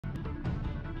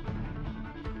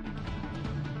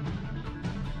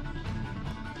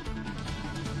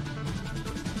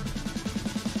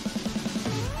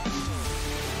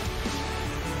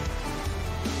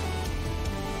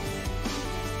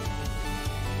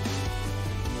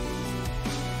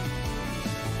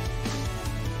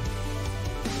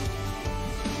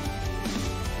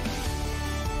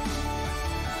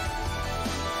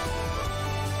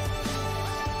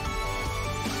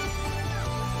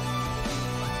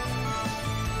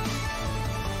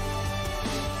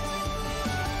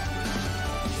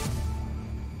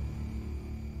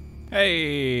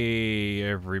Hey,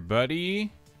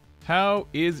 everybody. How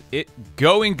is it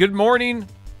going? Good morning.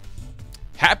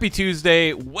 Happy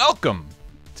Tuesday. Welcome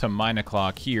to Mine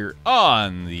O'Clock here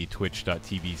on the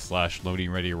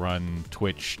twitch.tv/loading ready run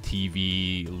Twitch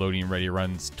TV Loading Ready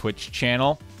Run's Twitch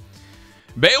channel.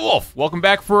 Beowulf, welcome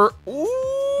back for,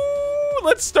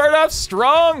 let's start off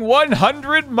strong.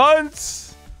 100 months.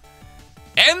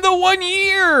 And the 1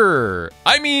 year!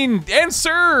 I mean, and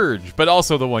Surge, but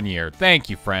also the 1 year. Thank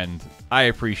you, friend. I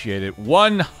appreciate it.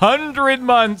 100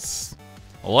 months!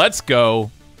 Let's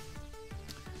go.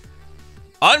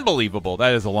 Unbelievable.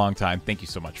 That is a long time. Thank you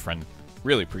so much, friend.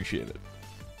 Really appreciate it.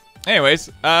 Anyways,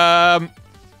 how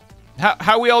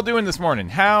we all doing this morning?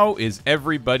 How is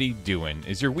everybody doing?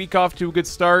 Is your week off to a good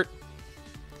start?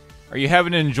 Are you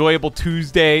having an enjoyable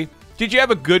Tuesday? Did you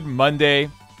have a good Monday?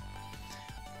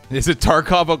 Is it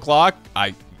Tarkov o'clock?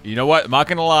 You know what? I'm not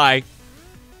gonna lie.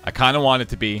 I kind of want it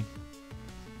to be.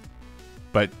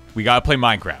 But we gotta play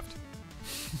Minecraft.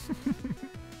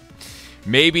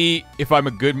 Maybe if I'm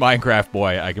a good Minecraft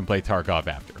boy, I can play Tarkov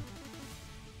after.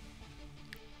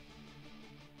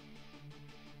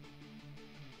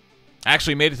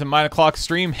 Actually made it to 9 o'clock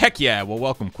stream. Heck yeah. Well,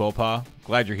 welcome, Quillpaw.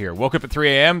 Glad you're here. Woke up at 3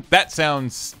 a.m. That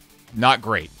sounds not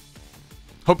great.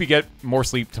 Hope you get more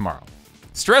sleep tomorrow.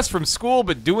 Stressed from school,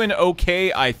 but doing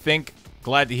okay, I think.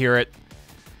 Glad to hear it.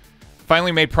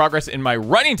 Finally made progress in my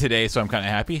running today, so I'm kind of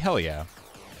happy. Hell yeah.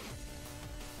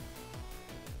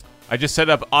 I just set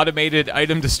up automated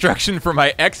item destruction for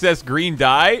my excess green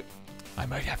dye. I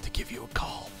might have to give you a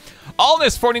call.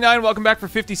 Allness49, welcome back for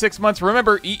 56 months.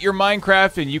 Remember, eat your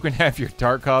Minecraft and you can have your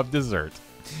Tarkov dessert.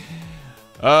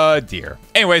 Oh, dear.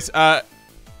 Anyways,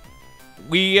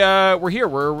 we're here.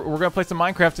 We're gonna play some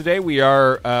Minecraft today. We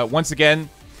are once again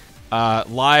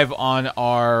live on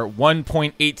our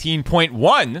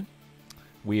 1.18.1.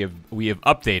 We have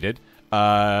updated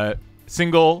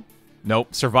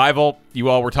survival. You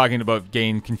all were talking about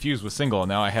getting confused with single, and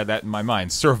now I had that in my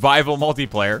mind. Survival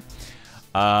multiplayer.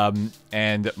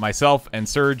 And myself and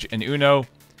Surge and Uno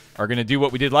are gonna do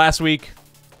what we did last week,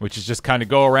 which is just kind of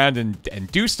go around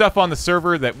and do stuff on the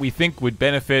server that we think would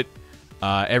benefit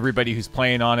everybody who's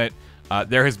playing on it.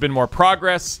 There has been more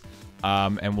progress,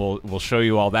 and we'll show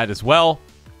you all that as well.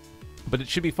 But it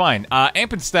should be fine.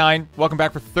 Ampenstein, welcome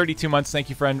back for 32 months. Thank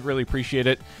you, friend. Really appreciate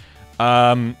it.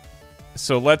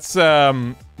 So let's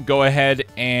go ahead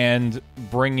and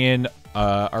bring in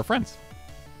our friends.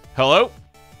 Hello.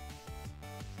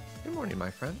 Good morning,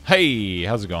 my friend. Hey,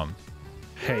 how's it going?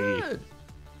 Hey. Good.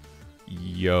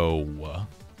 Yo.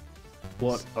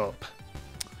 What up?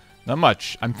 Not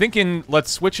much. I'm thinking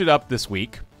let's switch it up this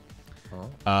week.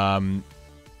 Oh.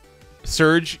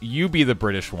 Surge, you be the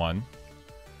British one.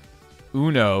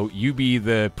 Uno, you be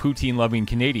the poutine-loving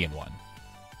Canadian one.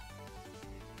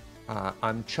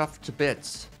 I'm chuffed to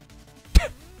bits.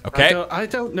 Okay. I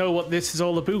don't know what this is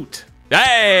all about.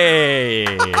 Hey!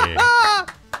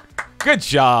 Good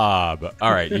job.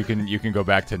 All right, you can go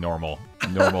back to normal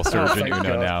Surge and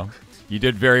Uno now. You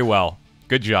did very well.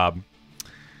 Good job.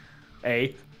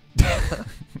 Hey.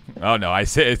 Oh no, I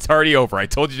said it's already over. I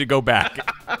told you to go back.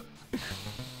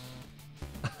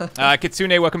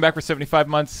 Kitsune, welcome back for 75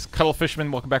 months.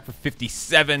 Cuttlefishman, welcome back for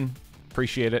 57.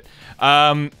 Appreciate it.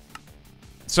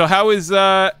 So how's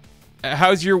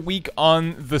your week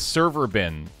on the server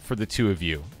been for the two of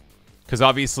you? Because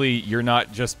obviously you're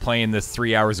not just playing this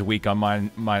 3 hours a week on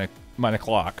mine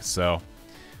o'clock. So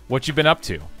what you been up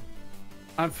to?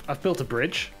 I've built a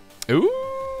bridge.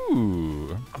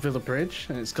 Ooh. I've built a bridge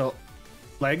and it's got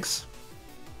legs.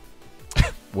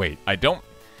 Wait, I don't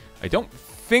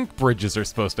think bridges are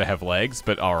supposed to have legs,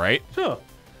 but all right. Sure.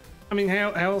 I mean,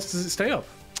 how else does it stay up?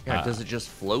 Yeah, does it just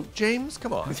float, James?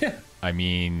 Come on. Yeah. I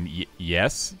mean,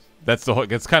 yes. That's the whole.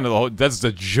 That's kind of the whole. That's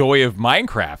the joy of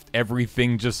Minecraft.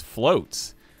 Everything just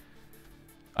floats.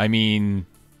 I mean,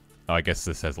 oh, I guess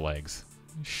this has legs.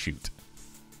 Shoot.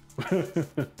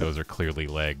 Those are clearly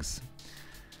legs.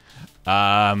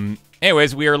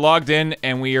 Anyways, we are logged in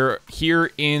and we are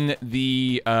here in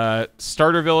the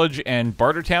starter village and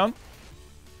Bartertown.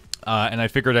 And I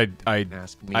figured I'd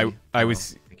Ask me. I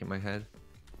was thinking in my head.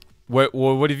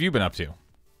 What have you been up to?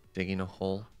 Digging a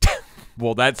hole.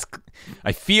 Well, that's.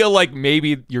 I feel like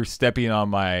maybe you're stepping on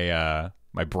my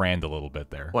my brand a little bit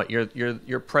there. What?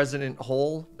 You're president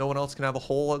hole? No one else can have a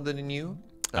hole other than you?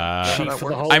 How that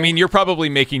works? I mean, you're probably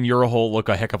making your hole look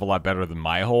a heck of a lot better than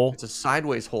my hole. It's a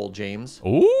sideways hole, James.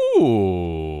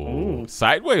 Ooh.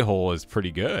 Sideways hole is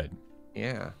pretty good.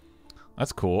 Yeah.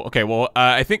 That's cool. Okay, well,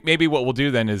 I think maybe what we'll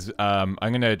do then is I'm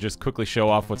going to just quickly show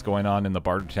off what's going on in the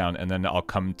Bartertown, and then I'll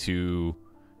come to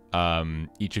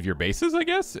each of your bases, I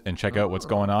guess, and check out what's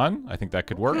going on. I think that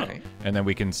could work. Okay. And then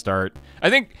we can start. I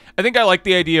think I like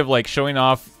the idea of like showing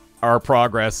off our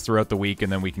progress throughout the week,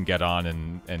 and then we can get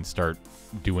on and start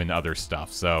doing other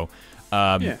stuff. So,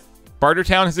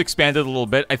 Bartertown has expanded a little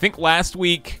bit. I think last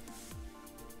week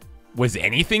was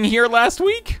anything here last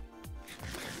week?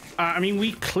 I mean,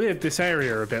 we cleared this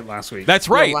area a bit last week. That's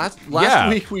right. Yeah, last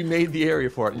week we made the area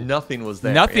for it. Nothing was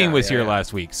there. Nothing was here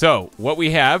last week. So what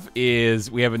we have is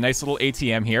we have a nice little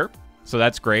ATM here. So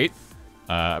that's great.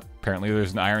 Apparently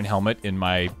there's an iron helmet in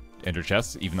my ender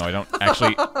chest, even though I don't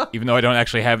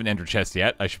actually have an ender chest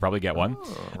yet. I should probably get one.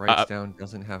 Writes down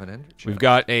doesn't have an ender chest. We've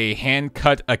got a hand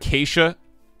cut acacia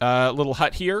little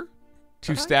hut here.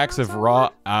 2 stacks of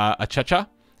raw achacha,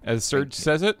 as Serge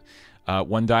says it.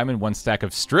 1 diamond, 1 stack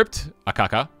of stripped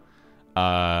akaka.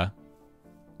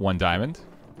 1 diamond.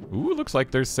 Ooh, looks like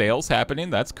there's sales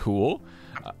happening. That's cool.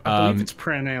 I believe it's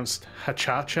pronounced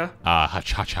hachacha.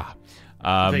 Hachacha.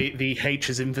 The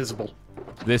H is invisible.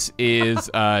 This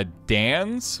is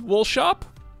Dan's wool shop.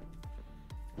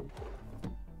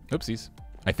 Oopsies.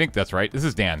 I think that's right. This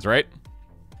is Dan's, right?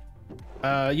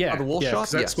 Yeah. The wool shop?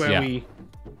 That's where we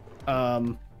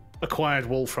acquired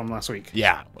wool from last week.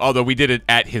 Yeah. Although we did it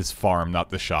at his farm,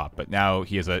 not the shop. But now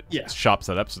he has a shop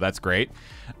set up, so that's great.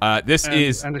 This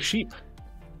is... And a sheep.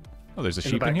 Oh, there's a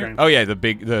sheep in here? Oh, yeah,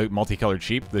 the multicolored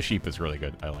sheep. The sheep is really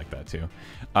good. I like that, too.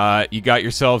 You got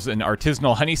yourselves an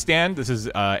artisanal honey stand. This is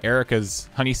Erica's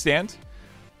honey stand,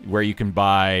 where you can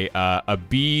buy a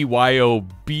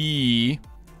BYOB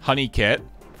honey kit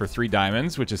for 3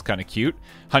 diamonds, which is kind of cute.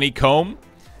 Honeycomb,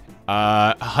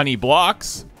 honey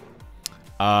blocks,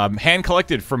 hand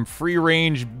collected from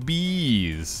free-range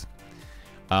bees.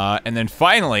 And then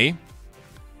finally,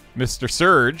 Mr.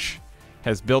 Serge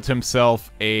has built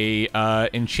himself a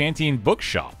enchanting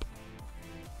bookshop.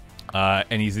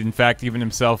 And he's in fact given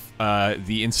himself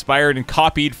the inspired and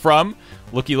copied from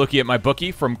Looky at My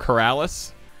Bookie from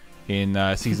Corrales in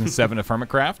season 7 of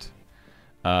Hermitcraft.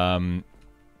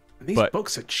 These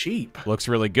books are cheap. Looks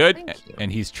really good,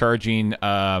 and he's charging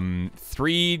 3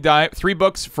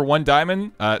 books for 1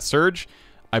 diamond. Serge,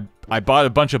 I bought a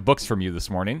bunch of books from you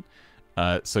this morning.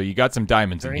 So you got some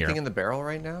diamonds in here. Is there anything in the barrel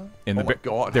right now? My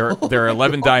God. There are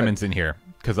 11 diamonds in here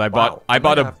because I bought a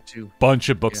bunch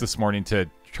of books this morning to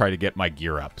try to get my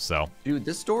gear up. So, dude,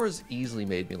 this store has easily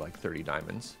made me like 30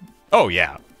 diamonds. Oh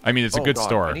yeah, I mean it's a good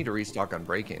store. I need to restock on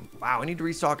breaking. Wow, I need to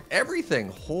restock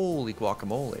everything. Holy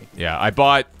guacamole. Yeah, I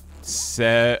bought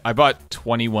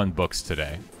 21 books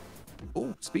today.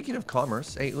 Oh, speaking of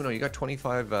commerce, hey Uno, you got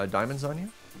 25 diamonds on you?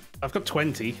 I've got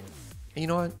 20. You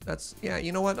know what?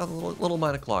 You know what? A little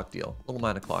 9 o'clock deal.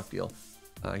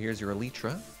 Here's your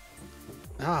Elytra.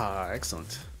 Ah,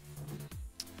 excellent.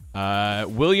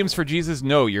 Williams for Jesus.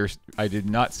 No, I did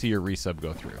not see your resub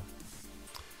go through.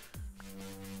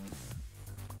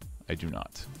 I do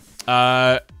not.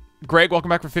 Greg, welcome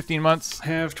back for 15 months. I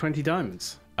have 20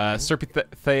 diamonds.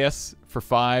 Serpitheus for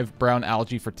 5. Brown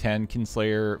Algae for 10.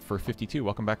 Kinslayer for 52.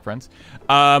 Welcome back, friends.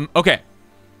 Okay.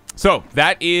 So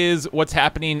that is what's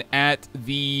happening at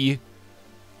the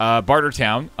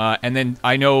Bartertown, and then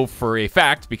I know for a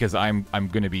fact because I'm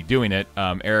going to be doing it.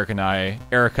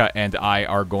 Erica and I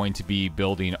are going to be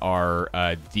building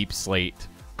our Deep Slate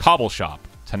cobble shop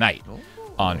tonight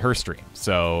on her stream.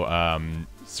 So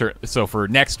so for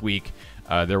next week,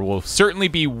 there will certainly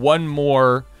be one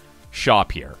more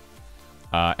shop here,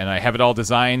 and I have it all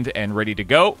designed and ready to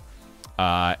go.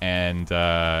 And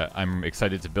I'm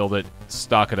excited to build it,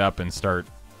 stock it up, and start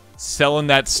selling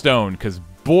that stone, because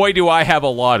boy, do I have a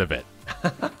lot of it.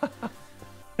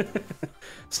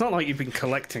 It's not like you've been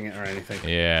collecting it or anything.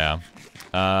 Yeah.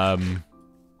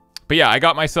 But yeah, I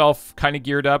got myself kind of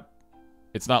geared up.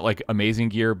 It's not like amazing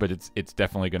gear, but it's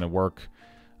definitely going to work.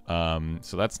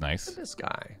 So that's nice. Look at this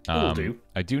guy. Will do.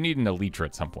 I do need an Elytra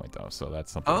at some point, though, so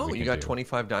that's something we can you got do.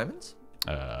 25 diamonds?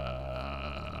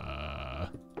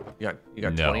 You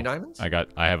got no, 20 diamonds?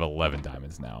 I have 11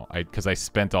 diamonds now. Because I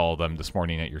spent all of them this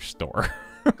morning at your store.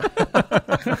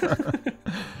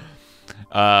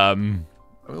 I mean,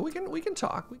 we can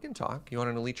talk. You want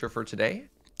an Elytra for today?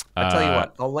 I'll tell you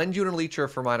what. I'll lend you an Elytra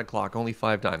for 9 o'clock. Only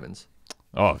 5 diamonds.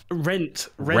 Oh, rent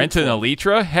an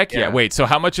Elytra? Heck yeah. Wait, so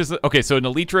how much is it? Okay, so an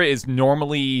Elytra is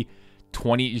normally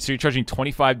 20. So you're charging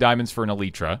 25 diamonds for an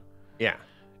Elytra. Yeah.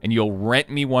 And you'll rent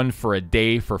me one for a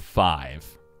day for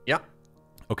 5. Yep.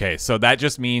 Okay, so that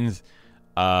just means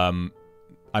I'm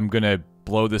going to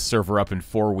blow this server up in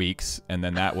 4 weeks, and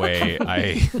then that way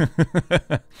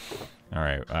All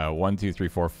right, 1, 2, 3,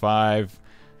 4, 5.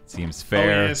 Seems fair.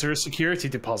 Oh, yeah, is there a security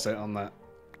deposit on that?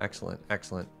 Excellent.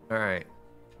 All right.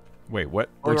 Wait, what?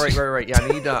 Oh, right.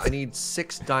 Yeah, I need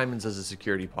 6 diamonds as a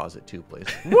security deposit too, please.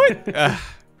 What?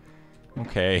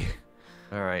 Okay.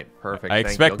 All right, perfect. I Thank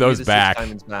you. expect I'll give you those the 6 back.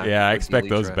 diamonds back. Yeah, I with the expect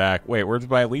those elytra. back. Wait, where's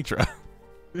my elytra?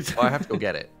 Oh, I have to go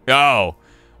get it. Oh,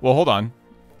 well, hold on.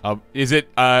 Is it?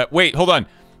 Wait, hold on.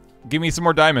 Give me some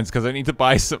more diamonds because I need to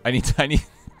buy some. I need.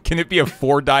 Can it be a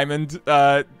 4 diamond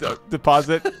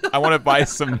deposit? I want to buy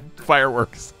some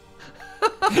fireworks.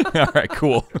 All right,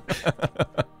 cool.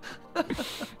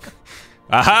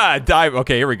 Aha, dive.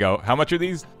 Okay, here we go. How much are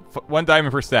these? 1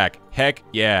 diamond per stack. Heck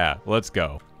yeah, let's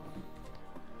go.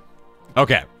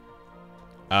 Okay.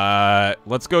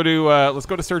 Let's go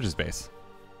to Surge's base.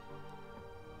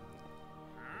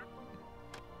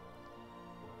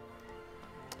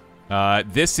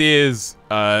 This is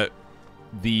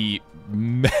the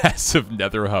massive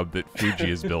nether hub that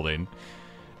Fuji is building.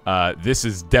 This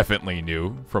is definitely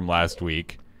new from last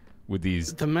week with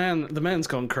these. The man's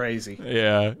gone crazy.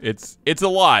 Yeah, it's a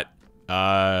lot.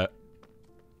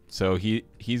 So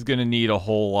he's gonna need a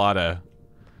whole lot of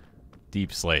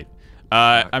deep slate.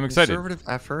 I'm excited. Conservative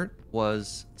effort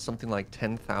was something like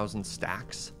 10,000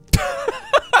 stacks.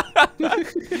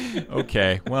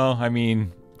 Okay, well, I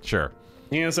mean, sure.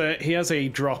 He has a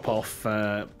drop off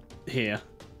here.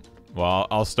 Well,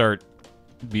 I'll start.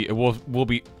 We'll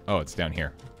be. Oh, it's down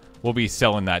here. We'll be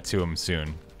selling that to him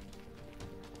soon.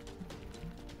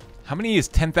 How many is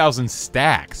 10,000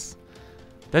 stacks?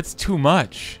 That's too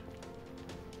much.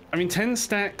 I mean,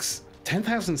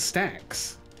 10,000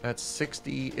 stacks. That's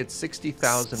 60. It's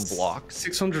 60,000 blocks.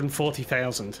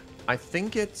 640,000. I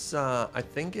think it's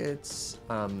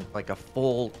like a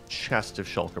full chest of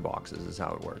shulker boxes is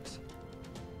how it works.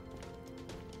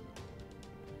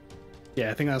 Yeah,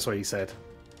 I think that's what he said.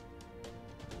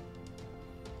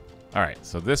 All right,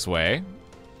 so this way.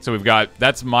 So we've got,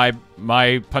 that's my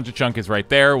punch a chunk is right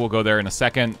there. We'll go there in a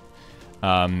second.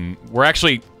 We're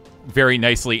actually very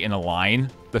nicely in a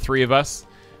line, the 3 of us,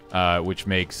 which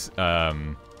makes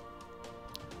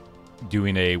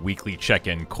doing a weekly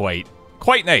check-in quite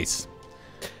nice.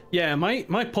 Yeah,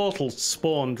 my portal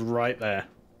spawned right there.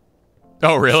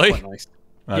 Oh, really? Quite nice.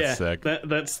 That's yeah, sick.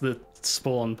 That's the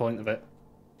spawn point of it.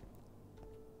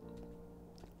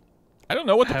 I don't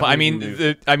know what the.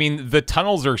 I mean, the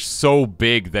tunnels are so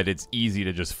big that it's easy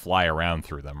to just fly around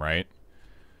through them, right?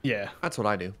 Yeah, That's what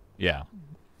I do. Yeah.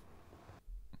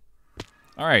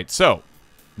 All right, so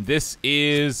this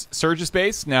is Surge's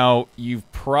base. Now you've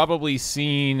probably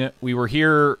seen we were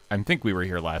here. I think we were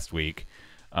here last week.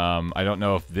 I don't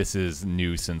know if this is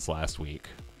new since last week.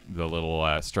 The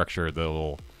little structure, the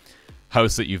little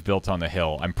house that you've built on the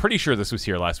hill. I'm pretty sure this was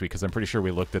here last week because I'm pretty sure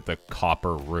we looked at the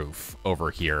copper roof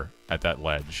over here at that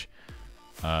ledge.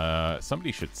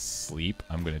 Somebody should sleep.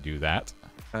 I'm going to do that.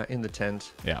 In the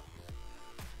tent. Yeah.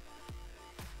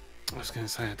 I was going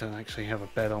to say I don't actually have a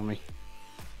bed on me.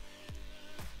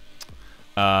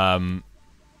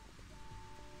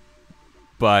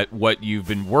 But what you've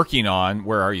been working on,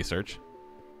 where are you, Serge?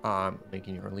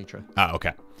 Making your elytra. Ah,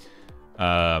 okay.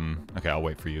 Okay, I'll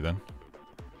wait for you then.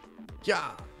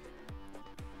 Yeah.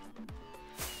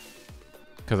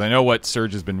 Because I know what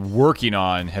Serge has been working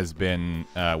on has been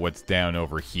what's down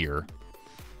over here.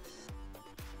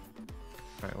 All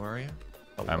right, where are you?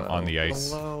 I'm on the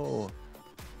ice. Hello.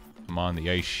 I'm on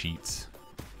the ice sheets.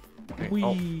 Okay.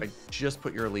 Oh, I just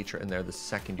put your elytra in there the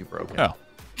second you broke it. Oh.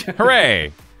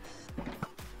 Hooray!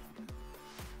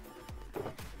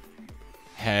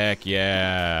 Heck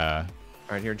yeah.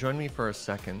 All right, here, join me for a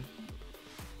second.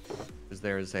 Because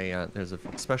there's a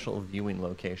special viewing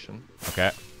location.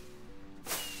 Okay.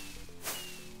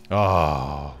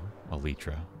 Oh,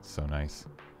 elytra. So nice.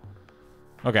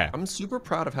 Okay. I'm super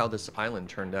proud of how this island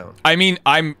turned out. I mean,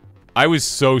 I was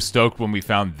so stoked when we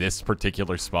found this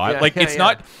particular spot. Yeah, like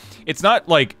yeah, it's not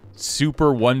like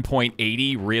super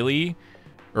 1.80 really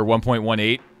or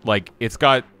 1.18. Like it's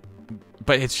got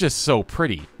but it's just so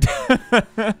pretty.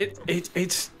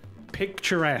 It's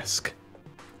picturesque.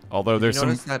 Although there's you some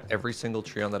notice that every single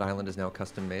tree on that island is now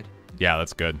custom made? Yeah,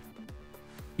 that's good.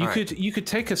 You All right. could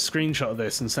take a screenshot of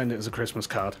this and send it as a Christmas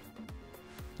card.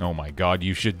 Oh my god,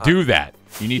 you should do that.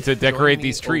 You need to decorate Join me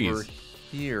these trees. over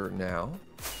here now.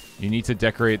 You need to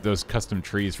decorate those custom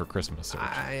trees for Christmas. Serge.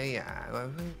 Yeah,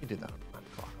 we did that on 9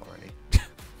 o'clock already.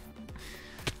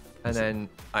 And then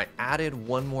I added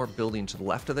one more building to the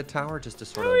left of the tower just to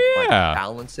sort of like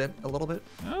balance it a little bit.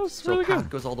 That was So really the path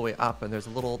good. goes all the way up, and there's a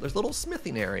little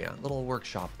smithing area, little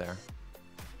workshop there.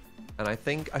 And I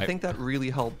think that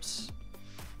really helps.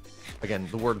 Again,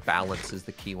 the word balance is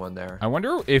the key one there. I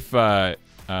wonder if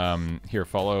here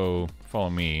follow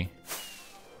me.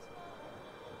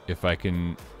 If I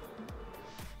can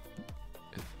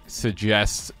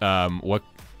suggest what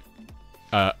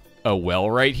a well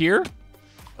right here.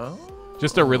 Oh.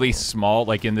 Just a really small,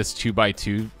 like in this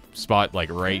 2x2 spot,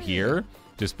 like right here.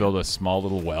 Just build a small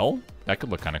little well. That could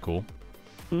look kind of cool.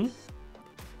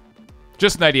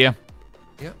 Just an idea.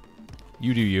 Yep.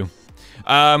 You do you.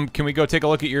 Can we go take a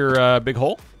look at your big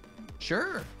hole?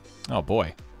 Sure. Oh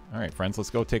boy. All right, friends, let's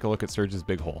go take a look at Surge's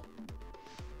big hole.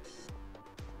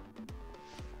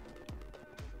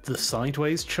 The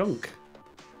sideways chunk.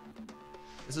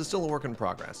 This is still a work in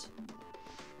progress.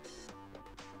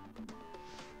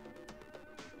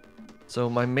 So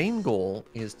my main goal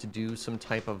is to do some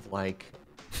type of like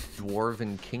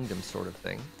dwarven kingdom sort of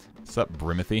thing. What's up,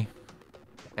 Brimothy?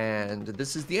 And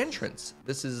this is the entrance.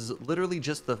 This is literally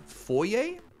just the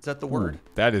foyer. Is that the word?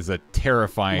 That is a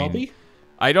terrifying... Lobby?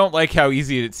 I don't like how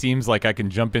easy it seems like I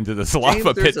can jump into this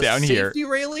lava pit down here. There's a safety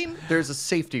railing. There's a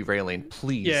safety railing,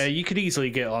 please. Yeah, you could easily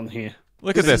get on here.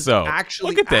 Look at this, though.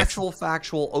 Actually, look at this. actual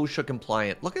factual OSHA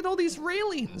compliant. Look at all these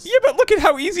railings. Yeah, but look at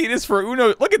how easy it is for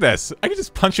Uno. Look at this. I can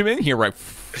just punch him in here right.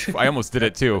 I almost did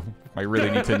it too. I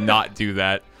really need to not do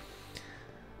that.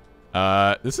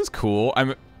 This is cool.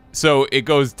 So it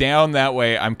goes down that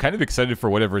way. I'm kind of excited for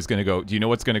whatever is going to go. Do you know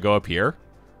what's going to go up here?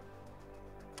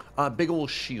 Big old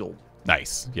shield.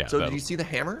 Nice. Yeah. So did you see the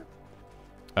hammer?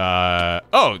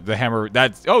 Oh, the hammer.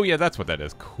 Oh yeah, that's what that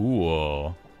is.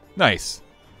 Cool. Nice.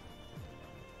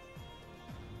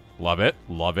 Love it.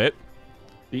 Love it.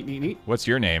 Neat, neat, neat. What's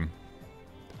your name?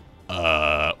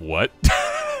 What?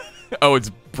 Oh,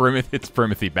 it's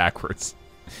Brimothy backwards.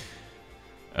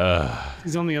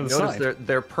 He's on the other Notice side.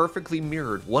 they're perfectly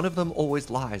mirrored. One of them always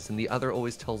lies, and the other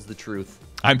always tells the truth.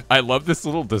 I love this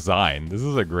little design. This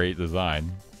is a great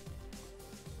design.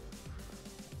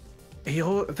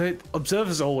 The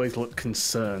observers always look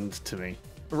concerned to me.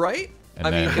 Right? And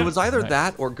I mean, then- it was either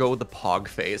that or go with the pog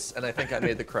face, and I think I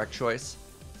made the correct choice.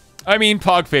 I mean,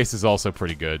 Pog Face is also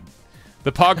pretty good.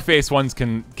 The Pog Face ones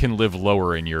can live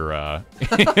lower in your...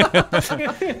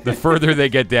 The further they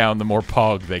get down, the more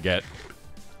Pog they get.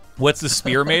 What's the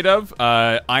spear made of?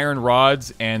 Iron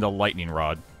rods and a lightning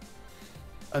rod.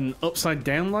 An upside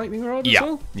down lightning rod as Yeah,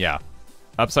 well? yeah.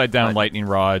 Upside down lightning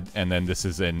rod, and then this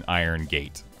is an iron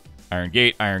gate. Iron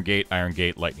gate, iron gate, iron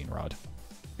gate, lightning rod.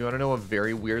 You want to know a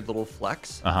very weird little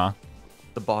flex? Uh-huh.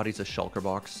 The body's a shulker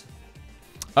box.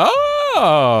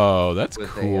 Oh, that's With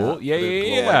a, cool. Yeah, with a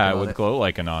yeah, glow yeah. lichen on With it. glow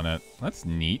lichen on it. That's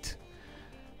neat.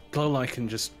 Glow lichen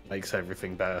just makes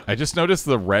everything better. I just noticed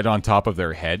the red on top of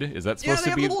their head. Is that Yeah, supposed they to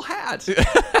have be? a little hat.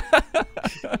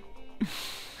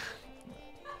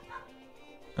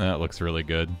 That looks really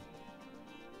good.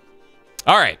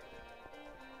 All right.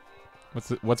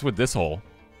 What's with this hole?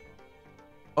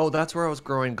 Oh, that's where I was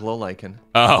growing glow lichen.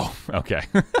 Oh, okay.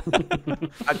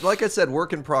 Like I said,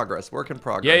 work in progress. Work in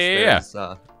progress.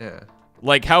 Yeah. Yeah.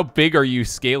 Like, how big are you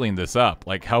scaling this up?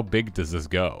 Like, how big does this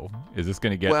go? Is this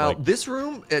going to get, Well, like... this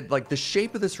room, like the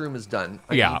shape of this room is done.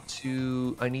 I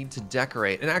need to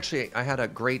decorate. And actually, I had a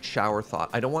great shower thought.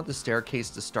 I don't want the staircase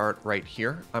to start right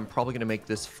here. I'm probably going to make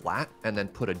this flat and then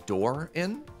put a door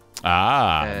in.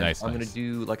 Ah, And nice, I'm nice. going to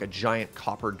do like a giant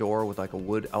copper door with like a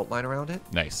wood outline around it.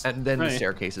 Nice. And then the Right.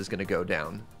 staircase is going to go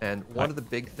down. And one of the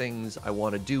big things I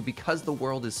want to do, because the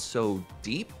world is so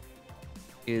deep,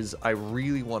 is I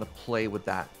really want to play with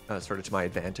that sort of to my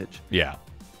advantage. Yeah.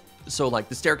 So like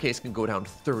the staircase can go down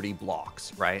 30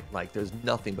 blocks, right? Like there's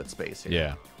nothing but space here.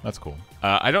 Yeah, that's cool.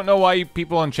 I don't know why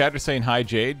people in chat are saying hi,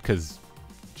 Jade, because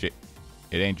it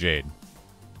ain't Jade.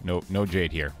 No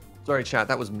Jade here. Sorry, chat.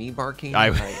 That was me barking.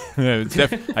 I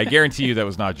guarantee you that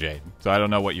was not Jade. So I don't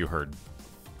know what you heard.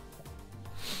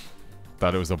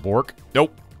 Thought it was a Bork?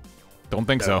 Nope. Don't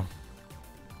think so.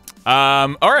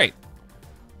 All right.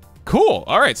 Cool.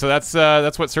 All right. So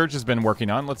that's what Serge has been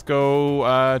working on. Let's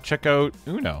go check out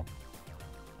Uno.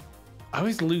 I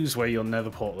always lose where your nether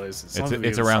portal is.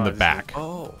 It's around the back.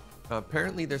 Oh,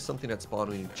 apparently there's something at spawn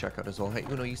we need to check out as well. Hey,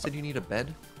 Uno, you said you need a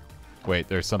bed? Wait,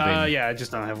 there's something. Yeah, I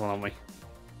just don't have one on me.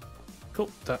 Cool.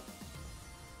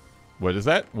 What is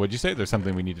that? What'd you say? There's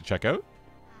something we need to check out?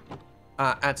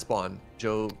 At spawn.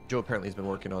 Joe apparently has been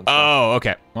working on stuff. Oh,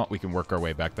 okay. Well, we can work our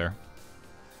way back there.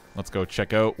 Let's go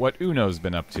check out what Uno's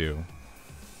been up to.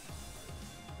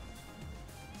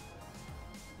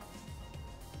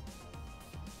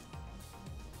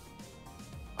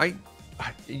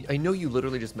 I know you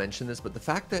literally just mentioned this, but the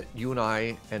fact that you and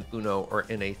I and Uno are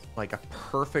in a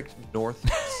perfect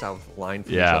north-south line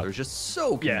for each other is just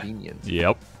so convenient.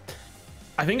 Yep.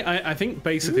 I think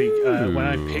basically when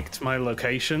I picked my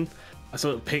location, I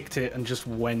sort of picked it and just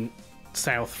went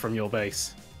south from your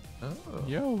base. Oh,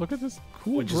 Yo, look at this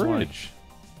cool Which is why- bridge.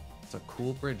 it's a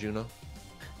cool bridge, Uno.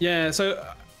 Yeah, so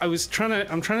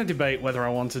I'm trying to debate whether I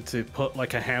wanted to put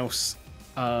like a house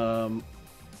on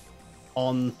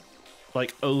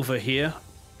like over here,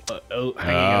 hanging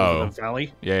over the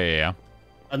valley. Yeah.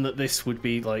 And that this would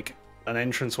be like an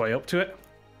entranceway up to it,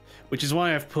 which is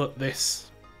why I've put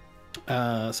this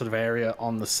sort of area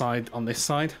on the side, on this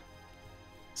side.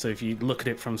 So if you look at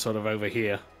it from sort of over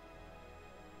here.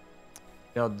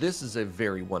 Now this is a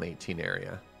very 118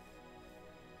 area.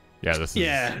 Yeah, this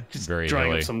is just very drying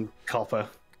hilly. up some copper.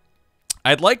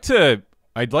 I'd like to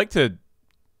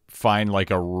find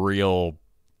like a real,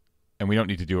 and we don't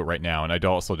need to do it right now, and I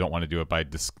also don't want to do it by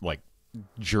just like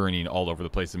journeying all over the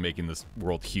place and making this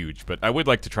world huge, but I would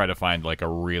like to try to find like a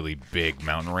really big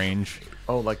mountain range.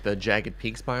 Oh, like the Jagged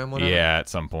Peaks biome, whatever? Yeah, at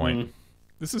some point.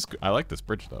 I like this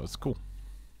bridge though. It's cool.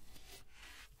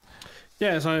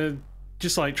 Yeah, so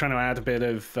just like trying to add a bit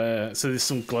of so there's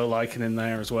some glow lichen in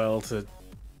there as well to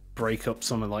break up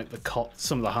some of like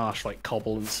some of the harsh like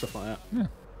cobble and stuff like that. Yeah.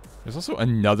 There's also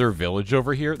another village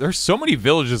over here. There's so many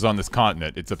villages on this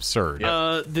continent. It's absurd.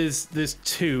 There's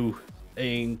two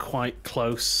in quite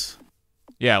close.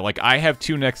 Yeah, like I have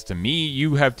two next to me.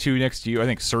 You have two next to you. I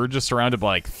think Surge is surrounded by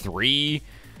like 3.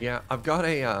 Yeah, I've got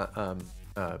a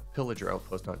pillager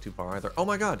outpost not too far either. Oh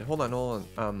my god, hold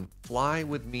on. Fly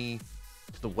with me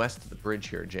to the west of the bridge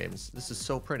here, James. This is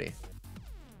so pretty.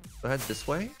 Go ahead this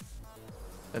way.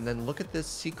 And then look at this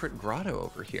secret grotto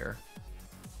over here.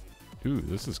 Ooh,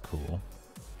 this is cool.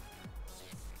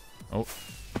 Oh,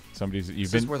 This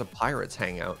is where the pirates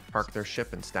hang out, park their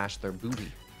ship, and stash their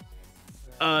booty.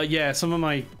 Yeah, some of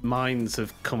my mines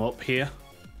have come up here,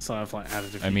 so I've like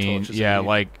added a few torches. Yeah,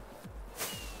 like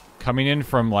coming in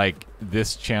from like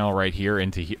this channel right here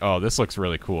into here. Oh, this looks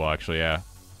really cool, actually. Yeah.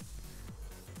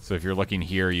 So if you're looking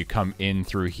here, you come in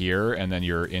through here, and then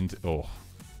you're into. Oh,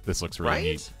 this looks really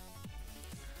neat.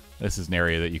 This is an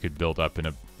area that you could build up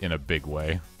in a big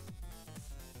way.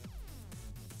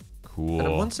 Cool.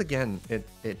 And once again,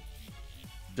 it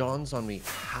dawns on me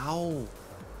how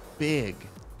big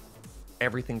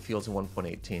everything feels in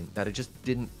 1.18 that it just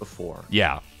didn't before.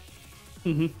 Yeah.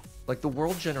 Like the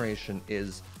world generation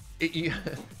is, you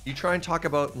try and talk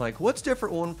about like what's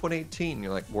different with 1.18.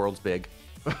 You're like, world's big.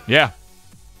 Yeah.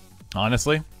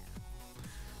 Honestly,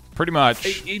 pretty much.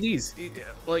 It is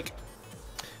like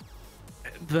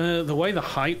the way the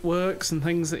height works and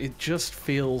things. It just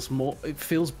feels more. It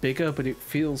feels bigger, but it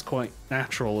feels quite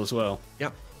natural as well.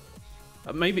 Yep.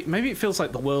 Maybe it feels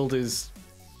like the world is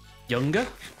younger.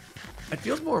 It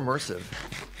feels more immersive.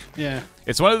 Yeah.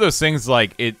 It's one of those things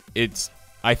like it's.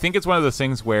 I think it's one of those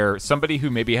things where somebody who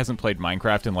maybe hasn't played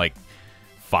Minecraft in like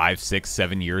 5, 6,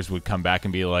 7 years would come back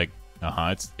and be like,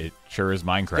 it sure is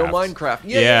Minecraft. Still Minecraft.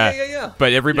 Yeah.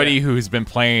 But everybody who's been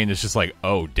playing is just like,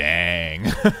 oh, dang.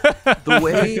 The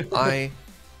way I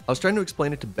was trying to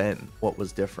explain it to Ben what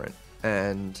was different,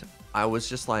 and I was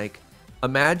just like,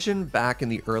 imagine back in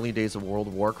the early days of World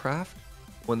of Warcraft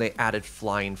when they added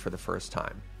flying for the first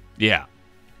time. Yeah.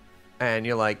 And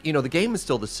you're like, the game is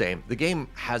still the same. The game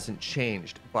hasn't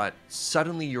changed, but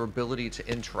suddenly your ability to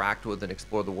interact with and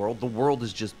explore the world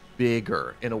is just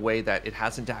bigger in a way that it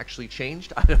hasn't actually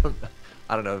changed. I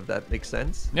don't know if that makes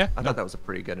sense. Yeah. I thought that was a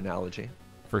pretty good analogy.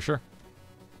 For sure.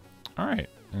 All right.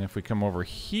 And if we come over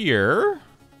here.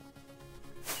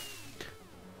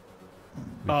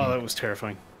 Oh, that was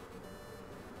terrifying.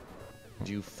 Did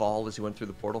you fall as you went through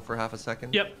the portal for half a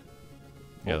second? Yep.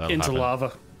 Yeah, that'll Into happen.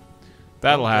 lava.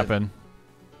 That'll Oh, good. happen.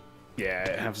 Yeah,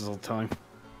 it happens all the time.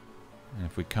 And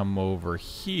if we come over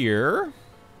here.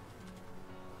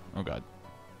 Oh, God.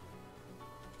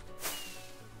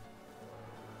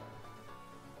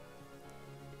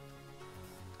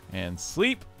 And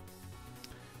sleep.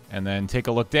 And then take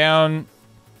a look down.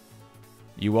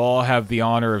 You all have the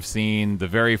honor of seeing the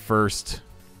very first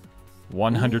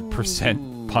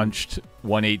 100% punched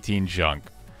 118 junk.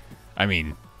 I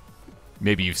mean,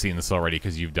 maybe you've seen this already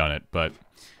because you've done it, but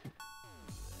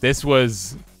this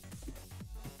was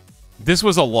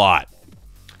a lot.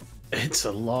 It's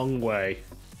a long way.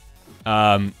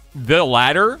 The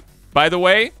ladder, by the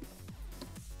way,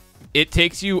 it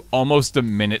takes you almost a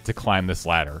minute to climb this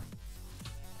ladder.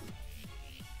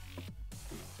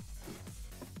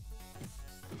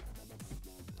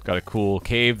 Got a cool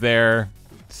cave there.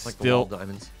 Like the wall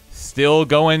diamonds. Still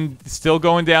going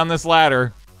down this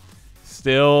ladder.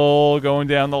 Still going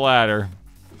down the ladder.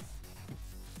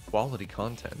 Quality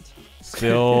content.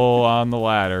 Still on the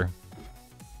ladder.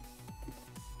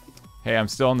 Hey, I'm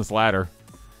still on this ladder.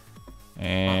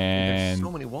 And there's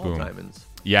so many wall boom. diamonds.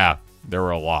 Yeah, there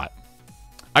were a lot.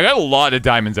 I got a lot of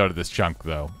diamonds out of this chunk,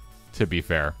 though, to be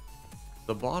fair.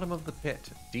 The bottom of the pit,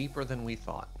 deeper than we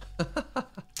thought.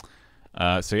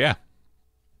 So, yeah.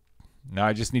 Now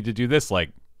I just need to do this like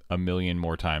a million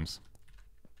more times.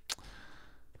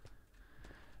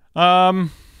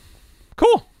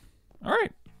 Cool. All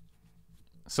right.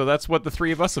 So that's what the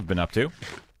three of us have been up to.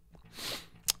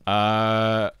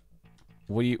 What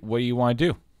do you want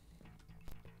to do?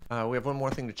 We have one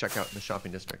more thing to check out in the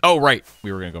shopping district. Oh, right.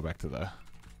 We were going to go back to the...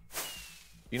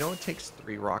 You know it takes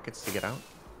 3 rockets to get out?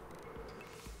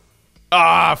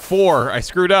 Ah, 4. I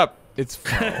screwed up.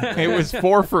 It was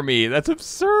 4 for me. That's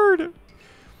absurd.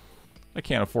 I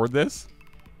can't afford this.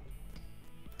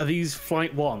 Are these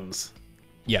flight 1s?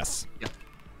 Yes. Yeah.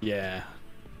 Yeah.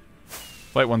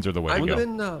 Flight 1s are the way to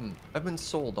go. I've been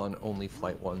sold on only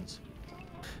flight 1s.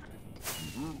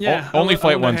 Yeah. Only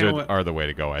flight 1s are the way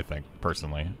to go, I think,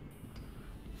 personally.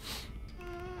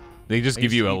 They just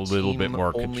give you a little bit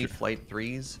more control. Only flight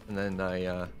 3s, and then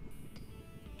I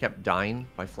kept dying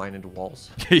by flying into walls.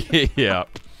 Yeah.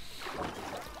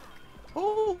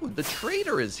 Oh, the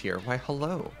trader is here. Why,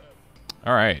 hello.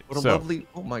 All right. What a lovely...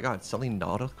 Oh my god, selling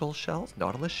nautilus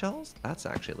shells? That's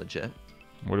actually legit.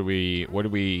 What do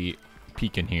we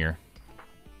peek in here?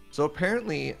 So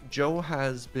apparently, Joe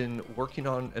has been working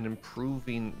on and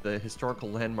improving the historical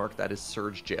landmark that is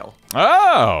Surge Jail.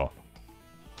 Oh!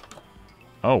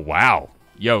 Oh, wow.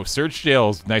 Yo, Surge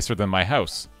Jail's nicer than my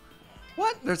house.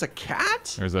 What? There's a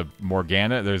cat? There's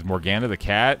Morgana the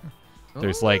cat.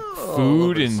 There's like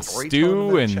food and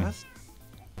stew and... chest.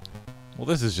 Well,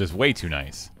 this is just way too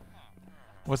nice.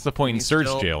 What's the point in Surge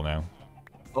Jail now?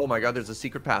 Oh my god, there's a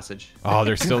secret passage. Oh,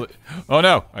 there's still... Oh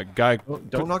no, a guy...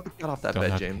 Don't knock the cat off that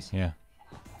bed, James. Yeah.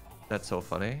 That's so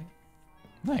funny.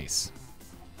 Nice.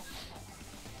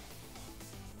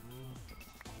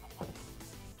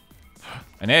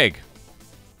 An egg.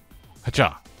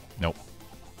 Hacha. Nope.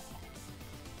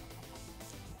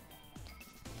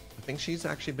 I think she's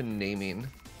actually been naming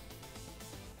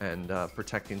and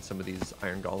protecting some of these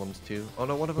iron golems too. Oh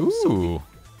no, one of them. Ooh.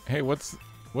 Hey, what's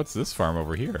this farm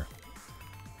over here?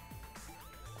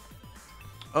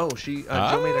 Oh, Joe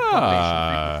made a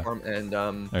combination farm and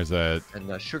there's a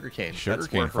sugarcane.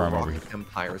 Sugarcane farm over here.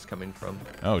 Empire is coming from.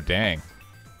 Oh dang!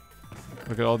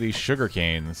 Look at all these sugar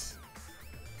canes.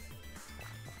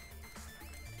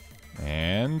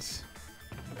 And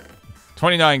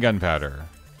 29 gunpowder.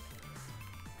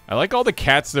 I like all the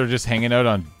cats that are just hanging out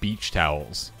on beach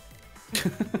towels.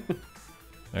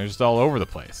 They're just all over the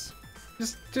place.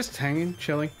 Just hanging,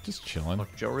 chilling. Just chilling.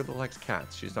 Look, Joe really likes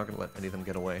cats. She's not going to let any of them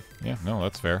get away. Yeah, no,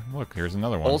 that's fair. Look, here's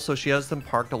another one. Also, she has them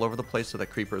parked all over the place so that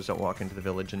creepers don't walk into the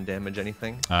village and damage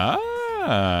anything. Ah.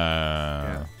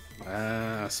 Yeah.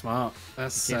 Ah, smart.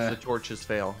 That's In case the torches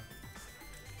fail.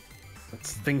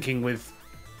 That's thinking with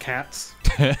cats.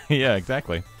 Yeah,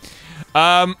 exactly.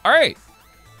 All right.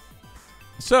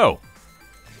 So,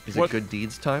 is it good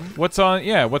deeds time? What's on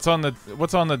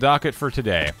the docket for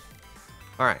today?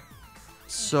 All right.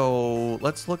 So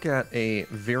let's look at a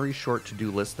very short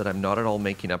to-do list that I'm not at all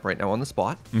making up right now on the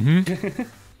spot.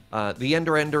 Mm-hmm. The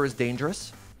Ender is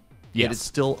dangerous. Yes. It is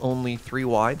still only 3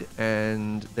 wide,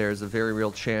 and there's a very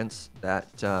real chance that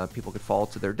people could fall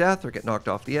to their death or get knocked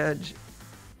off the edge.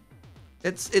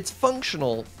 It's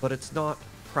functional, but it's not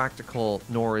practical,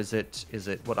 nor is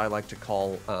it what I like to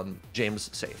call James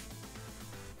safe.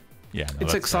 Yeah, no,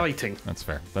 it's exciting. Fair. That's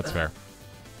fair. That's fair.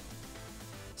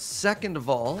 Second of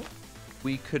all,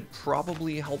 we could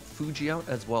probably help Fuji out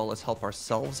as well as help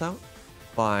ourselves out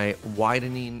by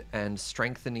widening and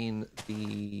strengthening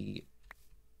the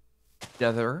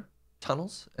nether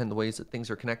tunnels and the ways that things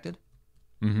are connected.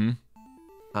 Mm-hmm.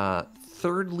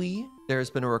 Thirdly, there's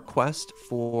been a request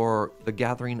for the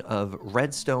gathering of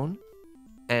redstone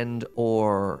and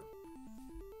or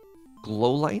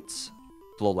glow lights.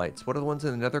 Glow lights. What are the ones in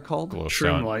the nether called?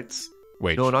 Shroom lights.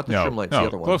 Wait, no, not the shroom lights. The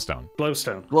other one. Glowstone.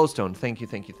 Glowstone. Thank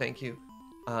you.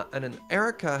 And then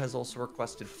Erica has also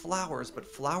requested flowers, but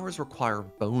flowers require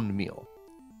bone meal.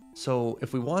 So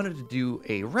if we wanted to do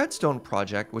a redstone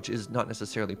project, which is not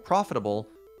necessarily profitable,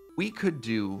 we could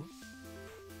do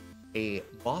a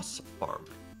moss farm.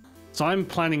 So I'm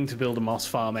planning to build a moss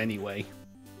farm anyway.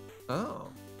 Oh.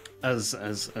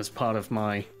 As part of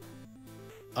my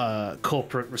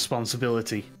corporate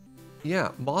responsibility.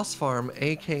 Yeah, moss farm,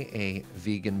 aka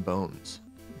vegan bones.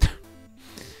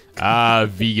 Ah,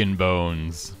 vegan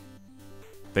bones.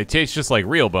 They taste just like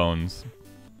real bones,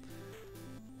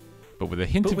 but with a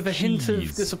hint of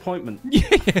disappointment.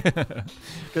 Yeah.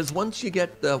 Because once you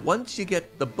get the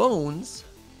bones,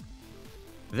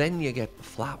 then you get the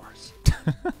flowers.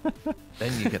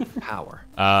 Then you get the power.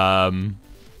 All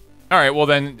right. Well,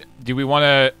 then, do we want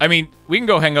to? I mean, we can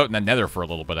go hang out in the Nether for a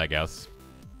little bit, I guess.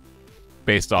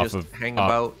 Based off just of hang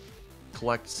about,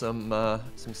 collect some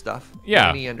stuff. Yeah.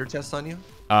 Any ender tests on you?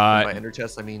 By ender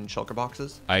chests, I mean shulker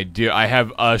boxes. I do. I have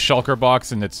a shulker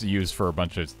box, and it's used for a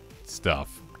bunch of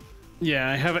stuff. Yeah,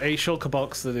 I have a shulker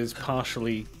box that is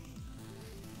partially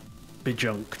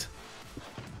bejunked.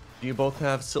 Do you both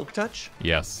have silk touch?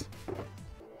 Yes.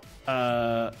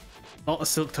 Not a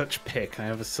silk touch pick. I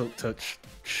have a silk touch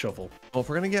shovel. Well, if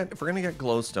we're gonna get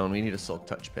glowstone, we need a silk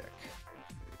touch pick.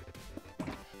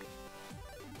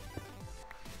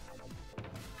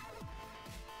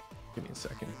 Give me a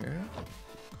second here.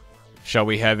 Shall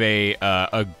we have a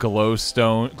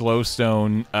glowstone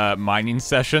mining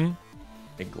session?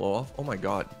 A glow off? Oh my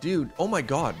god, dude! Oh my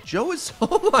god, Joe is.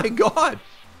 Oh my god,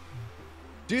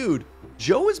 dude!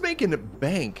 Joe is making a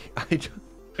bank.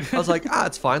 I was like,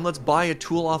 it's fine. Let's buy a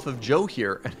tool off of Joe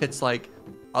here, and it's like,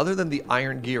 other than the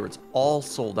iron gear, it's all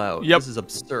sold out. Yep. This is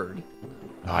absurd.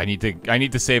 Oh, I need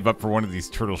to save up for one of these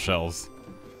turtle shells.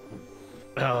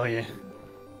 Oh yeah.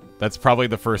 That's probably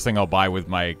the first thing I'll buy with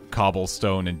my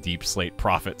cobblestone and deep slate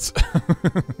profits.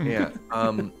 Yeah.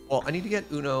 Well, I need to get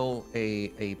Uno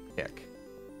a pick.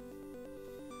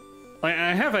 I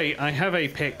have a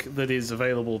pick that is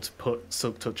available to put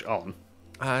silk touch on.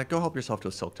 Go help yourself to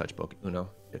a silk touch book, Uno.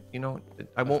 You know,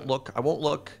 I won't look. I won't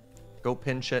look. Go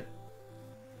pinch it.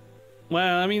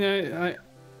 Well, I mean,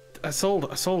 I sold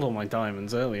all my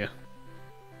diamonds earlier.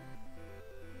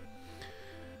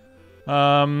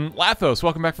 Lathos,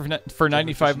 welcome back for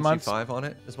 95 months. 5 on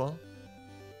it as well.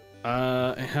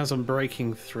 It has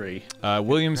Unbreaking 3.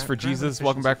 Williams for Jesus,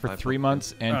 welcking back for 3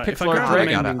 months, and Right, Pitflord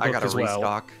Dragon, I got to as well.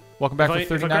 restock. welcome back for If I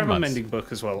 39 grab a months. mending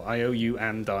book as well, I owe you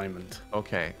and diamond.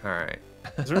 Okay, all right.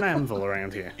 Is there an anvil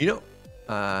around here? You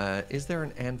know, is there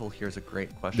an anvil here? Is a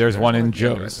great question. There's one in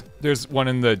the other Joe's. end. There's one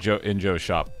in Joe's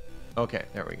shop. Okay,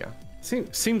 there we go.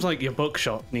 Seems like your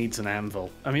bookshop needs an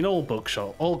anvil. I mean, all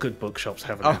good bookshops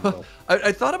have an anvil.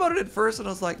 I thought about it at first, and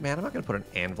I was like, man, I'm not gonna put an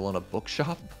anvil in a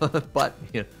bookshop, but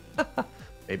you know,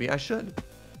 maybe I should.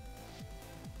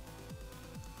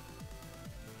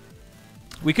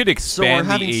 We could expand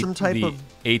having some type the of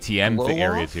ATM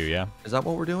area blow-off? too, yeah. Is that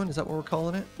what we're doing? Is that what we're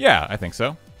calling it? Yeah, I think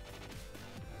so.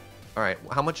 All right.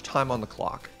 How much time on the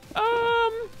clock?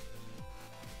 I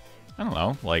don't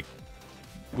know. Like,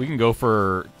 we can go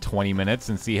for 20 minutes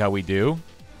and see how we do.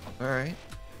 All right.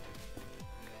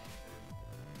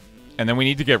 And then we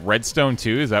need to get redstone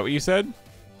too. Is that what you said?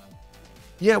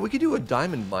 Yeah, we could do a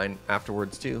diamond mine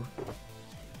afterwards too.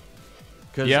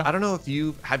 Because Yeah. I don't know if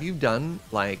have you done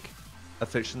like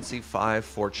efficiency 5,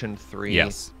 fortune 3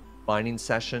 Yes. mining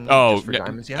session Oh, just for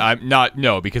diamonds yet? I'm not.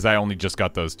 No, because I only just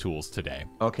got those tools today.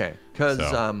 Okay, because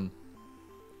So.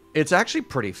 it's actually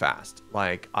pretty fast.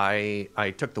 Like I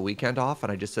took the weekend off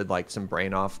and I just did like some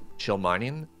brain off chill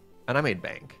mining, and I made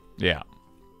bank. Yeah.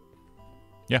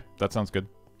 Yeah, that sounds good.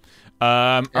 All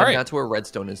And right. that's where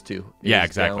redstone is too. Yeah, Is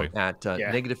exactly. down at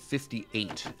Yeah. negative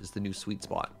 58 is the new sweet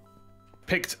spot.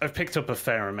 I've picked up a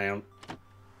fair amount.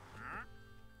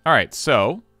 All right.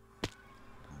 So.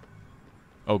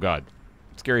 Oh God,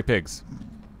 scary pigs.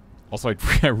 Also,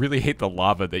 I really hate the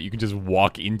lava that you can just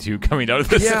walk into coming out of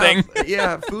this thing.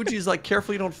 Yeah, Fuji's like,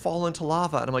 carefully don't fall into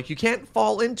lava. And I'm like, you can't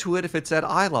fall into it if it's at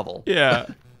eye level. Yeah.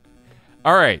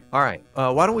 All right. All right.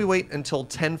 Why don't we wait until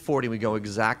 10:40? We go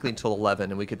exactly until 11,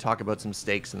 and we could talk about some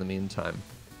steaks in the meantime.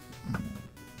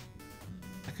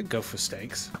 I could go for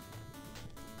steaks.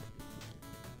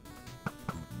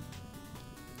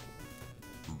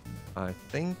 I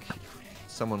think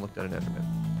someone looked at an Enderman.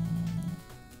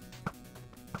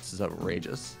 This is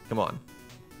outrageous. Come on.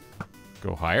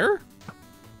 Go higher.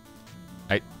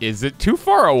 Is it too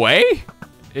far away?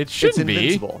 It shouldn't It's be.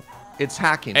 invincible. It's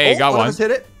hacking. Hey, got one one. of us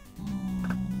hit it.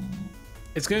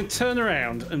 It's going to turn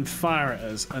around and fire at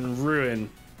us and ruin.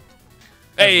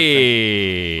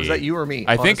 Hey. Was that you or me?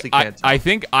 I think Honestly, can't tell. I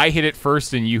think I hit it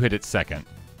first and you hit it second.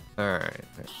 All right.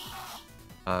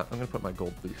 I'm gonna put my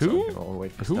gold boots Who? on. I'll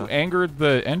wait for Who stuff. angered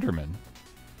the Enderman?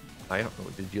 I don't know.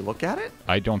 Did you look at it?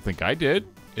 I don't think I did.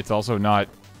 It's also not.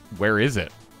 Where is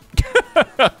it?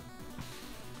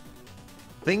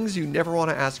 Things you never want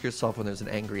to ask yourself when there's an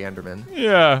angry Enderman.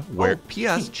 Yeah. Where? Oh,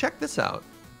 P.S. Check this out.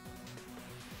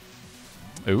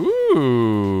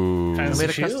 Ooh. I Fancy made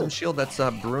a shield. custom shield that's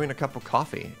brewing a cup of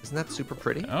coffee. Isn't that super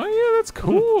pretty? Oh yeah, that's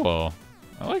cool.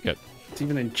 I like it. It's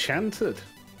even enchanted.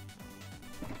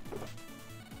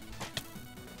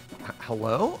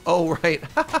 Hello? Oh, right.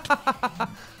 I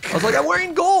was like, I'm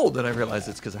wearing gold, and I realized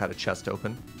it's because I had a chest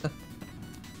open.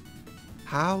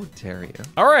 How dare you?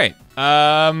 All right.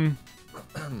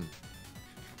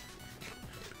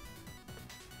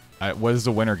 What does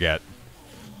the winner get?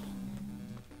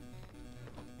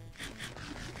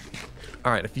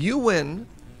 All right, if you win,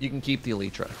 you can keep the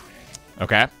Elytra.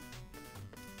 Okay.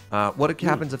 What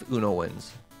happens if Uno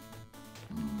wins?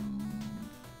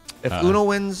 If Uno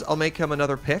wins, I'll make him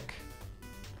another pick.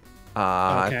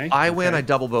 Okay, if I win, I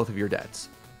double both of your debts.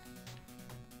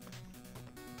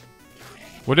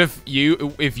 What if you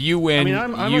win? I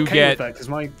mean, I'm you okay get with that because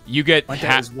my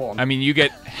debt is 1. I mean, you get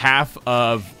half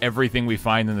of everything we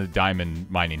find in the diamond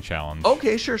mining challenge.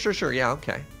 Okay, sure. Yeah,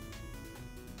 okay.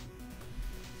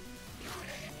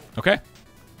 Okay.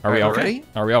 Are we all ready?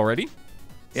 Are we all ready?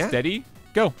 Yeah. Steady.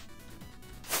 Go.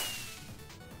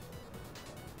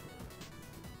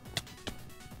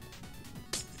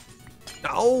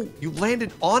 No, you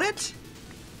landed on it?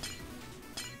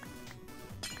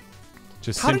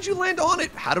 How did you land on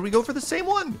it? How did we go for the same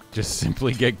one? Just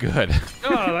simply get good.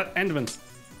 Oh, that Enderman.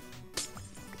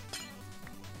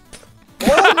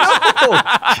 Oh, no!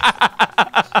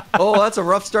 Oh, that's a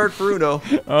rough start for Uno.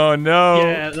 Oh, no.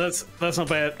 Yeah, that's not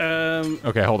bad.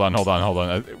 Okay, hold on.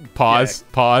 Pause.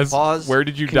 Pause. Where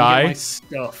did you die? Get my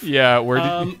stuff. Yeah, where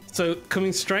did you... So,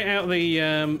 coming straight out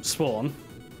the spawn,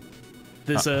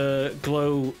 there's a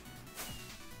glow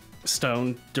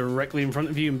stone directly in front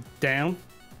of you, down.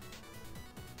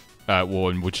 Well,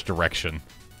 in which direction?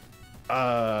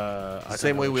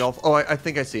 Same way we all... Oh, I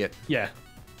think I see it. Yeah.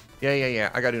 Yeah.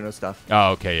 I got Uno stuff.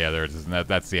 Oh, okay, yeah, there it is.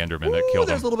 That's the Enderman that killed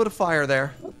him. There's a little bit of fire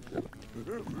there.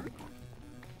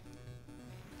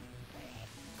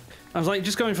 I was like,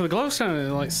 just going for the glowstone,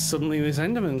 and like suddenly this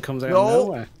Enderman comes out of No.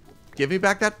 nowhere. Give me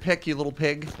back that pick, you little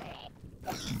pig.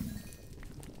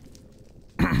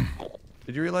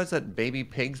 Did you realize that baby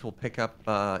pigs will pick up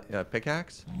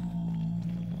pickaxe?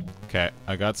 Okay,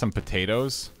 I got some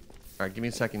potatoes. All right, give me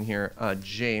a second here.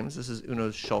 James, this is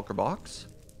Uno's shulker box.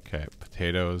 Okay,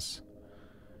 potatoes.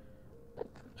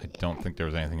 I don't think there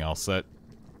was anything else that...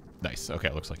 Nice. Okay,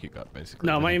 it looks like you got basically...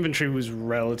 No, my everything. inventory was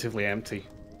relatively empty.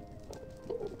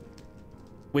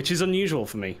 Which is unusual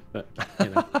for me, but, you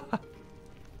know.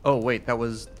 Oh, wait, that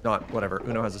was not... Whatever.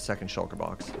 Uno has a second shulker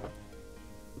box.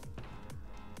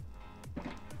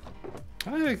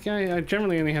 I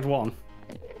generally only had one.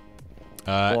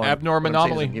 Abnormal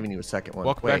anomaly. I'm giving you a second one.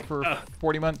 Welcome back for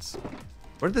 40 months.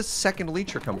 Where did this second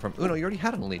Elytra come from? Uno, you already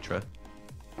had an Elytra.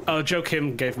 Oh, Joe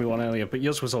Kim gave me one earlier, but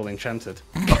yours was all enchanted.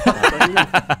 And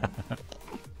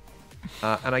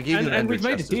I gave you an ender we've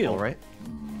made a chest as deal, well, right?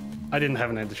 I didn't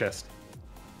have an ender chest.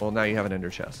 Well, now you have an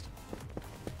ender chest.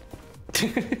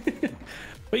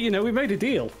 But you know, we made a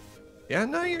deal. Yeah,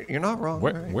 no, you're not wrong.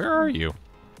 Where are you?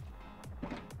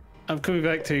 I'm coming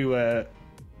back to,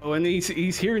 and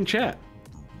he's here in chat.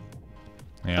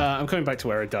 Yeah. I'm coming back to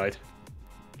where I died.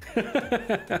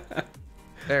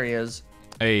 There he is.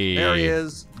 Hey. There he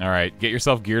is. All right, get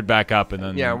yourself geared back up, and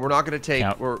then... Yeah, we're not going to take...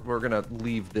 count. We're going to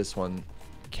leave this one.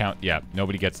 Count, yeah,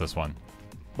 nobody gets this one.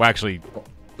 Well, actually...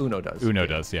 Uno does. Uno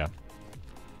does, yeah.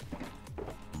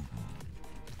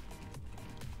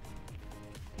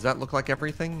 Does that look like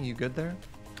everything? You good there?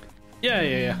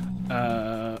 Yeah.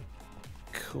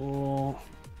 Cool.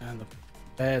 And the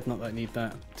bed, not that I need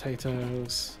that.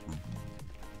 Potatoes.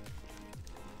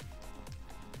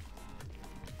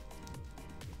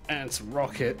 And some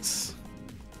rockets.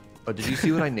 Oh, did you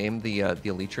see what I named the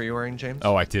Elytra you're wearing, James?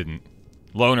 Oh, I didn't.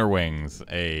 Loner wings.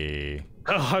 A.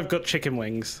 Oh, I've got chicken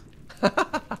wings.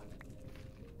 I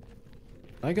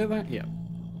get that? Yeah.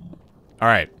 All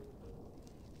right.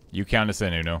 You count us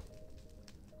in, Uno.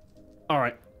 All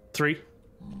right. 3,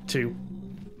 2,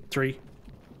 3,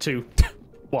 2,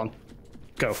 1.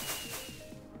 Go.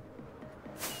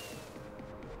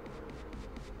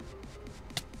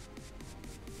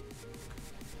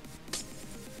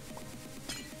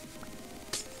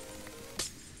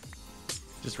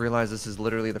 Just realized this is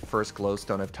literally the first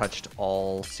glowstone I've touched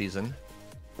all season.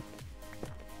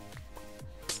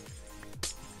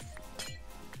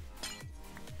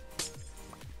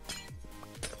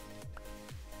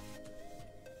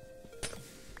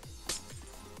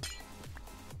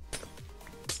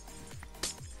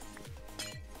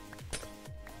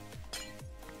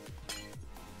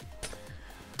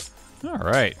 All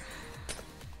right.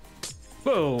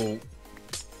 Whoa.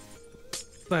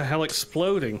 The hell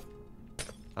exploding?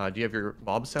 Do you have your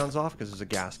mob sounds off? Because there's a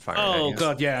gas fire. Oh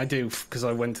god, yeah, I do, because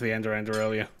I went to the Ender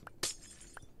earlier.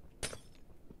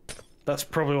 That's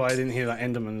probably why I didn't hear that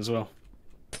Enderman as well.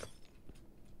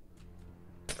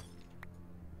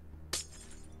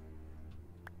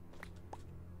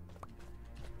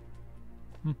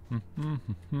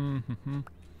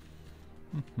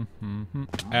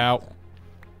 Ow.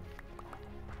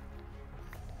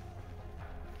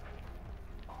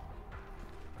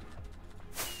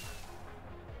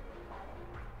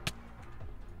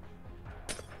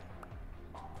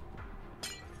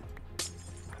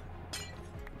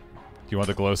 you want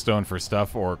the glowstone for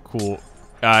stuff or cool?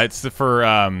 It's for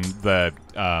the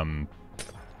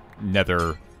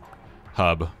nether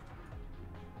hub.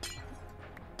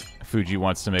 Fuji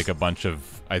wants to make a bunch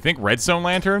of, I think, redstone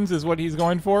lanterns is what he's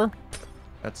going for.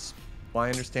 That's my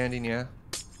understanding, yeah.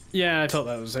 Yeah, I thought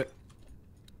that was it.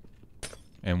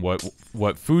 And what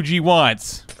Fuji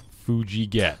wants, Fuji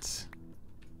gets.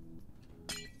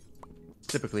 It's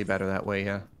typically better that way,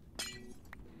 yeah.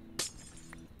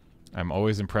 I'm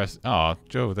always impressed. Oh,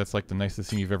 Joe, that's like the nicest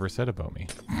thing you've ever said about me.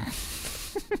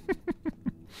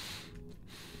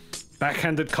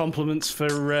 Backhanded compliments for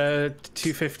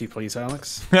 250, please,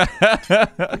 Alex.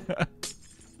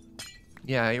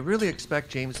 Yeah, I really expect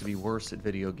James to be worse at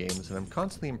video games, and I'm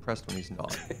constantly impressed when he's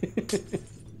not.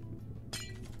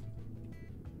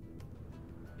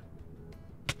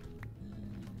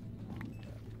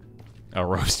 I'll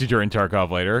roast you during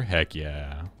Tarkov later. Heck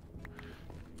yeah.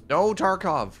 No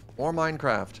Tarkov or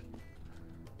Minecraft.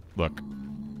 Look,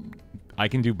 I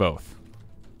can do both.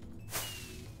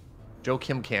 Joe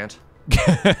Kim can't.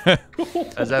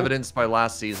 As evidenced by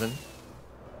last season.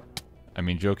 I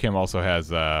mean, Joe Kim also has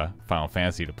Final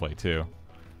Fantasy to play too.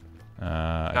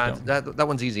 That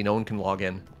one's easy. No one can log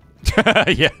in.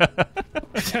 Yeah.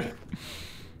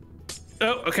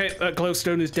 Oh, okay. That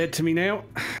glowstone is dead to me now.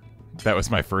 That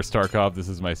was my first Tarkov. This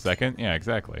is my second. Yeah,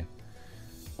 exactly.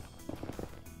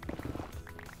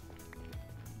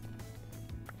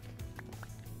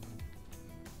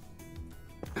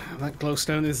 That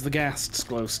glowstone is the ghast's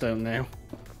glowstone now.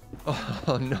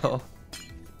 Oh no.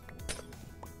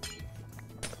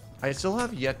 I still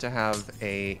have yet to have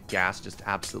a gas just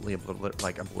absolutely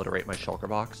obliterate my shulker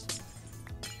box.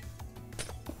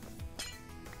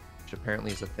 Which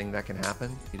apparently is a thing that can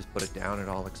happen. You just put it down, it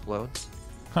all explodes.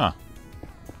 Huh.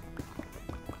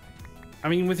 I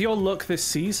mean, with your luck this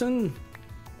season...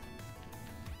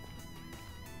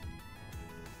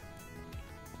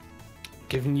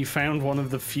 Given you found one of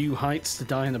the few heights to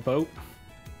die in a boat.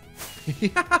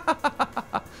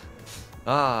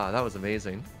 Ah, that was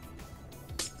amazing.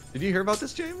 Did you hear about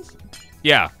this, James?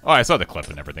 Yeah. Oh, I saw the clip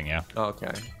and everything, yeah.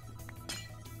 Okay.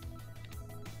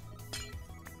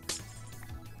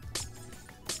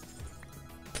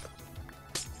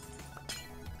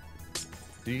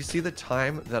 Do you see the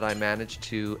time that I managed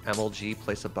to MLG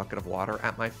place a bucket of water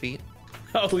at my feet?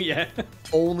 Oh, yeah.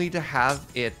 Only to have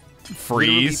it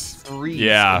freeze.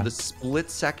 Yeah. In the split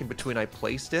second between I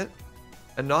placed it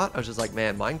and not. I was just like,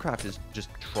 man, Minecraft is just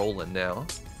trolling now.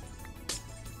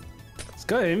 Let's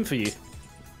go in for you.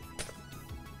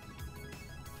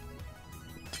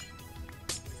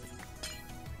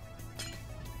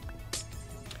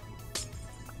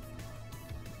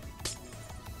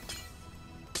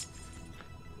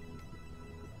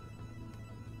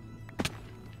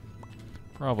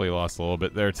 Probably lost a little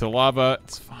bit there to lava.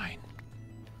 It's fine.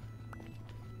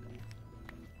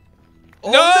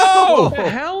 Oh, no! What the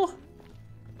hell?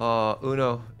 Uno.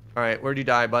 All right, where'd you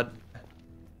die, bud?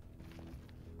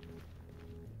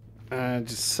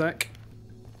 Just a sec.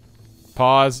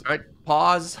 Pause. All right,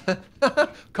 pause.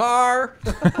 Car.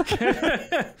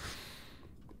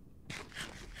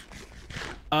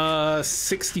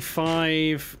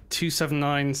 65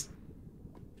 279.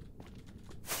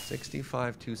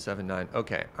 65279.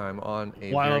 Okay, I'm on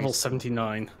a Y very level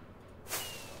 79.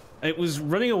 It was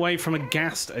running away from a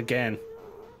ghast again.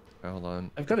 Hold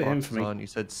on. I've got it in for me. You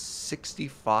said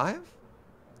 65?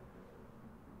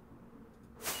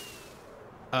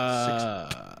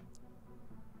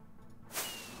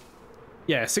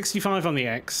 Yeah, 65 on the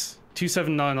X,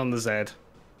 279 on the Z.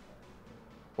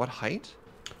 What height?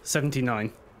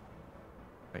 79.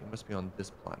 Right, it must be on this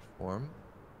platform.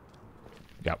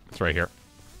 Yep, it's right here.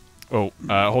 Oh,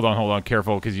 hold on.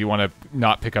 Careful, because you want to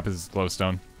not pick up his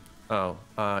glowstone. Oh,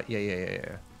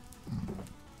 yeah.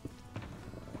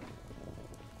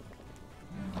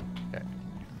 Okay.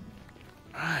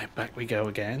 Alright, back we go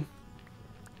again.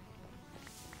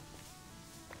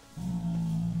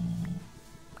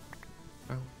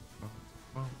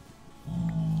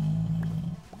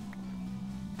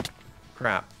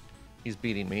 Crap. He's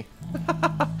beating me.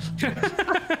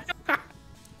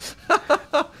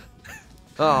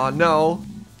 Oh, no.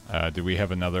 Do we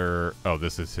have another... Oh,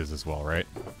 this is his as well, right?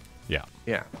 Yeah.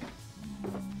 Yeah.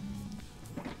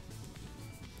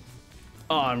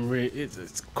 Oh, I'm really...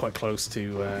 It's quite close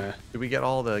to... Did we get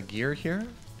all the gear here?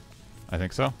 I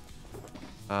think so.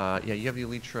 Yeah, you have the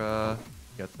Elytra.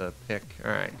 You got the pick.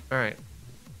 All right.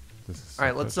 So All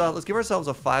right, let's give ourselves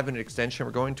a 5-minute extension.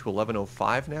 We're going to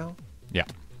 11:05 now. Yeah.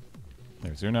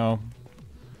 There's Uno. All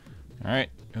right.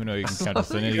 Uno, you can count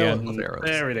us in again.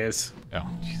 There it is. Oh,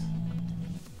 jeez.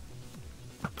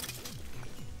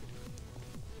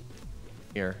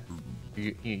 Here.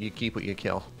 You keep what you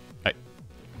kill.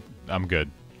 I'm good.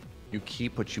 You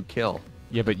keep what you kill.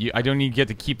 Yeah, but I don't even get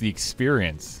to keep the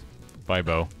experience. Bye,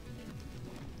 Bo.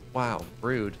 Wow,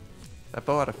 rude. That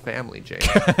Bo had a family, Jay.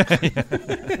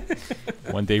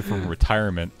 One day from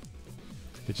retirement.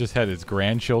 It just had its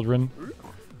grandchildren.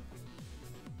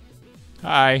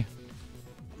 Hi.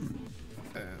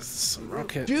 Some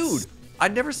rockets. Dude,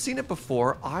 I'd never seen it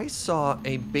before. I saw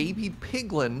a baby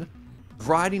piglin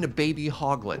riding a baby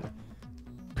hoglin.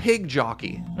 Pig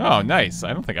jockey. Oh, nice.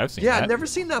 I don't think I've seen that. Yeah, I'd never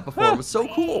seen that before. It was so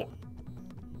cool.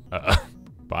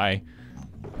 Bye.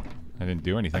 I didn't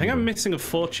do anything. I think I'm missing a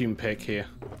fortune pick here.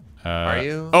 Are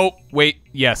you? Oh, wait.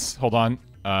 Yes. Hold on.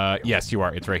 Yes, you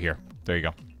are. It's right here. There you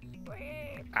go.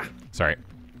 Sorry.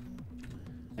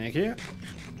 Thank you.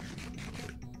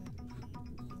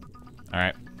 All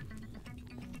right.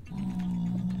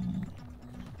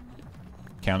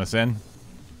 Count us in.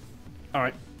 All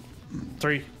right.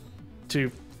 3, 2,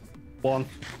 1,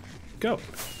 go.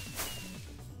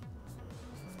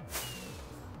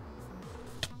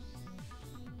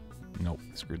 Nope.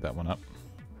 Screwed that one up.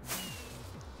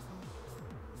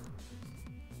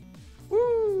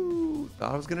 Woo!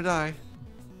 Thought I was gonna die.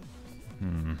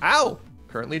 Ow!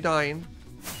 Currently dying.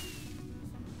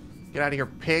 Get out of here,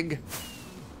 pig.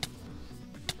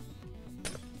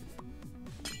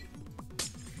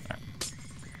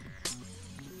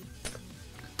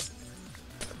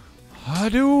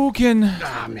 Hadouken!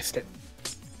 Ah, missed it.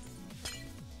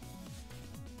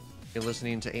 You're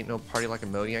listening to Ain't No Party Like a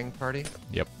Mojang Party?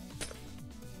 Yep.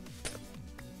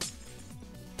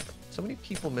 So many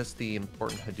people miss the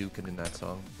important Hadouken in that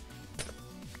song.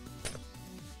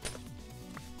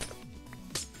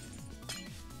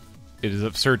 It is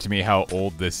absurd to me how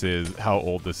old this is, how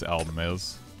old this album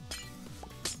is.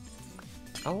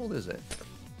 How old is it?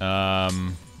 I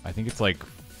think it's like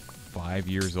 5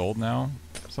 years old now,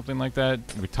 something like that.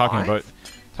 We're talking about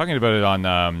it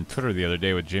on Twitter the other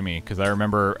day with Jimmy, because I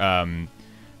remember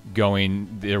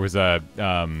there was a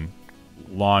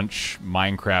launch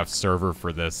Minecraft server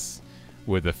for this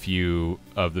with a few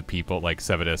of the people like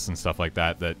Sevidus and stuff like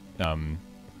that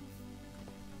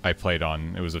I played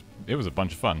on. It was a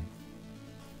bunch of fun.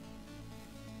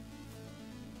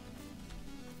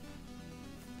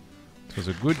 It was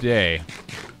a good day.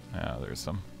 Oh, there's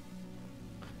some.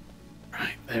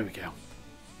 Right, there we go.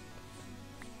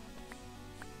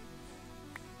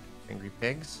 Angry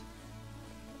pigs?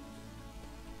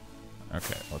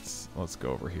 Okay, let's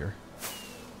go over here.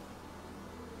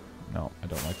 No, I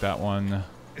don't like that one.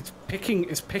 It's picking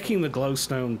the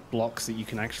glowstone blocks that you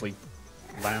can actually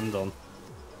land on.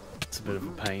 It's a bit of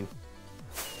a pain.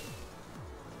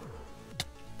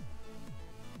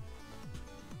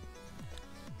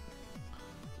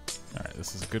 Alright,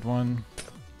 this is a good one.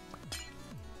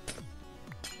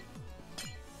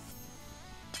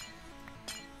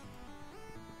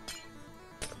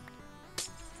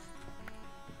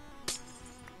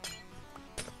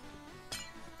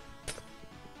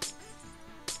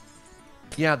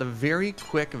 Yeah, the very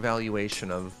quick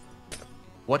evaluation of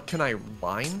what can I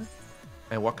mine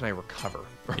and what can I recover.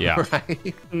 Yeah.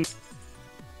 Right?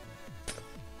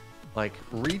 Like,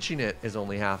 reaching it is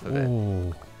only half of it.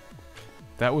 Ooh.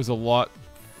 That was a lot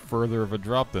further of a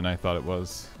drop than I thought it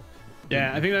was.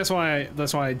 Yeah, I think that's why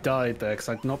I died there, because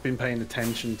I'd not been paying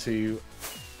attention to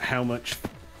how much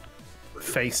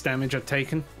face damage I'd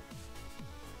taken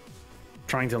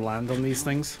trying to land on these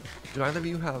things. Do either of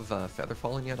you have feather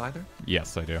falling yet either?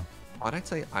 Yes, I do. Why'd I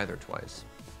say either twice?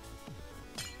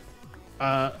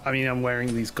 I mean, I'm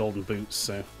wearing these golden boots,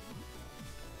 so...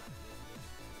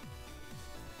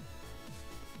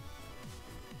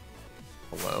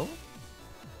 Hello?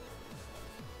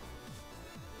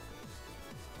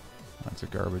 That's a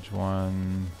garbage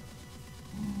one.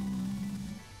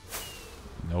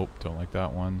 Nope, don't like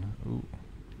that one. Ooh.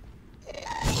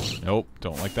 Nope,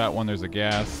 don't like that one. There's a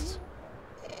ghast.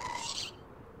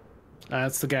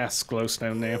 That's the gas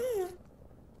glowstone now.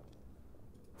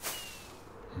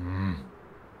 Am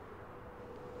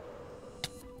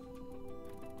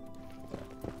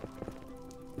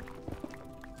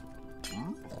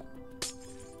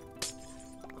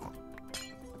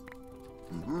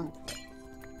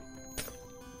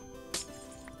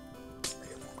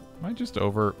I just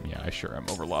over? Yeah, sure, I'm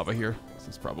over lava here. This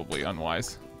is probably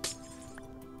unwise.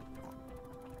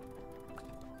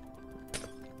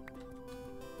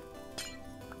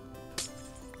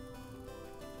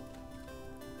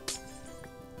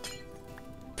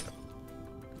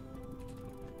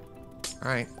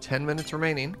 Alright, 10 minutes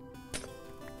remaining.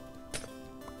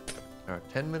 There are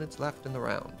 10 minutes left in the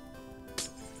round.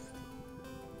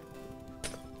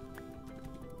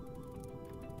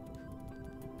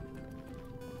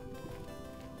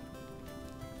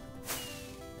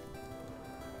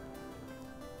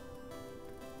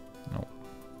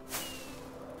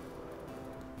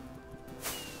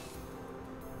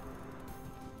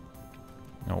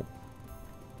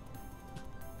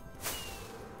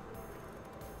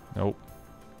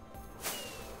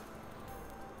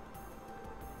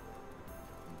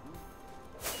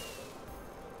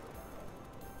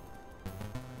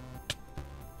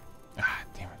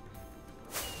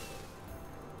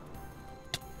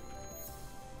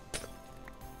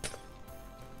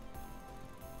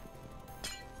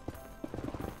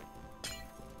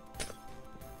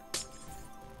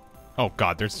 Oh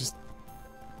God, there's just.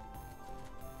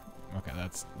 Okay,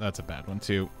 that's a bad one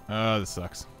too. This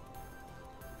sucks.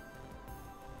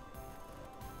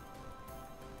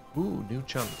 Ooh, new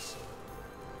chunks.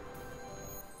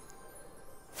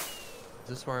 Is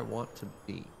this where I want to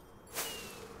be?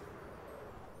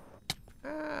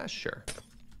 Sure.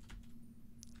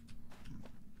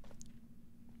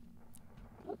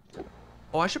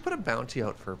 Oh, I should put a bounty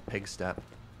out for Pig Step.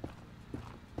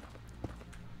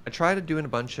 I tried doing a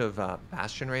bunch of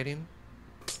Bastion raiding.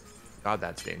 God,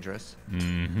 that's dangerous.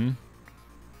 Mm-hmm.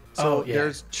 So yeah.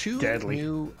 there's two Deadly.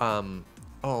 new.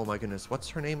 Oh my goodness, what's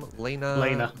her name? Lena.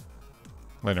 Lena.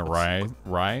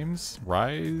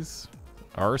 Rise,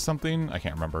 or something. I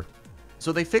can't remember.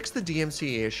 So they fixed the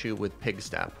DMCA issue with Pig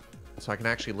Step, so I can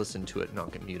actually listen to it and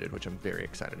not get muted, which I'm very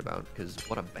excited about because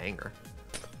what a banger.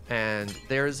 And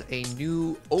there's a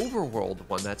new overworld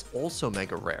one that's also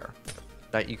mega rare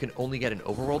that you can only get in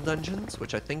overworld dungeons,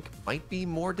 which I think might be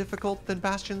more difficult than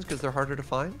Bastions because they're harder to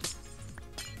find.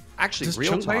 Actually, Does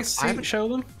real Chunk talk, Base I haven't... show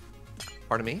them?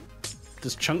 Pardon me?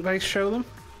 Does Chunk Base show them?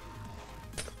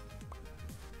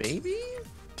 Maybe?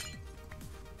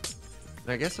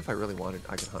 I guess if I really wanted,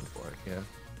 I could hunt for it, yeah.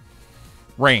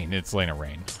 Rain. It's Lena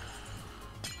Rain.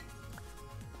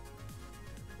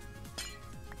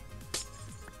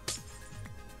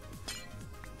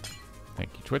 Thank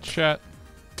you, Twitch chat.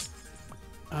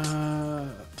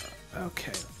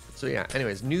 Okay. So yeah,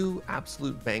 anyways, new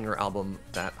absolute banger album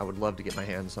that I would love to get my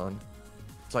hands on.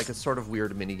 It's like a sort of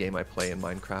weird mini game I play in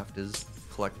Minecraft is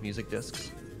collect music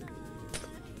discs.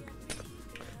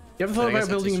 You ever And thought I guess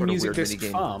about that's building a sort of music weird disc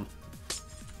minigame. farm?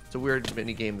 It's a weird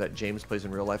mini game that James plays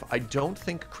in real life. I don't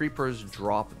think creepers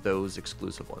drop those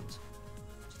exclusive ones.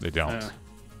 They don't.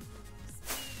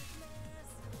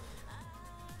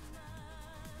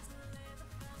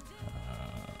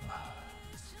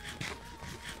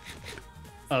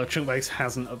 Oh, Chunk Base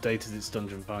hasn't updated its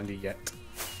dungeon finder yet.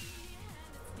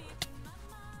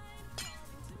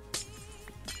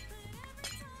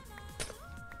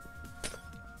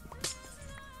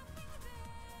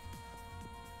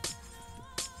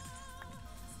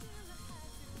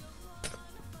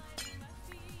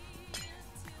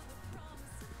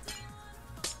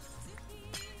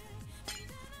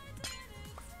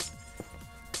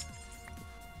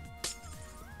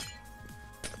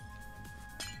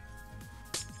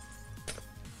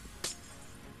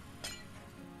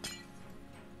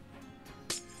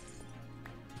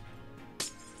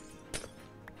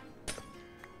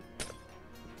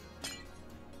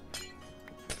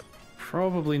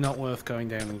 Probably not worth going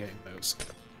down and getting those.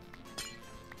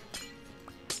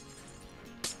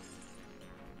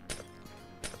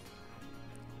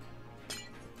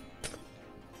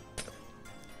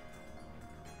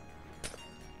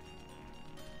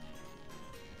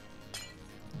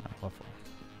 Lovely.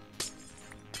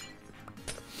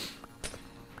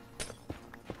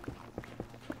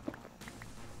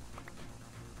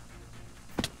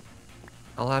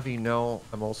 I'll have you know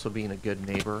I'm also being a good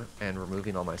neighbor and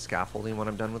removing all my scaffolding when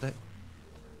I'm done with it.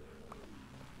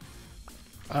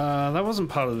 That wasn't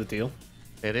part of the deal.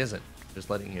 It isn't.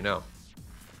 Just letting you know.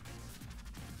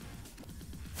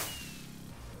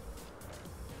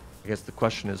 I guess the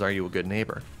question is, are you a good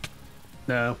neighbor?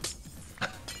 No.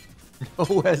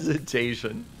 No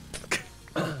hesitation.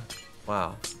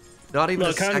 Wow. Not even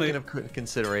Look, a I'm second of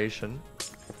consideration.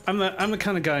 I'm the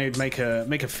kind of guy who'd make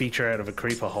a feature out of a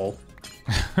creeper hole.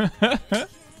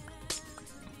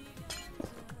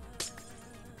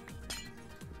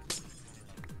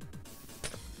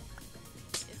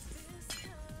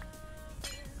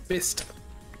 Fist.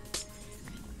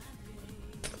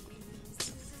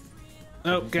 Oh,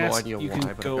 I have gas. no idea You why, can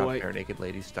but go I've got away. Bare Naked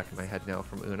Lady stuck in my head now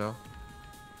from Uno.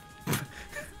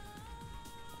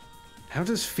 How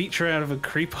does feature out of a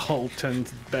creeper hole turn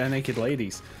to bare naked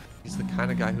ladies? He's the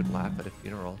kind of guy who'd laugh at a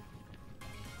funeral.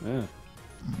 Yeah.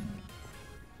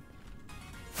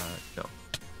 No.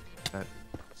 That's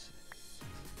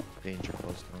danger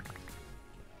close to him.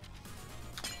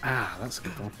 Ah, that's a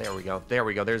good one. There we go. There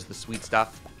we go. There's the sweet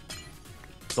stuff.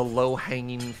 The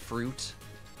low-hanging fruit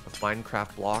of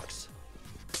Minecraft blocks.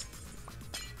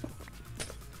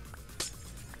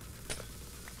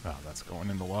 Oh, that's going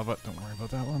in the lava. Don't worry about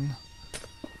that one.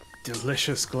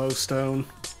 Delicious glowstone.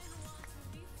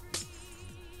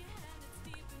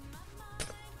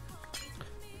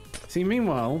 See,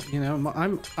 meanwhile, you know,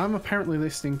 I'm apparently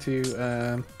listening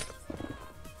to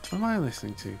what am I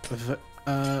listening to?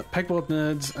 Pegboard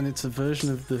Nerds, and it's a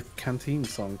version of the Canteen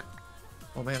song.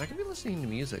 Oh man, I could be listening to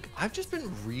music. I've just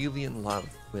been really in love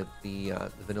with the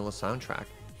vanilla soundtrack.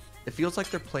 It feels like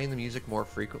they're playing the music more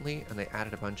frequently, and they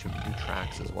added a bunch of new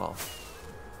tracks as well.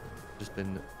 Just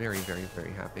been very, very, very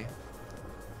happy.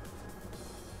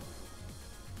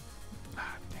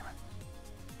 Ah, damn it.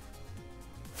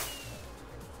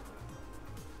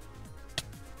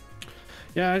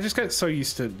 Yeah, I just get so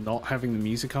used to not having the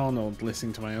music on or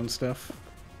listening to my own stuff.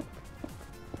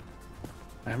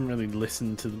 I haven't really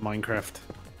listened to the Minecraft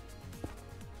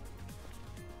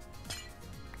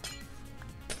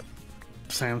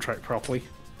soundtrack properly.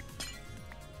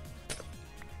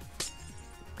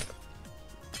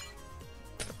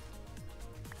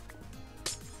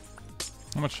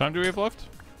 How much time do we have left?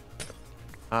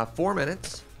 4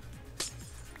 minutes.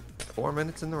 4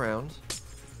 minutes in the round.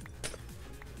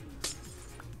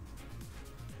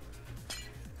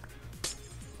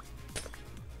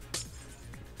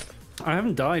 I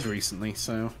haven't died recently,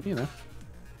 so, you know.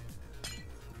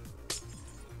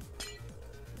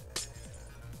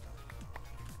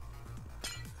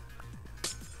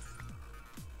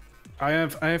 I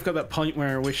have got that point where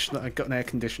I wish that I got an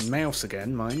air-conditioned mouse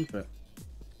again, mine, but...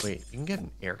 Wait, you can get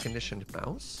an air-conditioned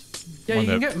mouse? Yeah, One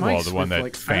you can that, get mice well, the one with, that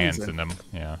like, fans in in them.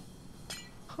 Yeah.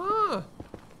 Huh.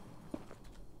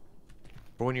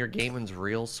 For when your gaming's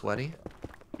real sweaty?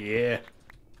 Yeah.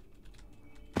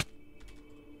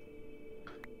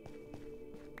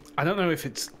 I don't know if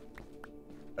it's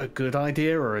a good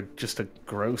idea or just a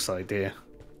gross idea.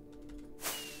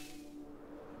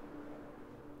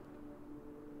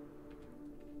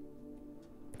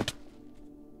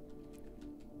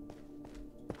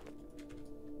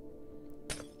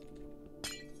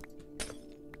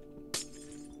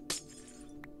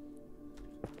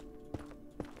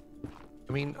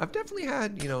 I mean, I've definitely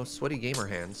had, you know, sweaty gamer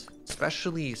hands,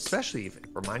 especially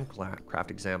for Minecraft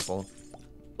example,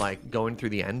 like going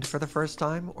through the end for the first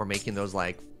time or making those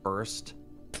like first,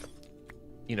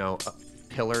 you know,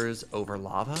 pillars over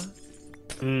lava.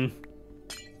 Mm.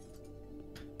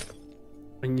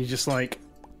 And you're just like,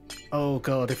 oh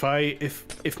god,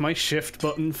 if my shift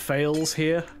button fails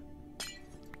here.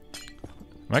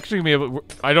 I'm actually gonna be able.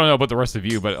 I don't know about the rest of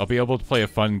you, but I'll be able to play a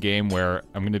fun game where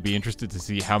I'm gonna be interested to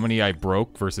see how many I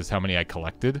broke versus how many I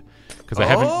collected, because I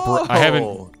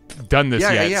haven't done this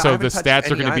yet. So the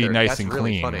stats are gonna be nice and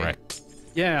clean, right?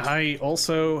 Yeah, I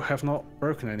also have not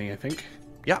broken any, I think.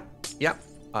 Yep.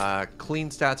 Clean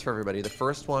stats for everybody. The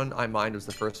first one I mined was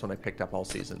the first one I picked up all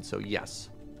season, so yes.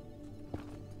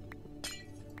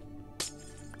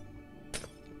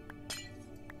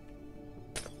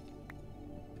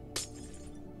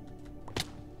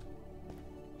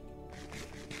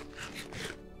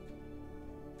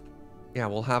 Yeah,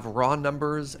 we'll have raw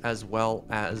numbers as well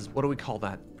as, what do we call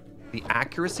that? The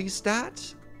accuracy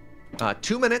stat?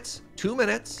 2 minutes. 2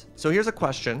 minutes. So here's a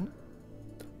question.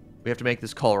 We have to make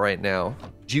this call right now.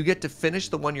 Do you get to finish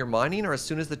the one you're mining, or as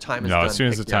soon as the time is done? No, as soon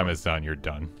as the time is done, you're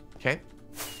done. Okay.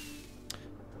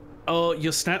 Oh,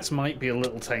 your stats might be a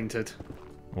little tainted.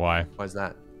 Why? Why is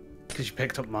that? Because you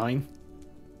picked up mine.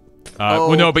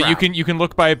 Well, no, but crap. you can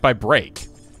look by break,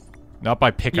 not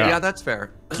by pickup. Yeah, that's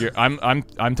fair.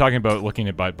 I'm talking about looking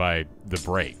at by the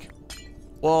break.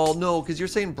 Well, no, because you're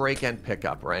saying break and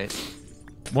pickup, right?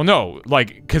 Well, no,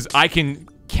 like, because I can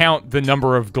count the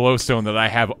number of glowstone that I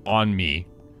have on me.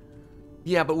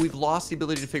 Yeah, but we've lost the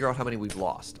ability to figure out how many we've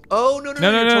lost. Oh, no,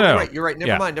 No, you're totally no. right. You're right.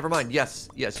 Never Yeah. mind, never mind. Yes,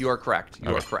 you are correct. You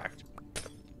are Okay. correct.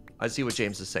 I see what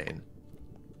James is saying.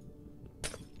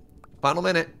 Final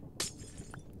minute.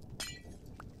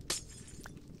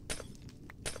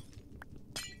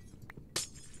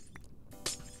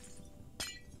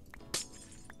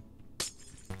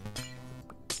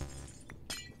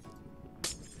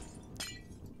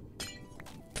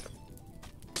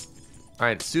 All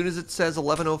right, as soon as it says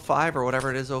 11:05 or whatever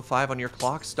it is, 05 on your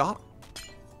clock, stop.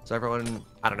 So everyone,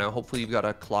 I don't know, hopefully you've got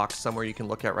a clock somewhere you can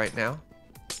look at right now.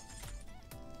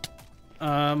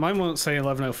 Mine won't say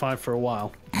 11:05 for a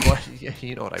while. What? Yeah,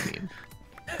 you know what I mean.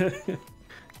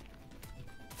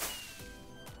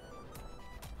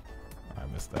 I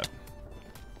missed that.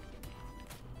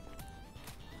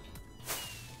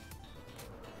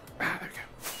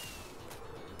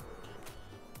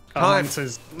 Time. Mine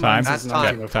says, Time. That's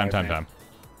time. time. Yeah, time.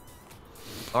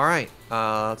 All right,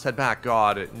 let's head back.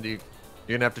 God, you're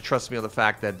gonna have to trust me on the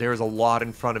fact that there's a lot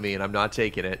in front of me and I'm not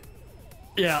taking it.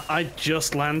 Yeah, I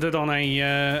just landed on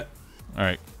a. All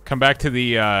right, come back to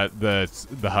the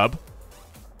hub,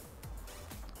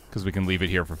 because we can leave it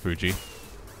here for Fuji.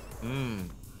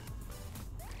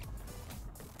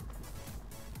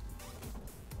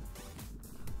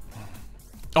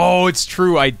 Oh, it's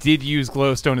true. I did use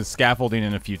glowstone as scaffolding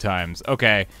in a few times.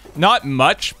 Okay, not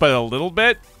much, but a little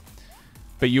bit.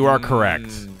 But you are correct.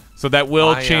 So that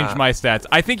will change my stats.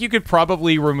 I think you could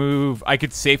probably remove. I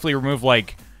could safely remove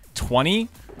like 20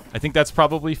 I think that's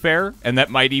probably fair, and that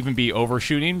might even be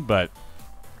overshooting, but...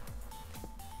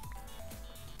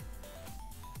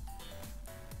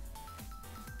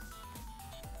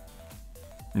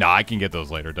 No, I can get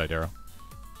those later, Didero.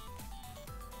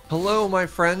 Hello, my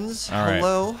friends. All right.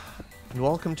 Hello. And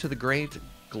welcome to the great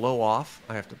glow off.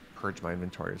 I have to purge my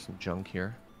inventory of some junk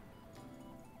here.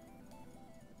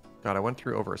 God, I went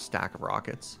through over a stack of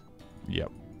rockets.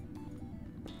 Yep.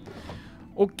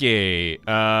 Okay.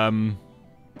 I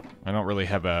don't really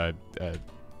have a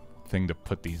thing to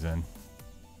put these in.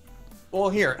 Well,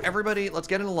 here, everybody, let's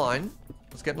get in a line.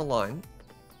 Let's get in a line.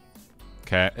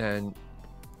 Okay. And...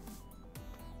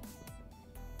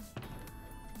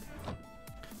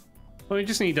 Well, you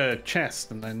just need a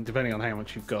chest, and then depending on how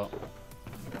much you've got.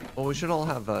 Well, we should all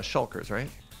have shulkers, right?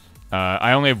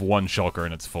 I only have one shulker,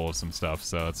 and it's full of some stuff,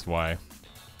 so that's why.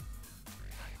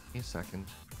 Give me a second.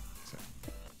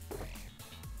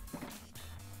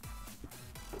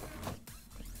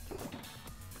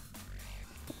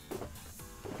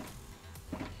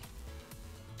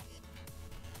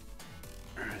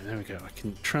 Alright, there we go. I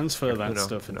can transfer that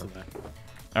stuff into there.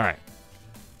 All right.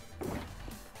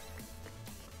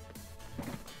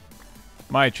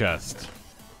 My chest.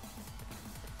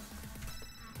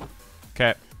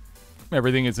 Okay.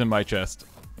 Everything is in my chest.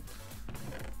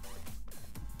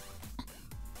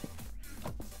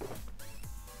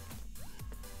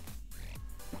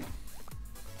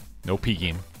 No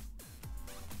peeking.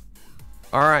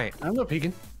 All right. I'm not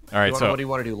peeking. All right, so What do you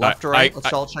want to do? Left or right?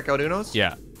 Let's all check out Uno's?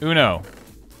 Yeah. Uno.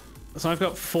 So I've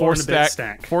got four and a bit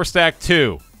stack. 4 stack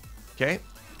 2. Okay.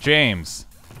 James.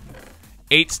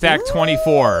 8 stack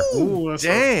 24. Ooh, that's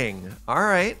Dang. All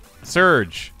right.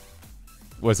 Surge.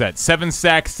 Was that 7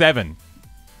 stack 7?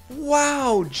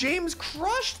 Wow, James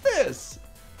crushed this.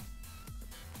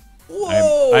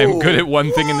 Whoa. I'm good at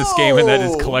one thing in this game, and that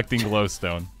is Whoa. collecting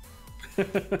glowstone.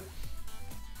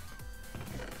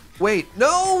 Wait,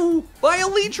 no! My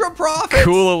Elytra profits!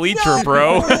 Cool Elytra,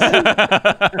 bro.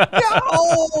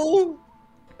 No!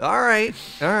 All right,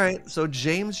 all right. So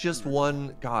James just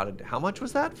won. God, how much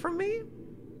was that from me?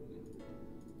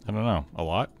 I don't know. A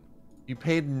lot? You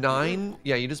paid 9.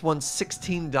 Yeah, you just won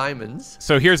 16 diamonds.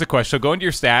 So here's a question. So go into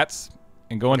your stats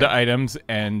and go into Okay. items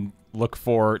and look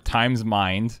for times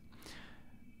mined.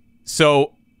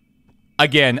 So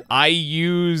again, I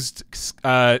used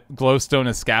glowstone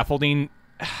as scaffolding.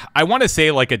 I want to say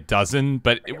like a dozen,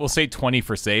 but it will say 20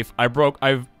 for safe.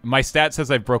 My stat says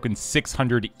I've broken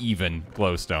 600 even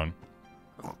glowstone.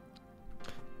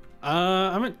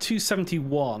 I'm at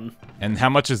 271. And how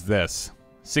much is this?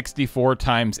 64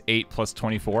 times 8 plus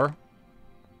 24?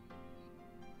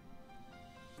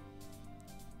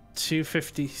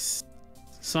 250.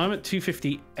 So I'm at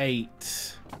 258.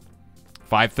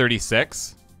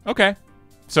 536. Okay.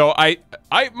 So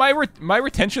my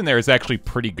retention there is actually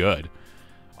pretty good.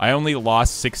 I only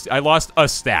lost 60. I lost a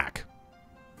stack.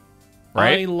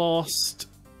 Right? I lost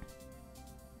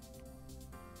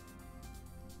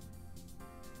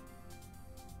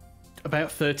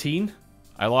about 13.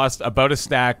 I lost about a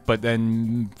stack, but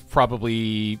then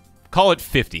probably call it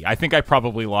 50. I think I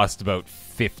probably lost about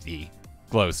 50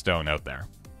 glowstone out there.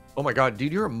 Oh my God,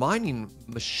 dude, you're a mining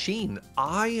machine.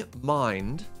 I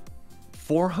mined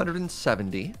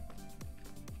 470,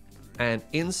 and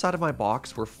inside of my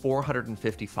box were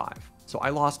 455. So I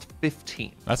lost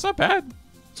 15. That's not bad.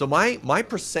 So my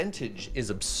percentage is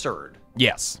absurd,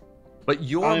 Yes. but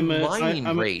your mining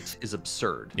I'm rate is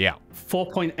absurd. Yeah.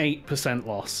 4.8%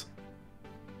 loss.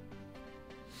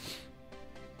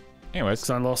 Anyways,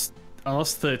 So I lost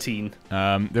 13.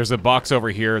 there's a box over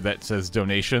here that says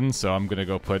donation, so I'm gonna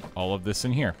go put all of this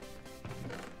in here.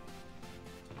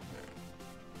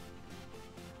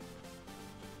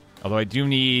 Although I do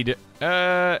need,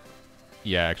 yeah,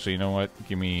 actually, you know what?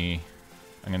 Give me,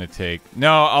 I'm gonna take,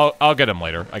 no, I'll get them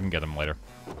later. I can get them later.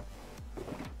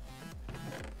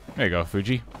 There you go,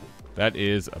 Fuji. That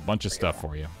is a bunch of stuff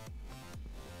for you.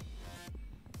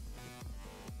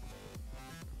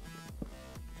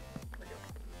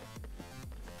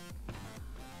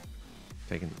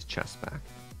 Taking these chests back.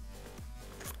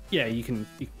 Yeah, you can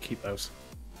keep those.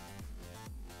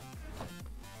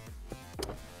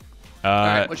 All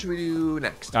right, what should we do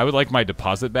next? I would like my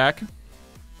deposit back.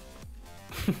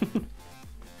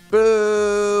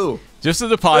 Boo! Just a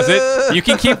deposit. You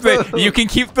can keep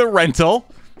the rental.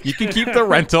 You can keep the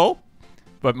rental.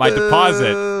 But my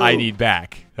deposit, I need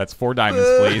back. That's 4 diamonds,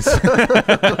 please.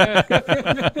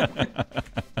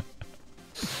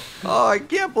 Oh, I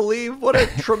can't believe what a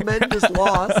tremendous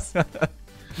loss.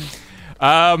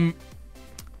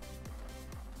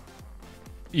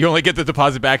 You only get the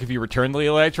deposit back if you return the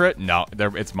elytra? No,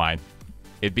 it's mine.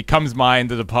 It becomes mine.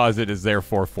 The deposit is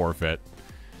therefore forfeit.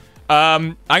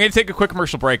 I'm going to take a quick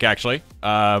commercial break, actually.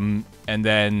 And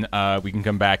then we can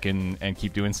come back and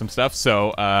keep doing some stuff.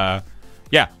 So,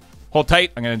 yeah, hold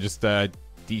tight. I'm going to just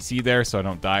DC there so I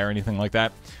don't die or anything like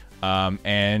that.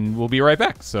 And we'll be right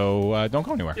back. So don't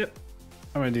go anywhere. Yep.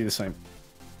 I'm going to do the same.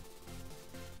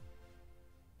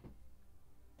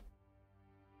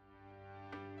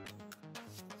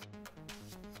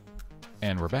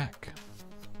 And we're back.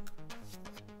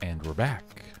 And we're back.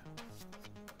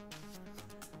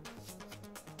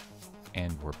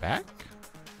 And we're back.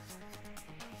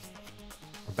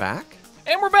 We're back?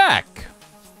 And we're back.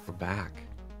 We're back.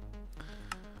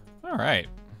 All right.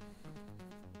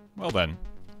 Well then,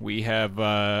 we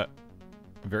have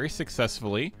very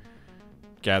successfully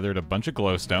gathered a bunch of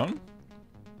glowstone.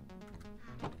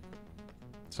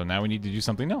 So now we need to do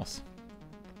something else.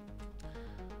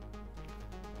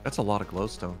 That's a lot of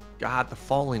glowstone. God, the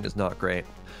falling is not great.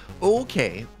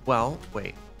 Okay, well,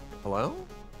 wait. Hello?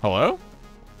 Hello?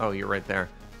 Oh, you're right there.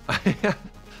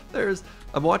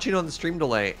 I'm watching on the stream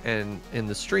delay, and in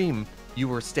the stream, you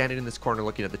were standing in this corner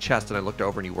looking at the chest, and I looked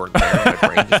over and you weren't there. And my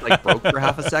brain just like broke for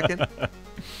half a second.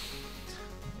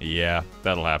 Yeah,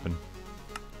 that'll happen.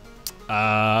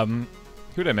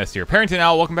 Who did I miss here? Parrington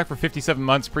Owl, welcome back for 57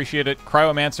 months. Appreciate it.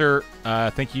 Cryomancer,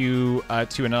 thank you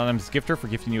to Anonymous Gifter for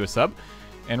gifting you a sub.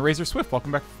 And Razor Swift,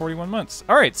 welcome back for 41 months.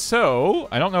 All right, so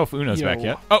I don't know if Uno's back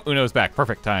yet. Oh, Uno's back.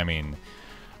 Perfect timing.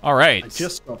 All right. I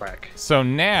just got back. So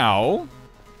now,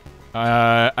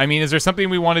 I mean, is there something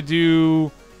we want to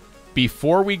do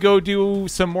before we go do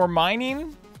some more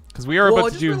mining? Because we are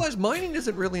about to do... Well, I just realized mining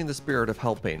isn't really in the spirit of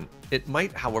helping. It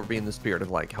might, however, be in the spirit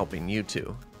of, like, helping you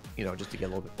two. You know, just to get a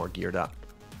little bit more geared up.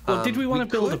 Well, did we want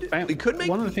to build a bounty? We could make...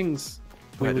 One of the things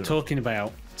we were talking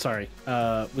about,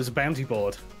 was a bounty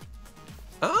board.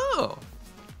 Oh.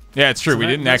 Yeah, it's true. So we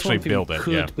didn't actually build it.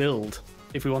 We Yeah. could build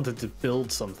if we wanted to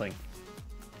build something.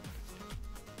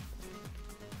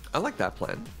 I like that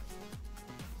plan.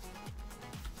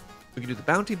 We can do the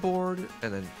bounty board,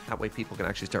 and then that way people can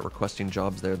actually start requesting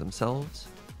jobs there themselves.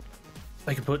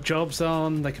 They can put jobs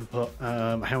on. They can put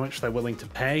how much they're willing to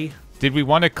pay. Did we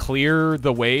want to clear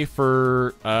the way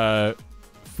for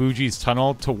Fuji's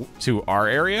tunnel to our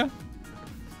area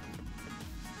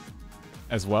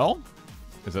as well?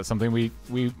 Is that something we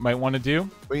might want to do?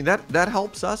 I mean, that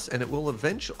helps us, and it will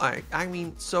eventually... I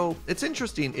mean, so it's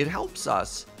interesting. It helps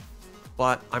us,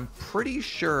 but I'm pretty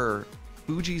sure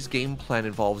Fuji's game plan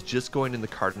involves just going in the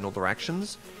cardinal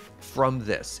directions from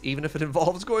this, even if it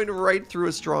involves going right through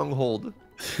a stronghold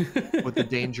with the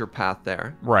danger path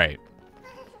there. Right.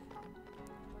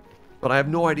 But I have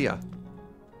no idea.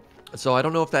 So I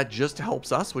don't know if that just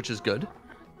helps us, which is good.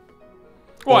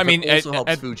 Well, I mean, it also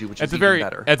helps Fuji, which is even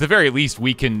better. At the very least,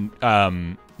 we can,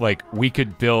 like, we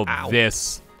could build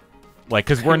this, like,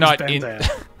 because we're not in,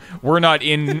 we're not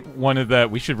in one of the.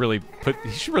 We should really put. You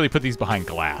should really put these behind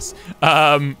glass.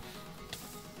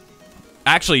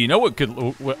 Actually, you know what could?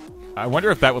 I wonder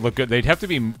if that would look good. They'd have to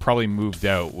be probably moved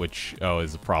out, which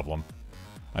is a problem.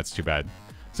 That's too bad. I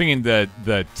was thinking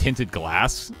the tinted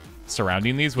glass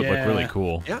surrounding these would look really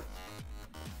cool. Yeah.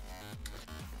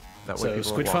 That way people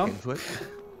Squid walk Farm? into it.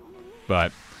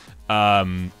 But, all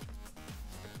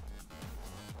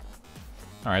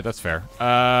right, that's fair.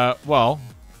 Well,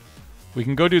 we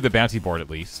can go do the bounty board at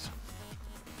least.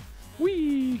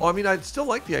 Whee! Well, I mean, I'd still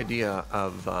like the idea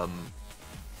of,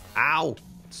 ow,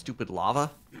 stupid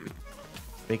lava,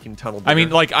 making tunnel bigger. I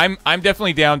mean, like, I'm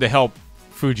definitely down to help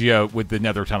Fuji out with the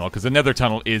nether tunnel, because the nether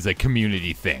tunnel is a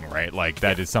community thing, right? Like,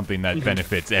 that is something that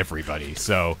benefits everybody.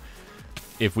 So,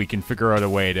 if we can figure out a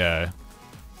way to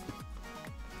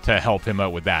help him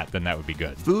out with that, then that would be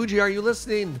good. Fuji, are you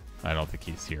listening? I don't think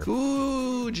he's here.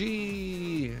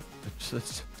 Fuji!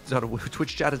 It's not a,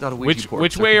 Twitch chat is not a Ouija board.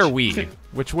 Which way are we?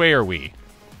 Which way are we?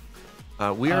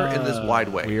 We are in this wide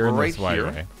way. We are in right this wide here.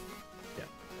 way.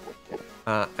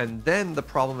 And then the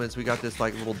problem is we got this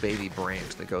like little baby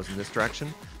branch that goes in this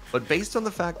direction. But based on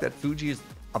the fact that Fuji is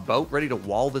about ready to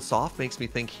wall this off, makes me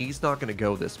think he's not going to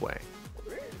go this way.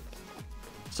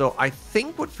 So I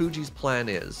think what Fuji's plan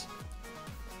is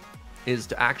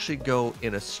to actually go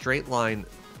in a straight line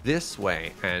this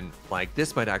way, and like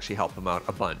this might actually help him out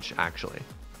a bunch actually.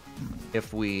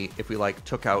 If we like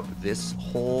took out this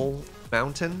whole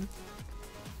mountain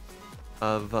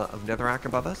of netherrack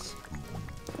above us.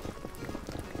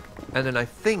 And then I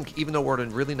think, even though we're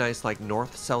in a really nice like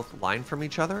north-south line from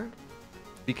each other,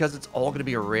 because it's all going to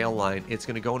be a rail line, it's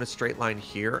going to go in a straight line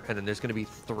here, and then there's going to be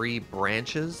 3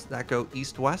 branches that go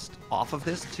east-west off of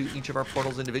this to each of our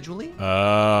portals individually.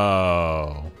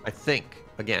 Oh. I think.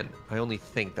 Again, I only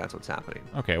think that's what's happening.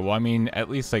 Okay, well, I mean, at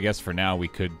least I guess for now we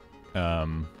could,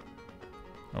 oh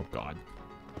god.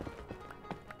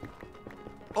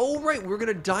 Oh, right, we're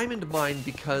gonna diamond mine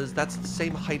because that's the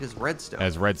same height as redstone.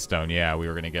 As redstone, yeah, we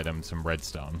were gonna get him some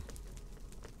redstone.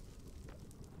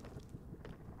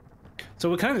 So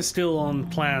we're kind of still on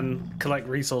plan, collect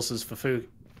resources for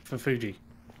Fuji.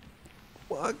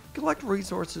 Well, collect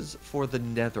resources for the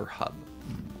nether hub.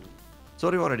 So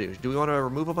what do we want to do? Do we want to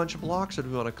remove a bunch of blocks, or do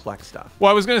we want to collect stuff?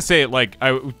 Well, I was gonna say, like,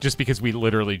 just because we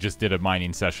literally just did a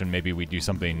mining session, maybe we do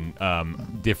something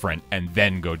different and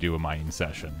then go do a mining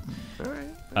session. All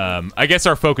right. I guess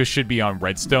our focus should be on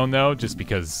redstone, though, just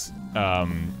because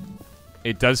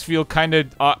it does feel kind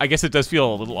of... I guess it does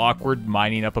feel a little awkward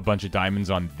mining up a bunch of diamonds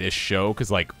on this show,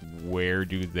 because, like, where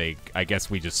do they... I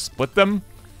guess we just split them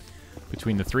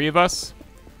between the three of us.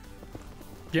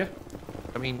 Yeah.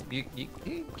 I mean, you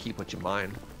keep what you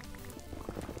mine.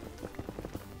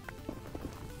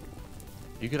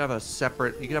 You could have a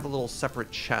separate... You could have a little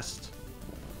separate chest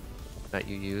that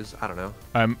you use. I don't know.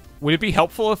 Would it be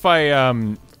helpful if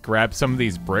I grabbed some of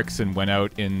these bricks and went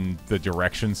out in the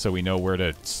direction so we know where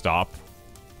to stop?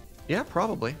 Yeah,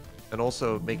 probably. And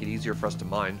also make it easier for us to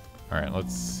mine. Alright,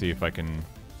 let's see if I can...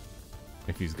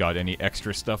 If he's got any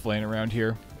extra stuff laying around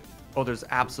here. Oh, there's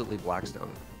absolutely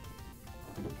blackstone.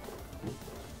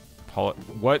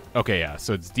 What? Okay, yeah,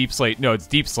 so it's deep slate... No, it's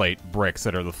deep slate bricks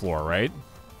that are the floor, right?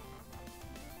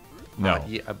 No.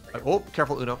 Yeah, oh,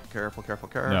 careful, Uno. Careful, careful,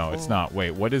 careful. No, it's not.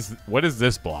 Wait, what is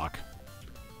this block?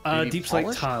 Deep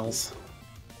slate tiles.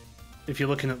 If you're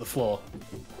looking at the floor.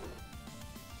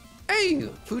 Hey,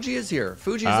 Fuji is here.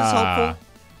 Fuji, is this helpful?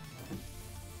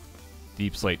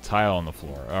 Deep slate tile on the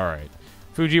floor. All right,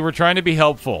 Fuji, we're trying to be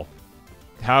helpful.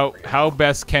 How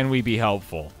best can we be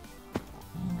helpful?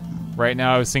 Right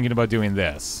now, I was thinking about doing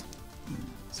this,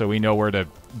 so we know where to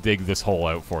dig this hole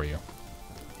out for you.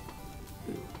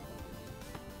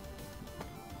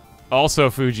 Also,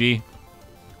 Fuji,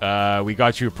 we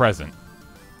got you a present.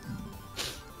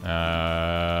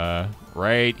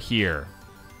 Right here.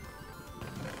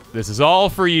 This is all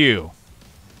for you.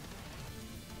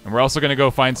 And we're also going to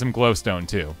go find some glowstone,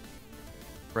 too.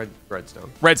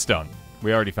 Redstone. Redstone.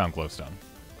 We already found glowstone.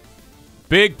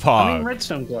 Big Pog. I mean,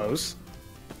 redstone glows.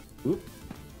 Oop.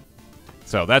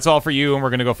 So that's all for you, and we're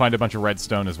going to go find a bunch of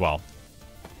redstone as well.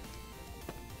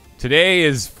 Today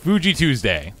is Fuji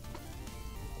Tuesday.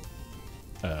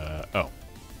 Oh.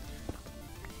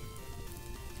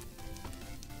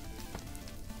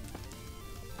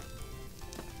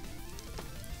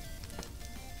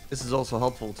 This is also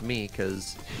helpful to me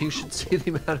because you should see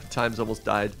the amount of times I almost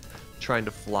died trying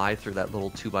to fly through that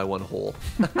little 2x1 hole.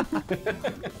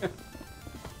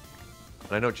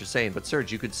 I know what you're saying, but Serge,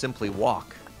 you could simply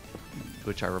walk. To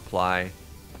which I reply,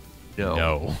 no.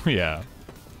 No, yeah.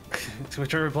 To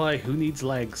which I reply, who needs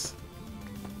legs?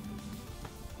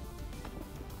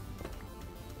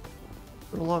 It's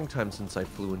been a long time since I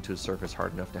flew into a surface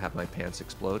hard enough to have my pants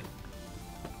explode.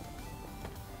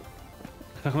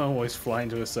 I don't always fly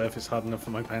into a surface hard enough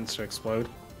for my pants to explode.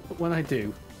 But when I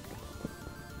do...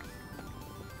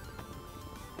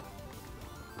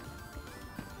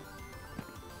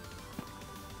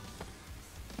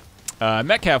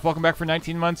 Metcalf, welcome back for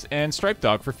 19 months, and Stripe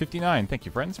Dog for 59. Thank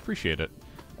you, friends. Appreciate it.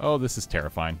 Oh, this is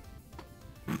terrifying.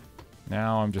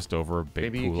 Now I'm just over a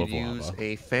big pool of lava. Maybe you could use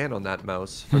a fan on that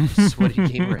mouse for the sweaty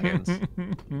gamer hands.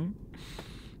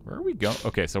 Where are we going?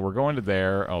 Okay, so we're going to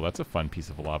there. Oh, that's a fun piece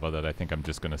of lava that I think I'm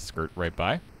just going to skirt right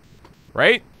by.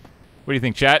 Right? What do you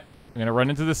think, chat? I'm going to run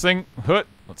into this thing. Hoot.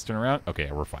 Let's turn around.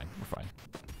 Okay, we're fine. We're fine.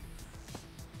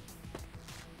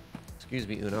 Excuse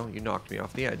me, Uno. You knocked me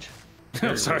off the edge.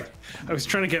 Oh, sorry. I was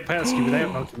trying to get past you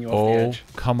without knocking you off the edge.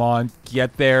 Come on.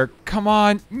 Get there. Come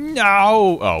on.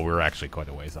 No. Oh, we're actually quite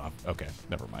a ways off. Okay,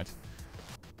 never mind.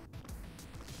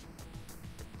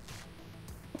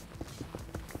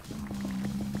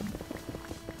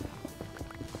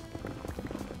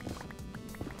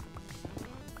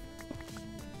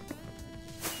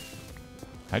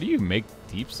 How do you make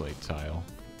deep slate tile?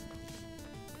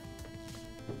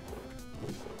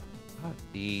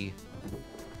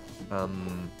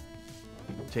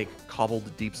 Take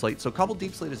cobbled deep slate. So cobbled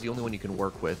deep slate is the only one you can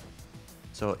work with.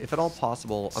 So if at all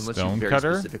possible, unless you very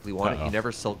specifically want it, you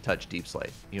never silk touch deep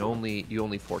slate. You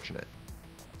only fortune it.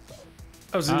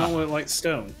 Oh, so not with like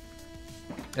stone?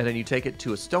 And then you take it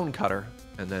to a stone cutter,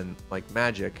 and then like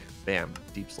magic, bam,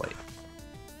 deep slate.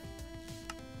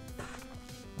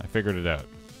 I figured it out.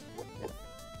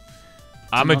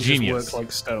 I'm a genius. Just work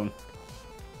like stone.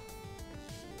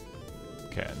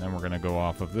 Okay, and then we're gonna go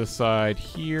off of this side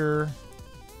here.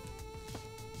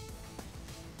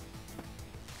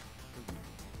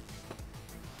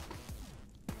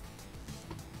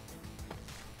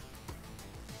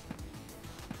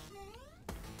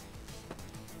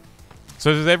 So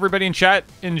is everybody in chat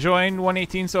enjoying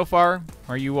 118 so far?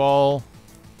 Are you all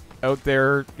out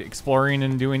there exploring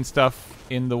and doing stuff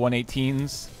in the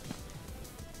 118s?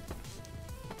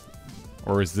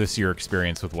 Or is this your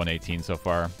experience with 118 so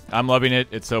far? I'm loving it.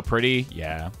 It's so pretty.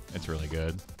 Yeah, it's really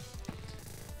good.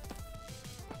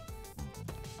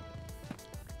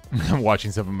 I'm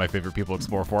watching some of my favorite people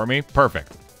explore for me.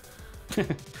 Perfect.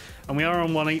 And we are on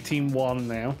 118.1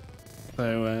 now.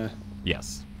 So,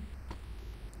 yes.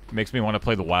 Makes me want to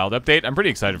play the Wild update. I'm pretty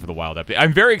excited for the Wild update.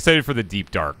 I'm very excited for the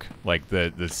Deep Dark. Like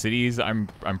the cities, I'm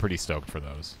pretty stoked for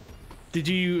those. Did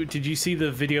you see the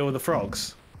video of the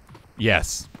frogs?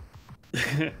 Yes.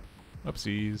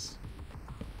 Oopsies.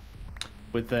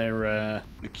 With their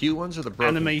the cute ones or the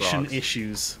broken animation frogs?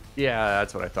 issues. Yeah,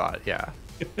 that's what I thought. Yeah.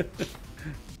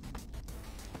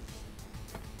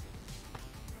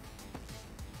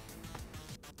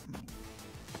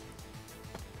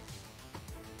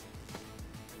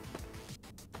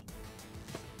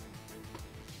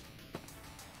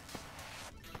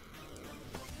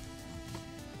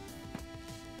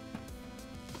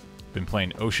 Been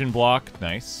playing Ocean Block.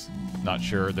 Nice. Not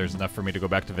sure there's enough for me to go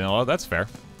back to vanilla. That's fair.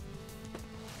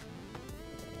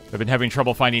 I've been having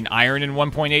trouble finding iron in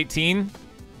 1.18.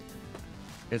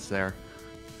 It's there.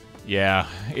 Yeah,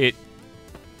 it's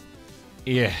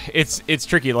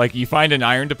tricky. Like, you find an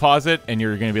iron deposit, and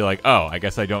you're going to be like, oh, I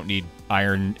guess I don't need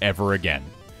iron ever again.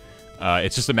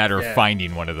 It's just a matter of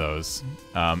finding one of those.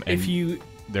 And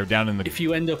they're down in the... If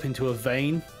you end up into a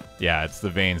vein... Yeah, it's the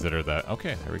veins that are the...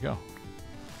 Okay, there we go.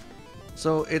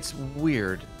 So it's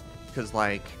weird, because,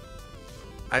 like,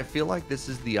 I feel like this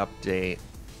is the update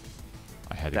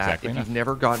I had that exactly if enough. you've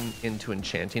never gotten into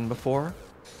enchanting before,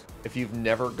 if you've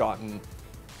never gotten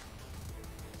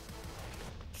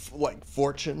like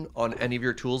fortune on any of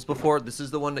your tools before, this is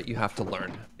the one that you have to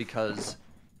learn, because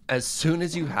as soon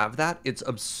as you have that, it's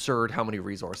absurd how many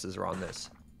resources are on this.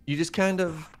 You just kind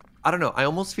of, I don't know, I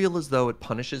almost feel as though it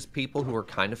punishes people who are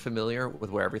kind of familiar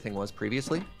with where everything was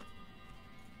previously.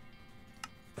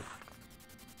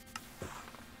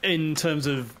 In terms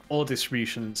of ore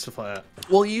distribution and stuff like that.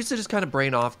 Well, you used to just kind of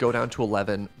brain off, go down to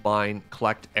 11, mine,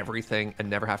 collect everything, and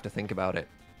never have to think about it.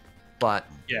 But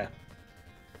yeah,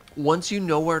 once you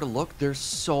know where to look, there's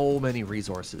so many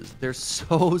resources. There's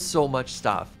so much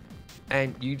stuff.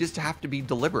 And you just have to be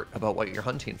deliberate about what you're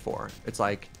hunting for. It's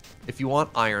like, if you want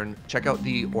iron, check out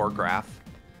the ore graph,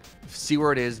 see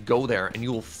where it is, go there, and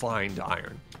you will find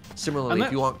iron. Similarly,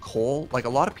 if you want coal, like a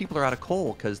lot of people are out of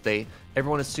coal because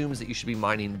everyone assumes that you should be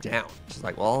mining down. It's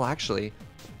like, well, actually,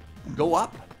 go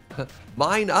up,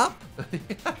 mine up.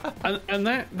 and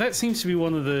that seems to be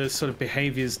one of the sort of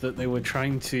behaviors that they were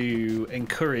trying to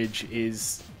encourage,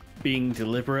 is being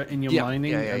deliberate in your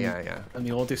mining. Yeah. And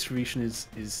the ore distribution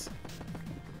is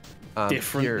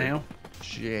different here, now.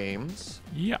 James.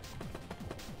 Yeah.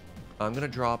 I'm gonna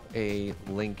drop a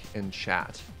link in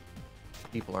chat.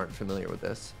 People aren't familiar with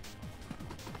this.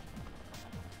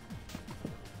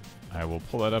 I will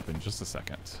pull that up in just a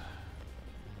second.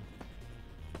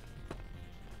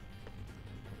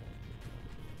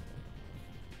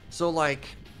 So, like,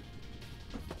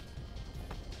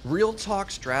 real talk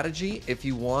strategy, if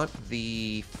you want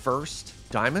the first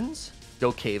diamonds,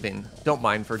 go caving. Don't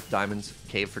mine for diamonds,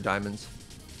 cave for diamonds.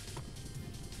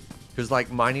 Because,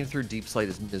 like, mining through deep slate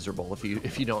is miserable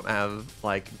if you don't have,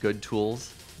 like, good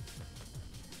tools.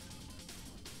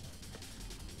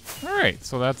 All right,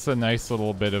 so that's a nice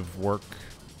little bit of work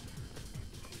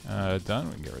done.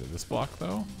 We can get rid of this block,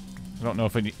 though. I don't know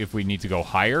if we need to go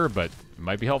higher, but it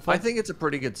might be helpful. I think it's a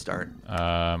pretty good start.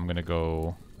 I'm going to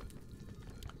go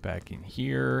back in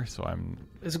here, so I'm...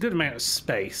 There's a good amount of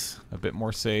space. A bit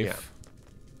more safe. Yeah.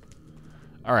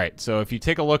 All right, so if you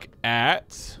take a look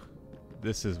at...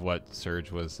 This is what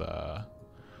Serge was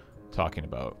talking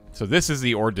about. So this is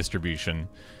the ore distribution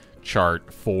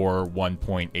chart for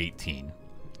 1.18.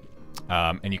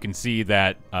 And you can see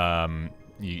that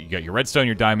you got your redstone,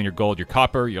 your diamond, your gold, your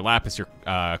copper, your lapis, your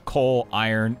coal,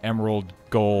 iron, emerald,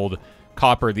 gold,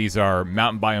 copper. These are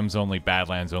mountain biomes only,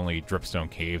 badlands only, dripstone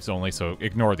caves only, so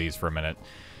ignore these for a minute.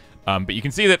 But you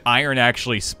can see that iron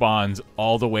actually spawns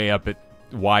all the way up at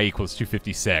y equals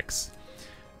 256.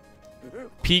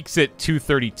 Peaks at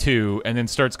 232, and then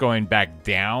starts going back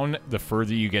down the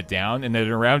further you get down, and then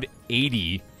around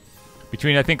 80...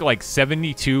 Between, I think, like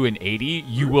 72 and 80,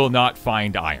 you will not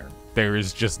find iron. There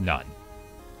is just none.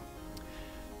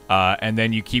 And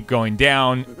then you keep going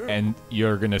down, and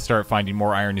you're going to start finding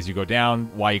more iron as you go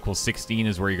down. Y equals 16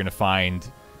 is where you're going to find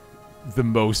the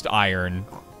most iron.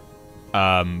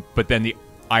 But then the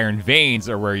iron veins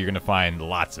are where you're going to find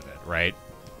lots of it, right?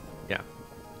 Yeah.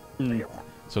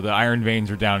 So the iron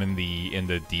veins are down in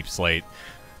the deep slate.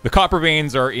 The copper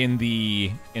veins are in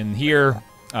here.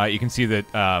 You can see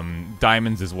that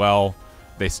diamonds as well.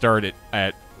 They start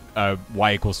at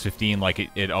y equals 15 like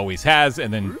it always has,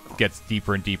 and then gets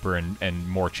deeper and deeper and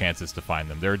more chances to find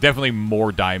them. There are definitely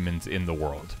more diamonds in the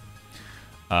world.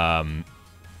 And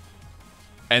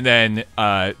then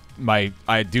I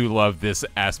do love this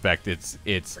aspect. It's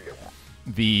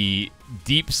the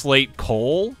deep slate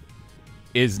coal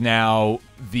is now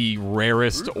the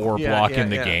rarest ore block in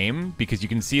the game, because you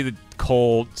can see the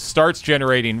coal starts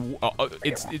generating.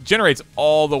 It generates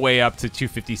all the way up to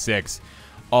 256,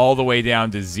 all the way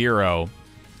down to 0.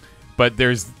 But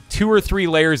there's 2 or 3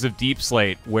 layers of deep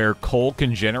slate where coal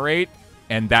can generate,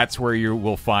 and that's where you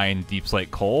will find deep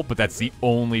slate coal. But that's the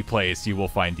only place you will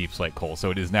find deep slate coal.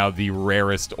 So it is now the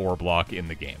rarest ore block in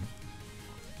the game,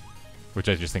 which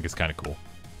I just think is kind of cool.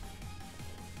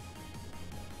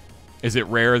 Is it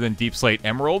rarer than deep slate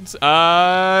emeralds?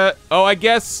 Oh, I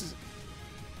guess.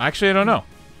 Actually, I don't know.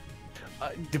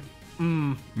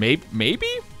 Maybe.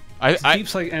 Deep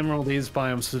slate emerald is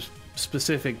biome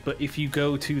specific, but if you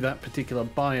go to that particular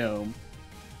biome,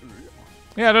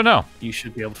 yeah, I don't know. You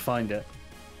should be able to find it.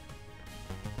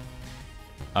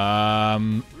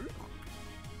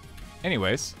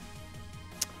 Anyways.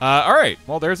 All right.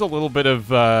 Well, there's a little bit of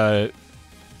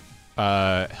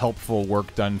helpful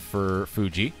work done for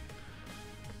Fuji.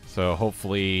 So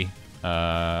hopefully,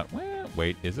 well,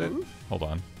 wait, is it? Hold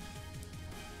on.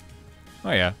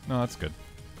 Oh yeah, no, that's good.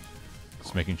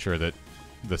 Just making sure that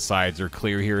the sides are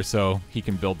clear here so he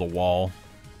can build the wall.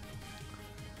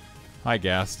 Hi,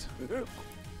 Gast.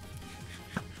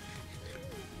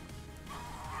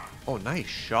 Oh, nice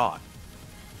shot.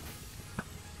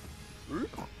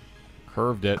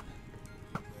 Curved it.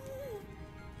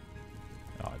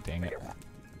 Oh, dang it.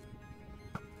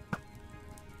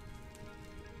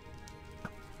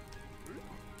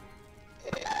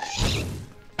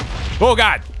 Oh,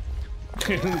 God!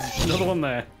 There's another one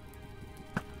there.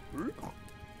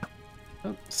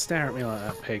 Don't stare at me like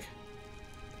that, pig.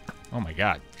 Oh, my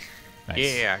God. Nice.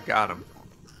 Yeah, got him.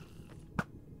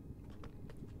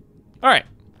 All right.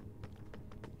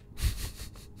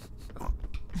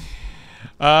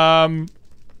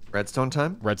 Redstone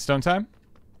time? Redstone time?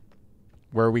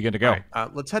 Where are we going to go?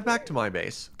 Right, let's head back to my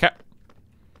base. Okay.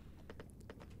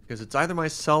 Because it's either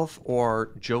myself or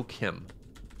Joe Kim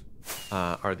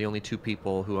are the only 2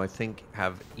 people who I think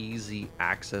have easy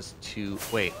access to...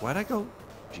 Wait, why'd I go?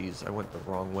 Jeez, I went the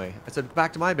wrong way. I said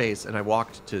back to my base, and I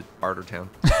walked to Bartertown.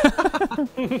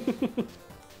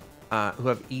 Who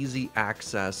have easy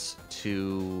access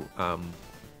to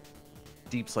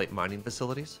deep slate mining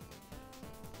facilities.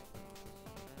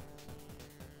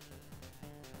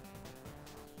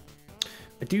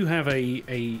 I do have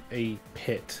a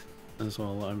pit as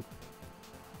well.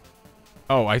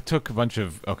 Oh, I took a bunch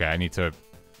of... Okay, I need to...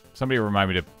 Somebody remind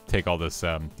me to take all this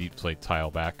deep slate tile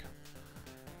back.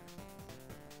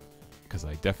 Because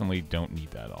I definitely don't need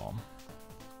that all.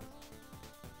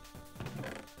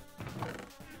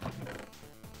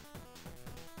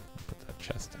 Put that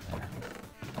chest in there.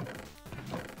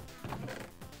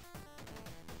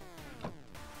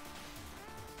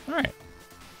 Alright.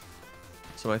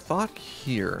 So I thought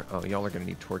here... Oh, y'all are going to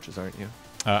need torches, aren't you?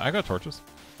 I got torches.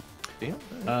 Yeah.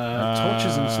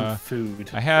 Torches and some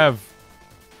food. I have...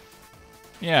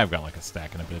 Yeah, I've got like a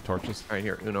stack and a bit of torches. All right,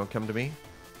 here, Uno, come to me.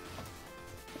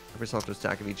 Have yourself to a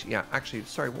stack of each. Yeah, actually,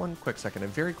 sorry, one quick second. I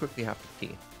very quickly have to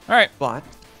pee. All right. But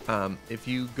if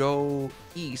you go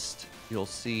east, you'll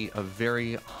see a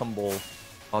very humble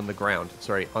on the ground.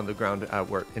 Sorry, on the ground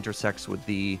where it intersects with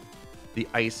the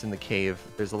ice in the cave.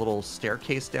 There's a little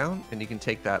staircase down, and you can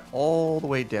take that all the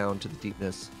way down to the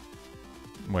deepness.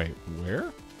 Wait,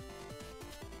 where?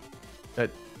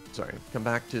 Sorry, come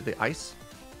back to the ice.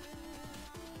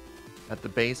 At the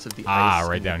base of the ice. Ah,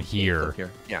 right down here.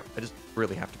 Yeah, I just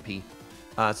really have to pee.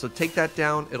 So take that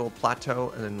down, it'll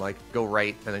plateau, and then like go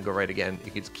right, and then go right again.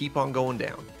 You can just keep on going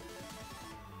down.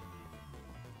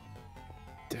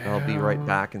 I'll be right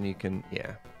back, and you can,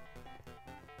 yeah.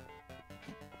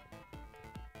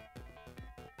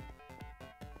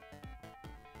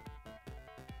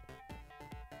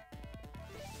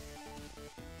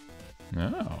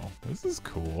 Oh, this is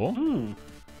cool.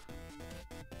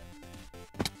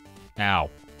 Ow.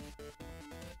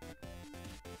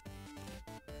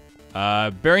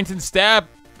 Barrington Stab,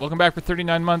 welcome back for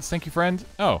 39 months. Thank you, friend.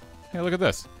 Oh, hey, look at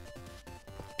this.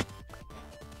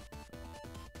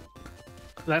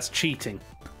 That's cheating.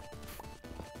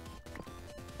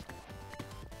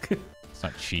 It's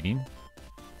not cheating.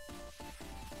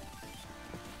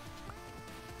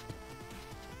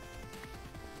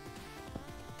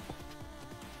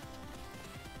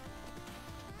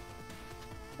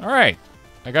 All right.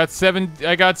 I got 7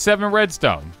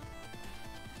 redstone.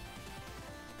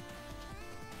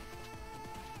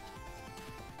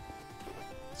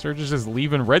 Surge is just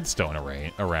leaving redstone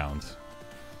around.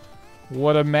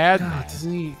 What a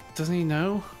madman. Doesn't he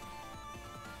know?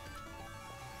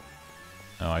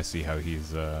 Oh, I see how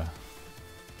he's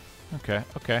okay.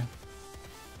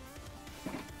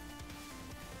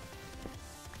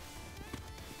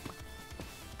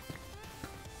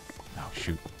 Oh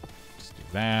shoot. Just do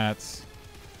that.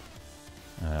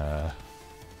 Yeah,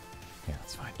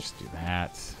 that's fine. Just do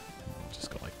that. And then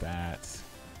just go like that.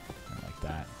 And like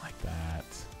that, and like that.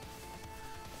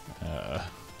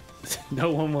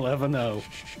 No one will ever know.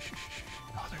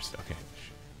 Oh, there's okay.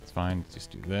 It's fine.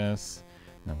 Just do this.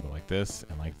 And then go like this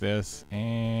and like this,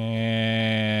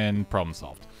 and problem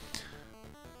solved.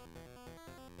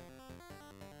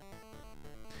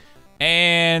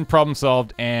 And problem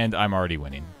solved, and I'm already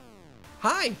winning.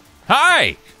 Hi.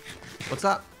 Hi. What's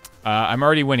up? I'm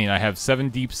already winning. I have 7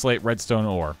 deep slate redstone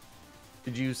ore.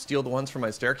 Did you steal the ones from my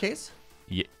staircase?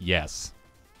 Yes.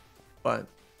 But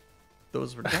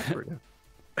those were decorative.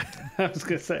 I was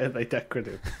gonna say, are they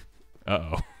decorative?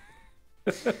 Uh-oh.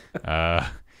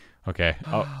 Okay.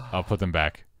 I'll put them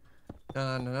back.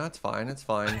 No, it's fine. It's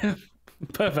fine.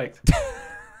 Perfect.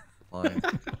 Fine.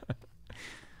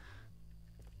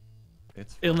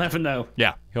 He'll never know.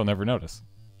 Yeah, he'll never notice.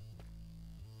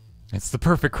 It's the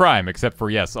perfect crime, except for,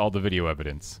 yes, all the video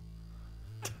evidence.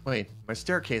 Wait, my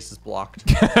staircase is blocked.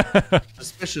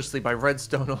 Suspiciously by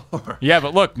redstone ore. Yeah,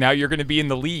 but look, now you're going to be in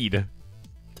the lead.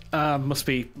 Must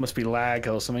be lag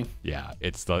or something. Yeah,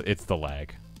 it's the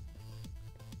lag.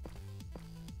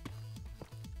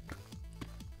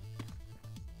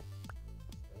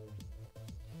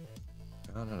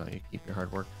 No, you keep your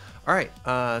hard work. All right,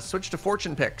 switch to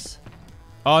fortune picks.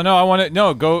 Oh no, I want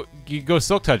to go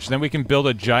silk touch. Then we can build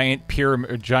a giant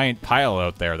pyramid, a giant pile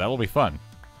out there. That'll be fun.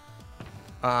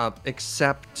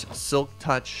 Except silk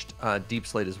touched deep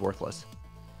slate is worthless.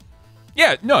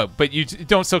 Yeah, no, but you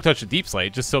don't silk touch the deep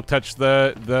slate. Just silk touch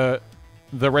the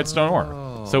redstone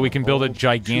ore, so we can build a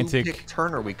gigantic two-pick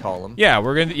turner. We call them. Yeah,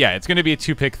 it's gonna be a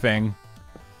 2-pick thing.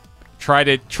 Try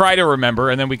to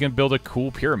remember, and then we can build a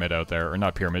cool pyramid out there, or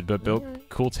not pyramid, but build a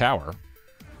cool tower.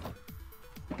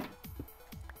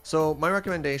 So my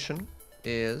recommendation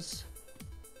is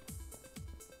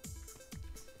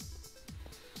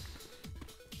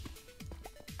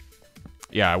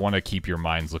yeah, I want to keep your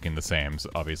minds looking the same,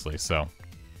 obviously. So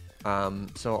do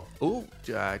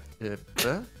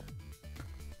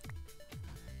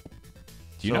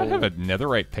you not have a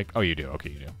netherite pick? Oh, you do. Okay,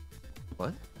 you do.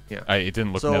 What? Yeah. It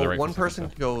didn't look so netherite. One person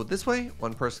can go this way,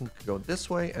 one person can go this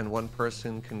way, and one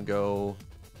person can go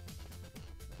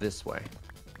this way.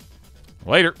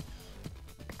 Later.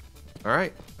 All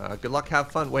right. Good luck.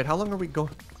 Have fun. Wait, how long are we going?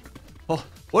 Oh,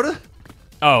 what?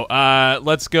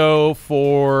 Let's go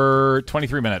for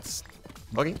 23 minutes.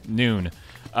 Okay. Noon.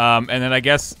 And then I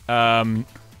guess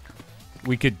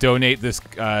we could donate this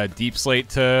deep slate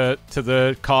to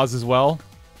the cause as well.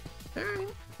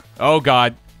 Oh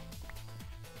God.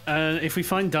 If we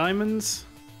find diamonds,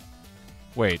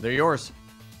 wait, they're yours.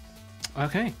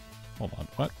 Okay. Hold on.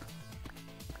 What?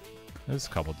 There's a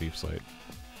couple deep slate.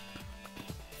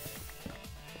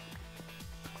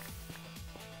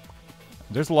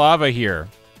 There's lava here.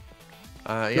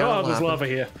 Yeah. There's lava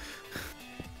here.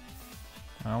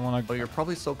 I don't want to. Oh, you're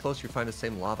probably so close you find the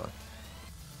same lava.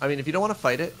 I mean, if you don't want to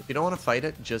fight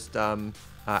it, just add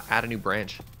a new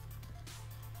branch.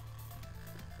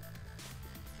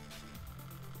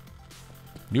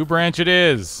 New branch it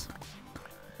is.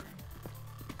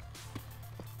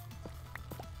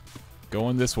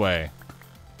 Going this way.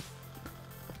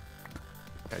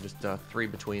 Yeah, just 3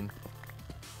 between.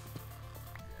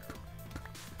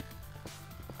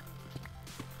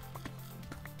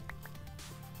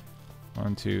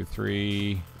 One, 2,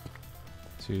 3.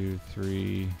 2,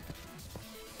 3.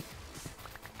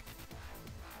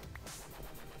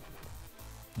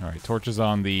 All right, torches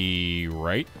on the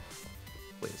right.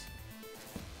 Please.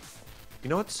 You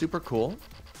know what's super cool?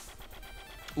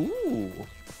 Ooh,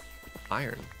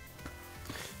 iron.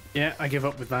 Yeah, I give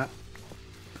up with that.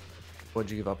 What'd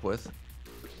you give up with?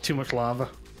 Too much lava.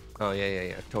 Oh,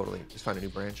 yeah, totally. Just find a new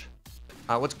branch.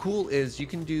 What's cool is you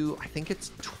can do, I think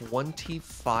it's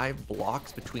 25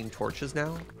 blocks between torches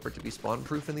now for it to be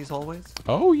spawn-proof in these hallways.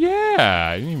 Oh, yeah.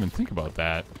 I didn't even think about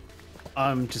that.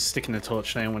 I'm just sticking a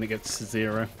torch down when it gets to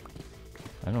 0.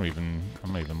 I'm not even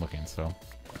looking, so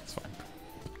it's fine.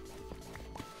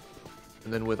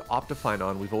 And then with Optifine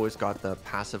on, we've always got the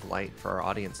passive light for our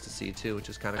audience to see too, which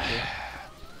is kind of cool.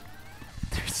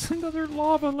 There's another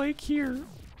lava lake here.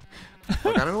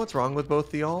 Look, I don't know what's wrong with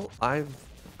both of y'all. I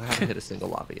haven't hit a single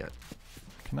lava yet.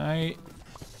 Can I?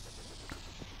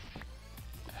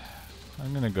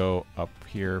 I'm gonna go up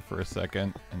here for a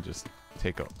second and just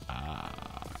take a.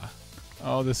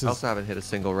 Oh, this I is. also haven't hit a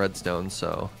single redstone,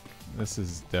 so. This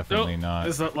is definitely not.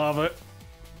 Is that lava?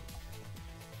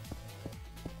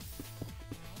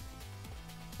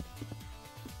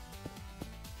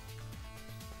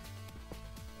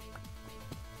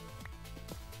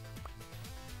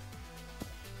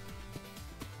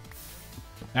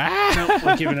 Nope,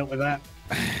 we're giving up with that.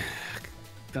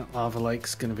 That lava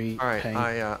lake's gonna be All right, pain.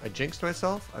 I jinxed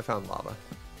myself. I found lava.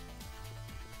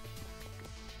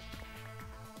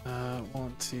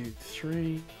 1, 2,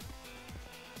 3.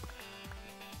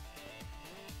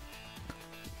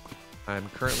 I'm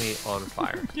currently on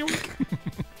fire.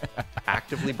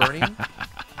 Actively burning.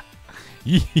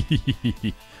 Did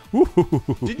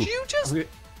you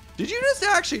just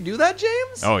actually do that,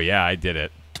 James? Oh yeah, I did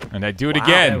it, and I do it Wow.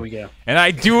 again. There we go. And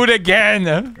I do it again.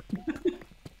 I'm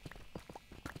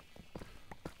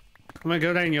gonna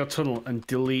go down your tunnel and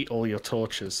delete all your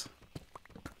torches.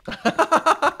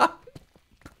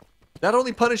 That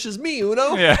only punishes me,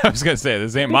 Uno. Yeah, I was gonna say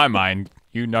this ain't my mine.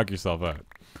 You knock yourself out.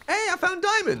 Hey, I found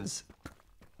diamonds.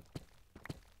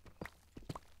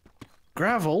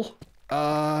 Gravel?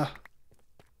 Oh,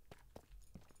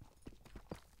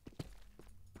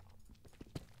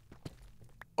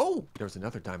 there's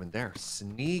another diamond there.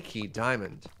 Sneaky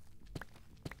diamond.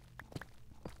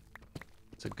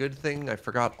 It's a good thing I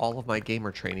forgot all of my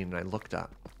gamer training and I looked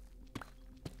up.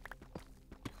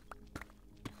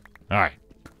 All right,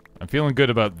 I'm feeling good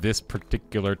about this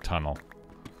particular tunnel.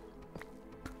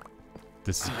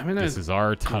 This is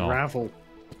our tunnel. Gravel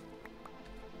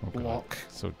Oh, God, block.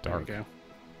 so There we dark. go.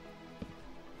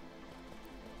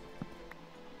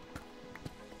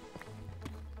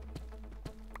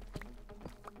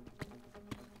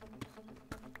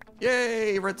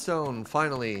 Yay, redstone,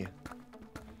 finally.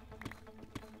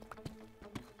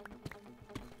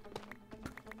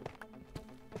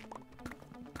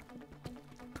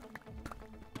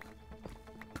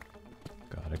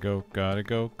 Gotta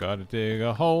go, gotta dig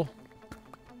a hole.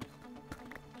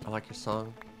 I like your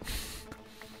song.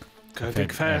 Go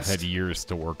dig I've fast. had years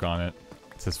to work on it.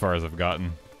 It's as far as I've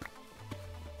gotten.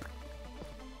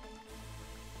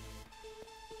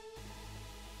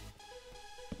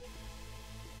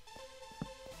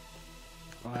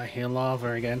 I hear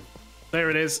lava again.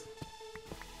 There it is.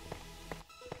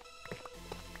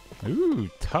 Ooh,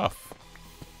 tough.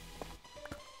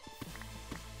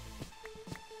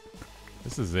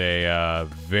 This is a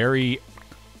very,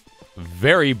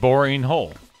 very boring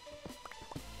hole.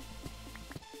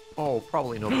 Oh,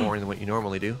 probably no more than what you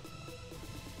normally do.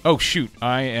 Oh shoot,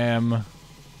 I am. Oh,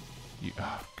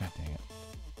 God dang it.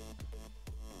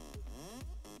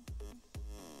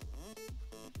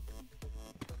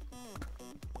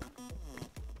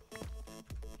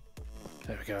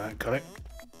 There we go. Got it.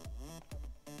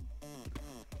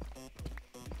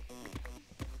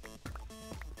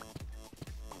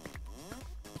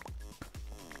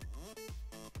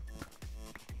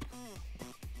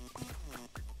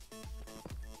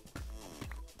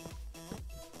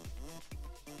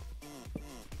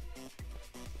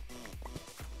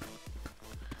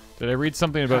 Did I read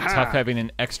something about Haha. Tough having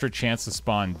an extra chance to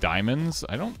spawn diamonds?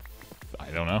 I don't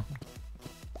know.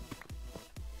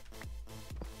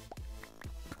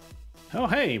 Oh,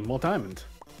 hey, more diamond.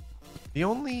 The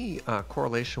only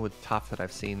correlation with Tough that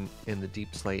I've seen in the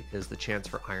deep slate is the chance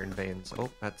for iron veins. Oh,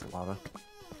 that's lava.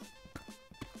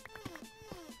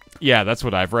 Yeah, that's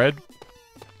what I've read.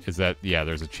 Is that, yeah,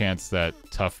 there's a chance that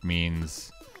Tough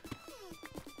means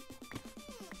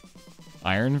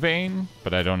iron vein,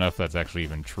 but I don't know if that's actually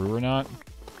even true or not.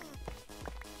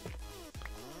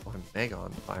 Oh, I'm mega on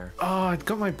fire. Oh, I'd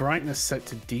got my brightness set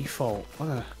to default. What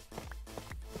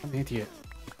an idiot.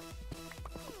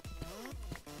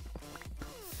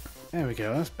 There we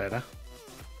go, that's better.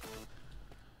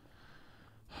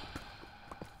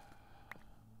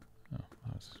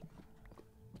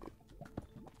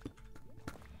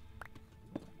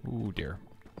 Ooh, dear.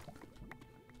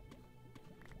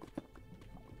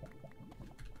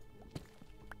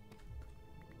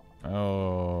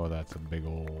 Oh, that's a big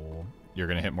ol'... You're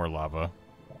gonna hit more lava.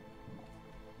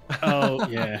 Oh,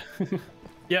 yeah.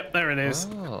 Yep, there it is.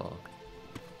 Oh.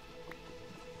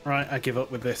 Right, I give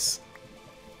up with this.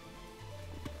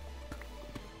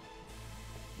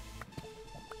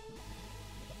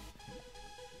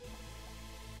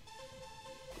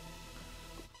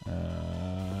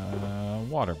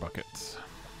 Water buckets.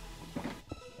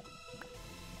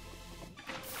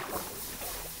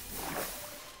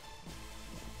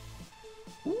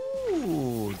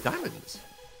 Ooh, diamonds.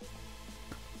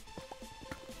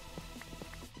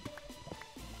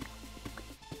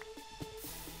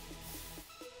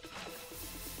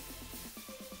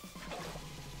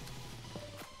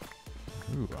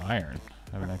 Ooh, iron.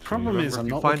 I haven't actually... Problem is, I'm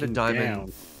not find a looking diamond.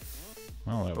 down.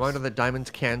 Well, that Reminder was... that diamonds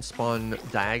can spawn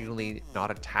diagonally,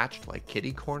 not attached, like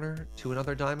kitty corner to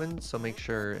another diamond. So make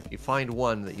sure if you find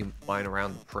one that you mine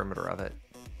around the perimeter of it.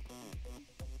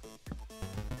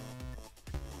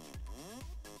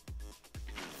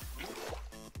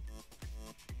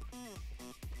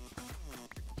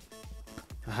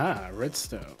 Aha,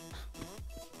 redstone.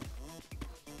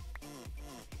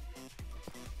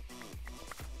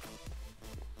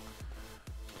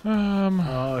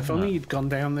 Oh, if only you'd gone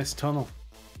down this tunnel.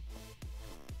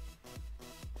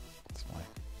 It's fine.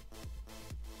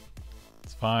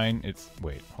 It's fine. It's...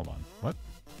 Wait, hold on. What?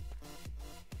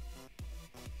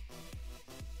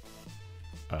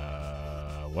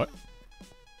 What?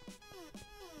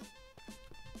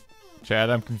 Chad,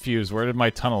 I'm confused. Where did my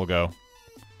tunnel go?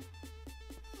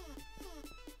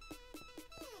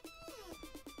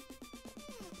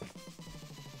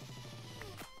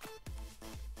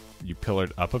 You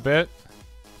pillared up a bit?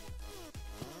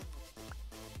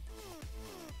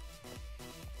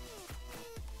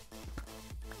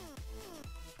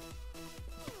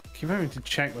 Keep having to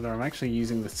check whether I'm actually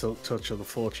using the Silk Touch or the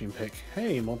Fortune Pick.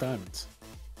 Hey, more diamonds.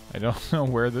 I don't know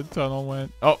where the tunnel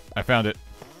went. Oh, I found it.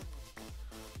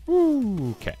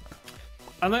 Woo, okay.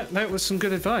 And that was some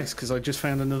good advice, because I just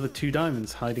found another 2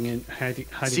 diamonds hiding around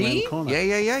the corner.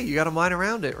 Yeah. You got to mine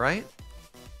around it, right?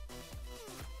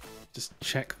 Just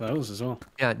check those as well.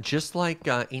 Yeah, just like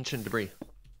ancient debris.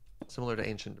 Similar to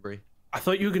ancient debris. I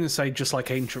thought you were going to say just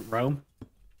like ancient Rome.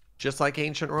 Just like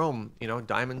ancient Rome, you know,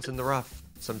 diamonds in the rough.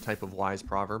 Some type of wise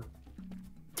proverb.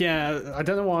 Yeah, I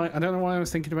don't know why I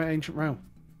was thinking about ancient Rome.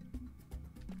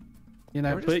 You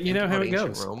know, but you know how it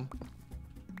goes. Rome.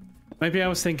 Maybe I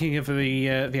was thinking of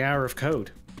the Hour of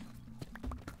Code.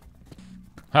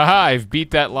 Haha, I've beat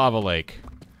that lava lake.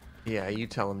 Yeah, you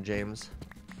tell him, James.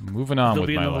 Moving on There'll with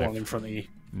be my another life. one in front of you.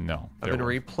 No. I've been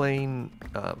replaying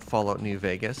Fallout New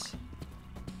Vegas.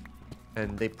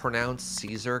 And they pronounce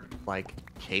Caesar like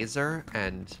Kaiser,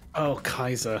 and... Oh,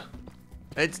 Kaiser.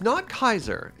 It's not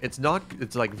Kaiser. It's not...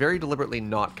 It's like very deliberately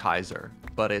not Kaiser.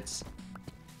 But it's...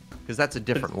 Because that's a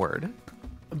different word.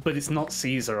 But it's not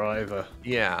Caesar either.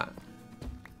 Yeah.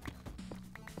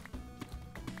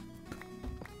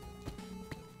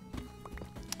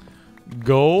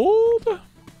 Gold?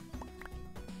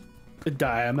 The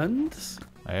diamonds?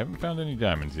 I haven't found any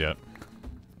diamonds yet.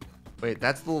 Wait,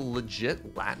 that's the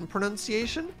legit Latin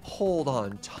pronunciation? Hold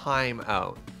on, time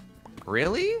out.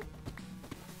 Really?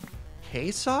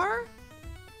 Caesar?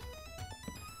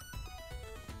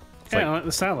 Yeah, I like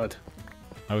the salad.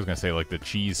 I was gonna say like the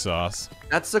cheese sauce.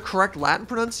 That's the correct Latin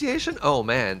pronunciation? Oh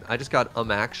man, I just got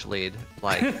actually'd,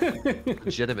 like,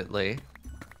 legitimately.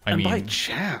 I And mean, by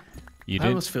chat. you I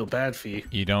didn't. must feel bad for you.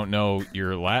 You don't know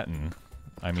your Latin.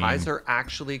 I mean, Kaiser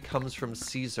actually comes from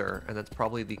Caesar, and that's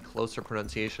probably the closer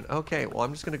pronunciation. Okay, well,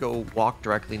 I'm just gonna go walk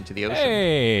directly into the ocean.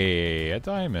 hey, a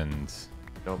diamond.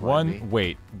 Don't mind me.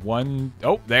 Wait, one.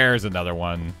 Oh, there's another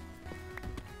one.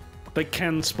 They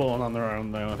can spawn on their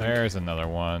own, though, I think. There's another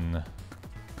one.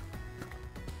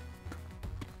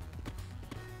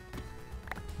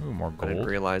 Ooh, more I didn't gold.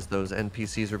 realize those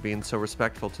NPCs were being so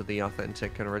respectful to the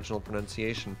authentic and original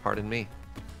pronunciation. Pardon me.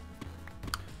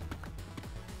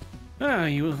 Ah,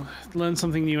 you learn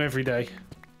something new every day.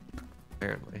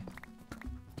 Apparently.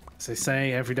 As they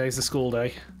say, every day's a school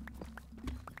day.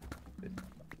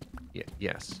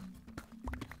 Yes.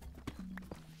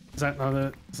 Is that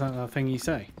not a thing you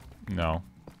say? No,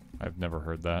 I've never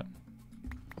heard that.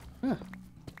 Huh.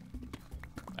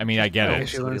 I mean, I get I it.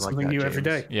 guess you learn Somebody like something that, new every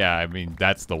James. day. Yeah, I mean,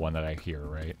 that's the one that I hear,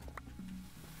 right?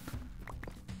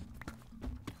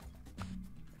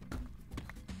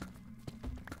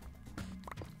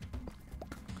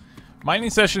 Mining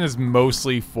session is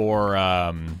mostly for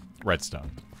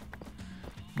redstone.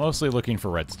 Mostly looking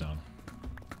for redstone.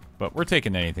 But we're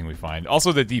taking anything we find.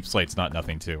 Also, the deep slate's not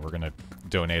nothing, too. We're going to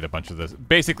donate a bunch of this.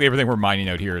 Basically, everything we're mining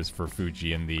out here is for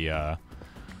Fuji and the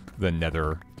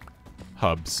nether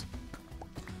hubs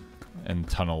and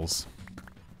tunnels.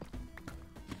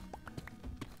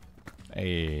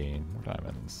 Hey, more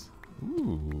diamonds.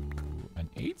 Ooh, an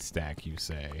 8 stack, you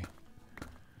say?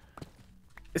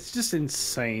 It's just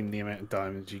insane the amount of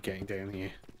diamonds you're getting down here.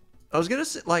 I was gonna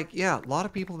say, like, yeah, a lot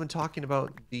of people have been talking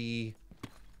about the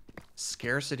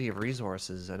scarcity of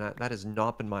resources, and that has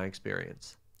not been my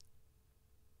experience.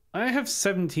 I have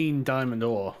 17 diamond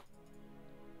ore.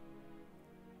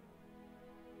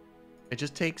 It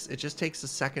just takes a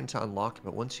second to unlock it,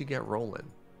 but once you get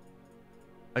rolling.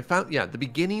 I found, yeah, the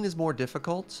beginning is more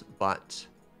difficult, but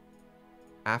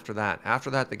after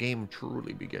that the game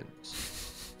truly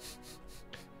begins.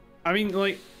 I mean,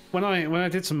 like when I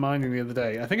did some mining the other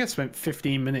day, I think I spent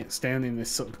 15 minutes down in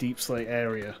this sort of deep slate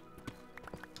area,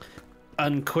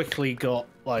 and quickly got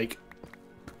like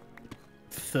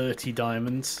 30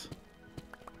 diamonds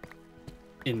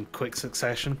in quick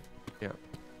succession. Yeah.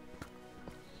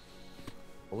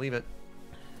 Believe it.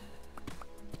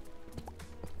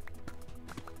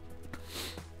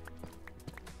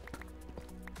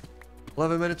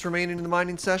 "11 minutes remaining in the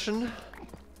mining session."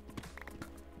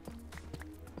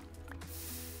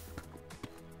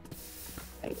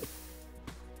 I'm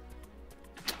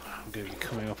going to be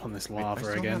coming up on this Wait, lava I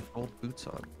still again. have gold boots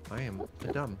on. I am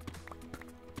dumb.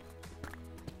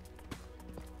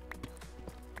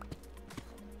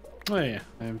 Oh yeah,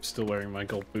 I'm still wearing my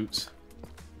gold boots.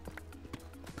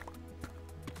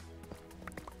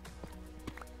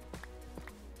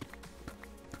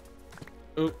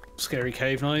 Oh, scary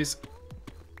cave noise.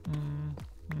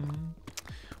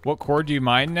 What core do you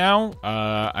mine now?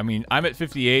 I mean, I'm at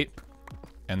 58,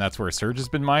 and that's where Surge has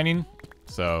been mining.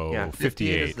 So Yeah,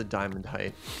 58 is the diamond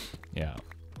height. Yeah,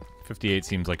 58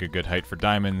 seems like a good height for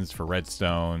diamonds, for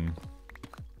redstone.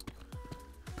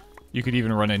 You could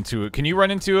even run into it. Can you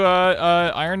run into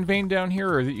a iron vein down here,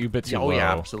 or are you a bit too low? Oh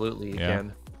yeah, absolutely you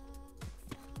can.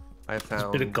 I found a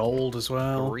bit of gold as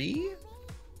well. 3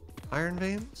 iron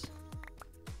veins.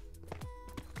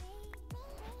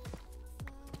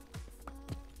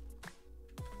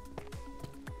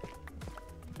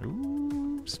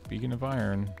 Ooh, speaking of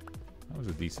iron, that was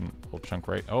a decent little chunk,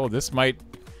 right? Oh, this might...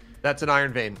 That's an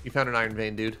iron vein. You found an iron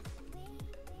vein, dude.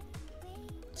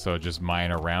 So just mine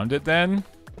around it then?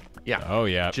 Yeah. Oh,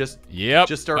 yeah. Just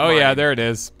start Oh, yeah, mining. there it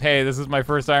is. Hey, this is my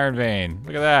first iron vein.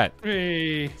 Look at that.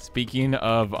 Hey. Speaking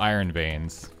of iron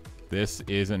veins, this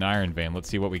is an iron vein. Let's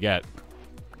see what we get.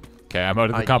 Okay, I'm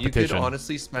out of the competition. You could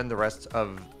honestly spend the rest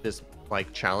of this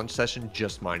like challenge session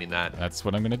just mining that. That's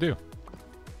what I'm going to do.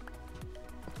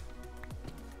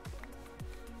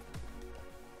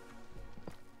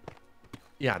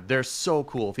 Yeah, they're so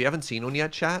cool. If you haven't seen one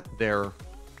yet, chat, they're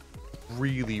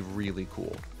really, really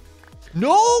cool.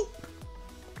 No!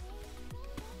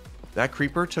 That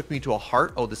creeper took me to a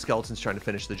heart. Oh, the skeleton's trying to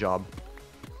finish the job.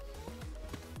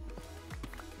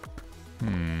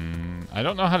 I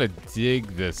don't know how to dig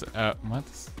this out. What?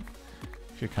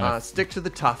 Should kind of... Stick to the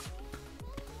tough.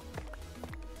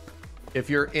 If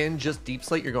you're in just deep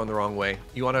slate, you're going the wrong way.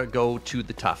 You want to go to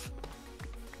the tough.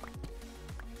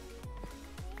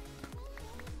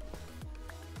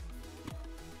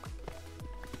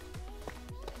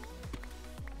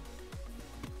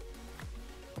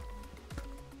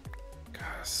 God,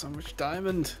 so much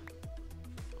diamond.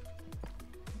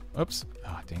 Oops.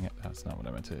 Oh, dang it. That's not what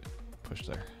I meant to push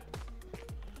there.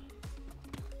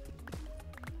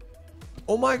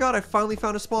 Oh my god, I finally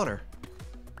found a spawner.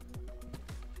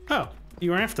 Oh,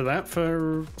 you were after that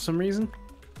for some reason?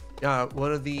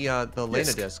 One of the Lena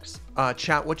Disc. discs.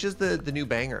 Chat, which is the new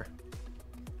banger?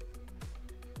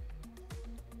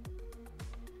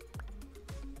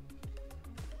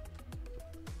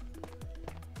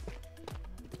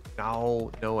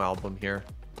 No album here.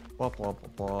 Blah, blah,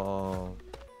 blah,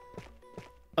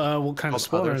 blah. What kind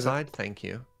of Other spawner is it? side, thank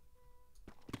you.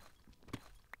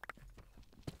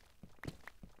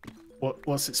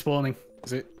 What's it spawning?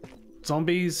 Is it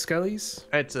zombies, skellies?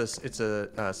 It's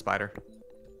a spider.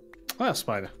 Oh,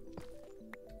 spider.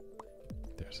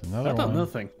 There's another I've done one.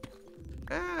 nothing.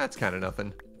 That's kind of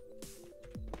nothing.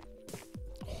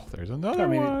 Oh, there's another I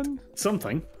mean, one.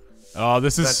 Something. Oh,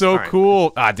 this is That's so fine.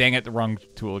 cool. Ah, dang it. The wrong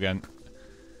tool again.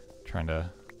 Trying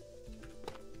to...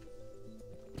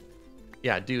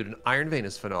 Yeah, dude, an iron vein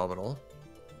is phenomenal.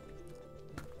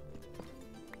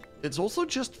 It's also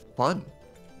just fun.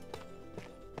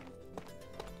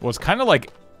 Well, it's kind of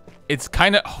like... It's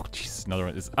kind of... Oh, Jesus, another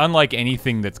one. It's unlike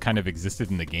anything that's kind of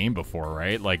existed in the game before,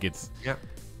 right? Like, it's... Yeah.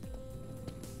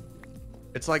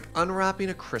 It's like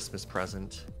unwrapping a Christmas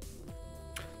present.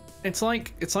 It's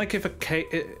like if a cave,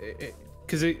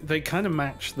 because they kind of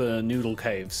match the noodle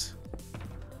caves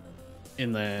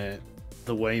in the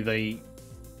way they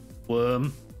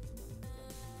worm.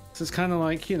 So it's kind of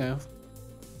like, you know,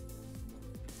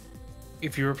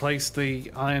 if you replace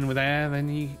the iron with air, then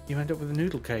you end up with a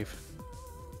noodle cave.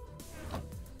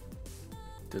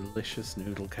 Delicious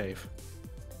noodle cave.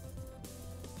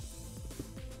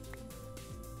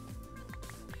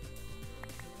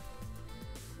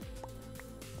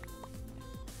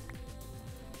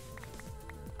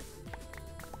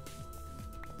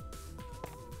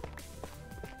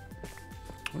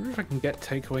 I wonder if I can get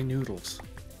takeaway noodles.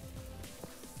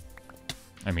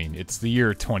 I mean, it's the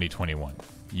year 2021.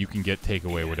 You can get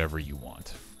takeaway whatever you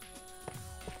want.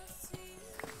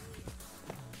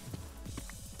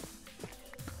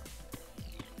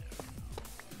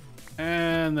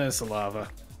 And there's the lava.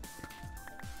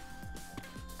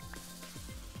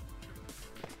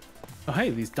 Oh,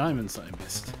 hey, these diamonds that I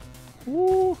missed.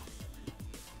 Woo.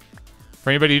 For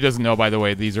anybody who doesn't know, by the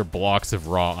way, these are blocks of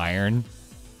raw iron.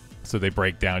 So they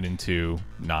break down into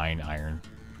 9 iron.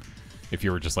 If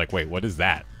you were just like, wait, what is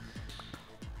that?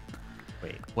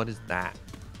 Wait, what is that?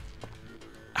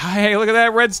 Hey, look at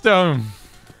that redstone.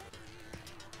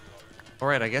 All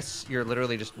right, I guess you're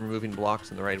literally just removing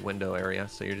blocks in the right window area,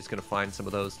 so you're just going to find some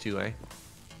of those too, eh?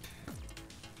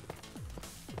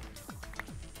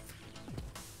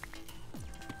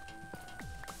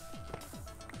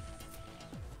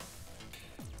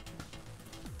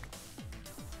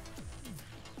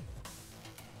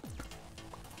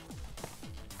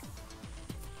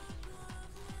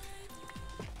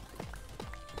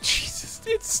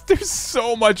 There's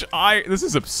so much iron. This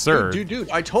is absurd. Dude,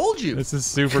 I told you. This is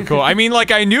super cool. I mean, like,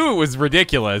 I knew it was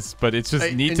ridiculous, but it's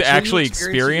just neat to actually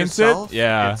experience it.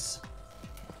 Yeah.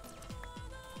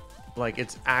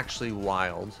 It's actually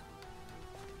wild.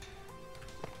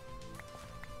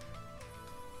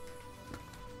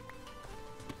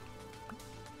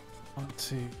 One,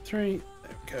 two, three.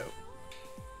 There we go.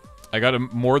 I got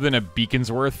more than a beacon's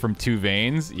worth from 2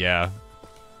 veins. Yeah.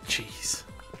 Jeez.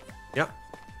 Yep.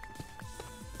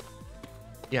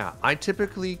 Yeah, I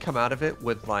typically come out of it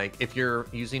with, like, if you're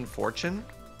using fortune,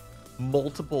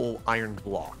 multiple iron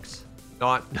blocks.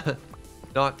 Not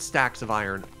not stacks of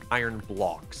iron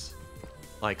blocks.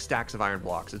 Like stacks of iron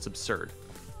blocks. It's absurd.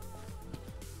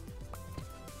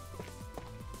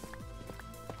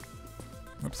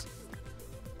 Oops.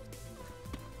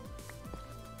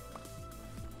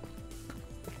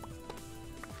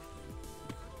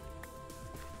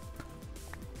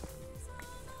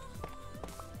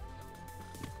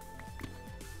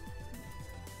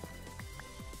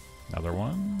 Another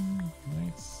one.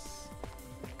 Nice.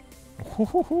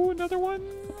 Ooh, another one.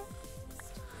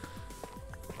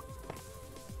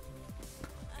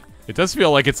 It does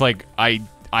feel like it's like I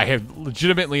have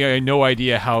legitimately no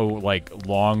idea how like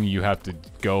long you have to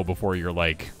go before you're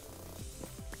like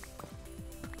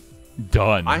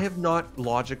done. I have not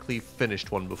logically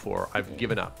finished one before. I've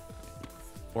given up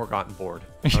or gotten bored.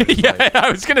 Yeah,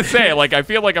 I was gonna say, like, I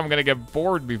feel like I'm gonna get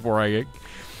bored before I get...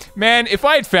 Man, if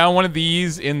I had found one of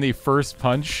these in the first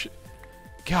punch,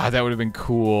 God, that would have been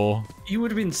cool. You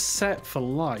would have been set for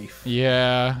life.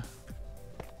 Yeah.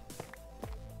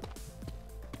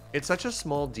 It's such a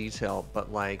small detail,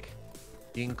 but like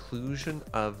the inclusion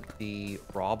of the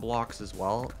raw blocks as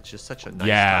well, it's just such a nice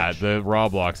touch. The raw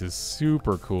blocks is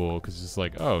super cool because it's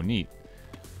like, oh, neat.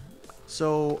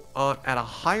 So at a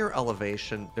higher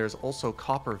elevation, there's also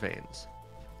copper veins.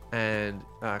 And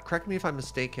correct me if I'm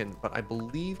mistaken, but I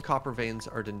believe copper veins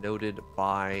are denoted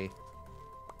by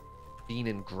being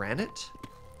in granite.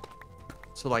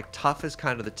 So like tough is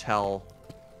kind of the tell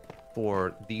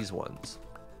for these ones.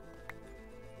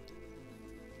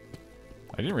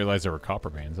 I didn't realize there were copper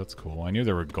veins. That's cool. I knew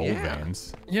there were gold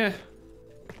veins. Yeah.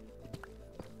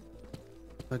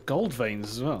 The gold veins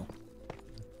as well.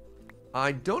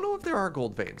 I don't know if there are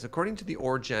gold veins. According to the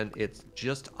ore gen, it's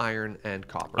just iron and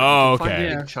copper. Oh, you can okay.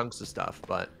 find big chunks of stuff,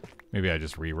 but Maybe I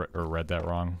just read that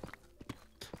wrong.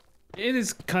 It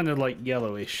is kind of like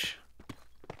yellowish.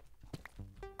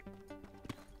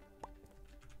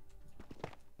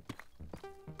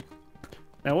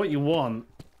 Now, what you want...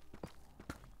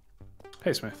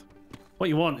 Hey, Smith. What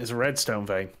you want is a redstone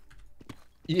vein.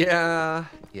 yeah.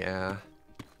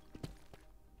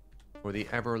 Or the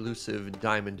ever elusive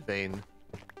diamond vein.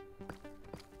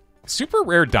 Super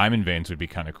rare diamond veins would be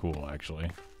kind of cool,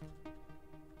 actually.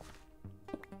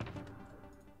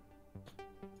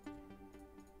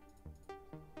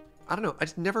 I don't know. I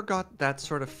just never got that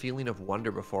sort of feeling of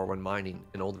wonder before when mining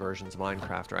in old versions of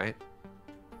Minecraft, right?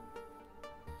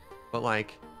 But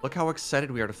like, look how excited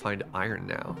we are to find iron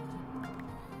now.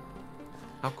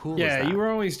 How cool is that? Yeah, you were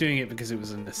always doing it because it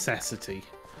was a necessity.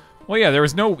 Well, yeah, there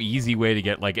was no easy way to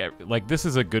get, like this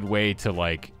is a good way to,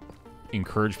 like,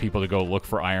 encourage people to go look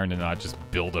for iron and not just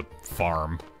build a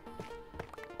farm.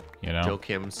 You know? Joe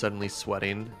Kim suddenly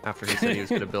sweating after he said he was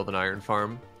going to build an iron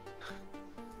farm.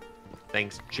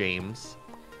 Thanks, James.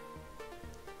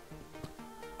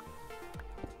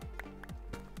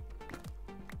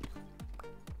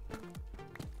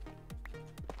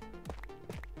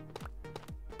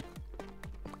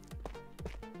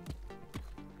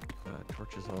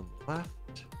 Torches on the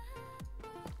left.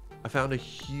 I found a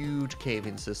huge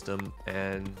caving system,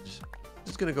 and I'm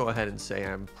just gonna go ahead and say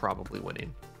I'm probably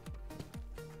winning.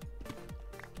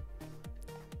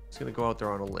 Just gonna go out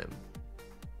there on a limb.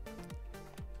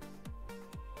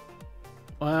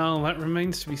 Well, that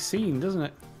remains to be seen, doesn't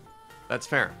it? That's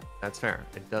fair. That's fair.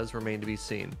 It does remain to be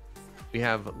seen. We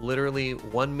have literally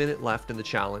 1 minute left in the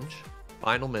challenge.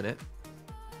 Final minute.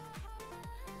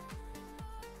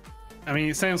 I mean,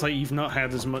 it sounds like you've not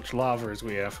had as much lava as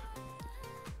we have.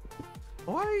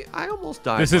 Oh, I almost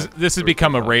died. This has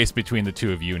become a race between the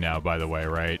two of you now, by the way,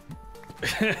 right?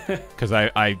 Because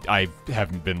I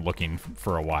haven't been looking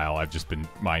for a while. I've just been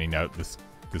mining out this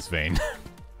vein.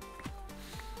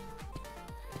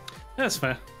 That's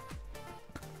fair.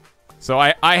 So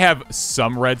I have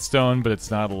some redstone, but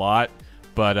it's not a lot.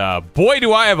 But boy,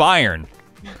 do I have iron.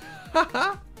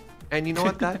 And you know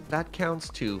what? That counts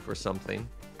too for something.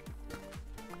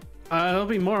 There'll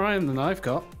be more iron than I've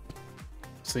got.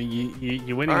 So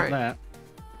you're winning at that.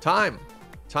 Time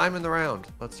in the round.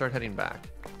 Let's start heading back.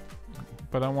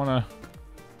 But I don't want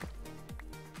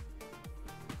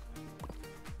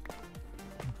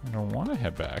to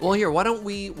head back. Well, here, why don't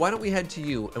we head to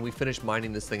you and we finish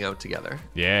mining this thing out together?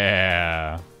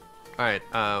 Yeah. All right.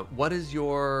 What is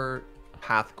your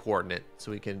path coordinate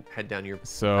so we can head down your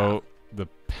So path? the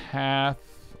path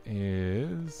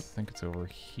is, I think it's over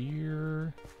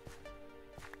here.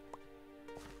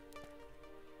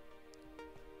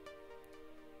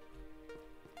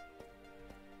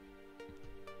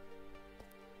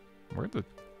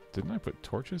 Didn't I put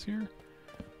torches here?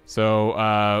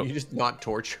 So, you just not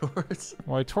torch yours?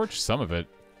 well, I torched some of it.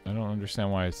 I don't understand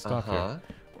why it's stopped here.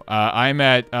 I'm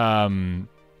at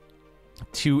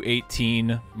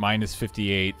 218 minus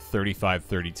 58, 35,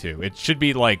 32. It should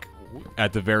be like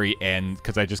at the very end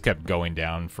because I just kept going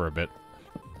down for a bit.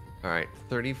 All right,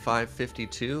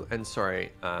 3552. And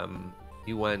sorry,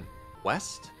 you went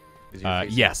west?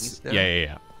 Yes.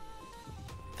 Yeah.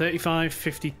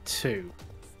 3552.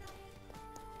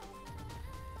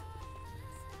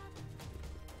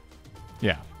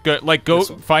 Yeah. Go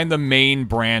find the main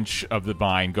branch of the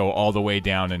vine, go all the way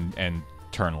down and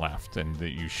turn left, and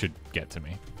you should get to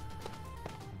me.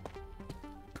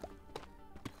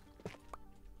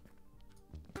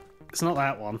 It's not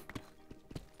that one.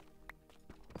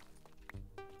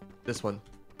 This one.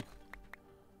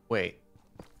 Wait.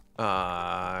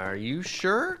 Are you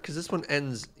sure? Because this one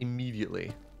ends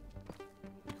immediately.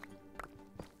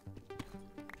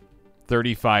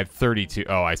 3532.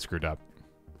 Oh, I screwed up.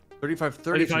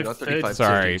 3532, not 3532.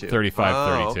 Sorry,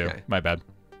 3532. Okay. My bad.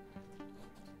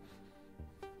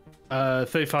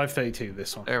 3532,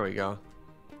 this one. There we go.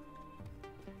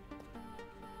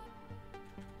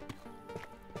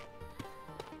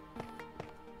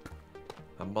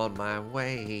 I'm on my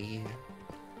way.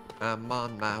 I'm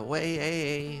on my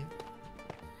way.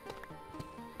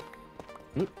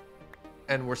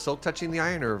 And we're silk touching the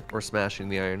iron or we're smashing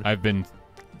the iron? I've been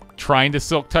trying to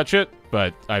silk touch it,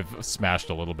 but I've smashed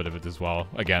a little bit of it as well.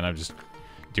 Again, I'm just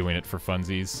doing it for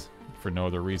funsies, for no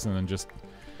other reason than just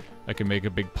I can make a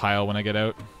big pile when I get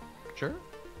out. Sure.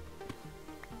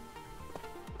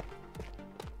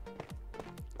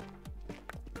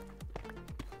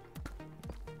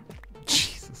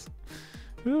 Jesus.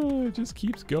 Oh, it just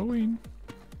keeps going.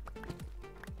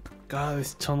 God,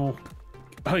 this tunnel.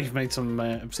 Oh, you've made some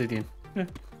obsidian. Yeah.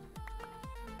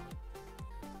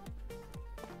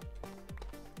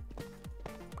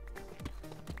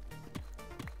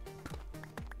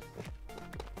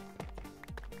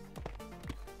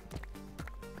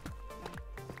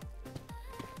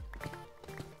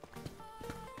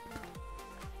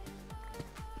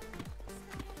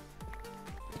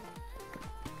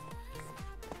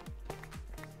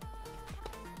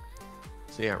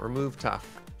 So yeah, remove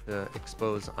tough to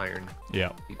expose iron.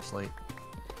 Yeah. Deep slate.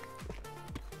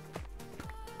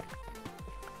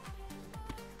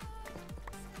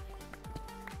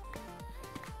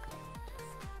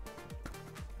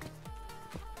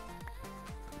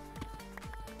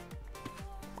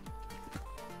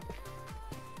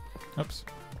 Oops.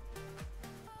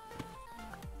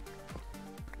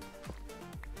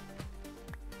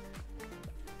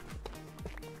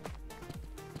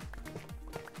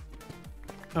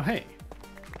 Oh, hey.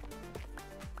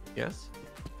 Yes?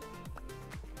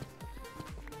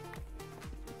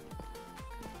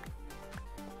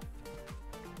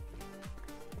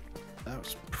 That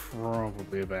was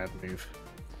probably a bad move.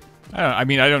 I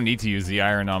mean, I don't need to use the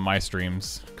iron on my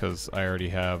streams because I already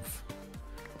have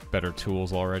better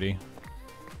tools already.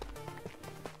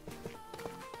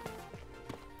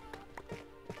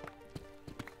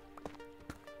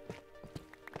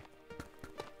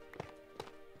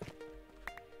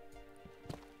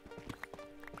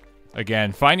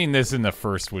 Again, finding this in the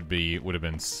first would have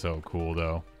been so cool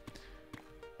though.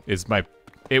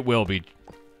 It will be.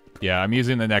 Yeah, I'm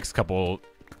using the next couple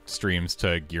streams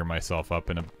to gear myself up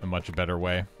in a much better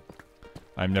way.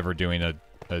 I'm never doing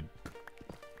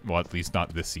well, at least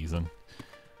not this season.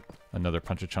 Another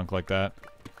punch a chunk like that.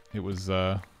 It was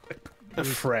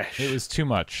fresh. It was too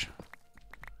much.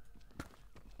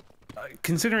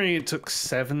 Considering it took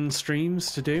 7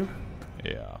 streams to do.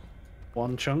 Yeah.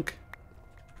 One chunk.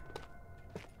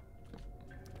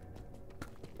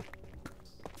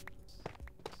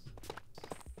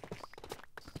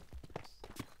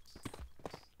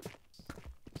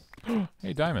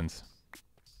 Hey, diamonds.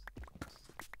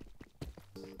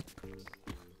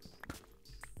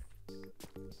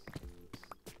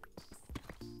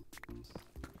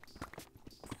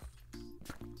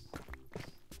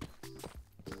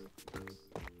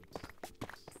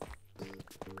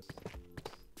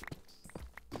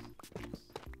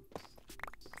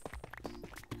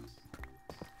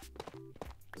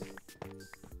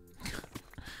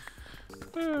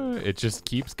 It just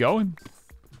keeps going.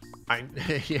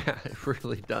 Yeah, it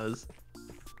really does.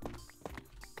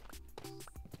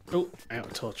 Oh, out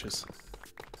of torches.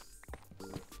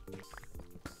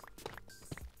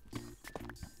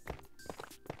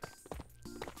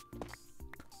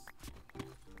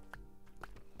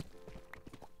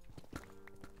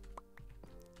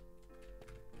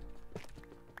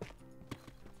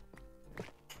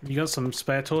 You got some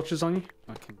spare torches on you?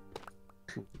 I can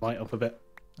light up a bit.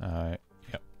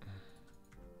 Yep.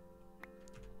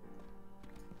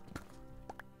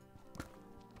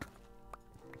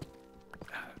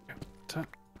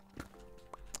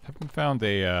 Haven't found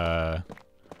a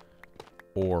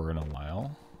ore in a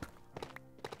while.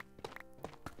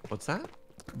 What's that?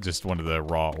 Just one of the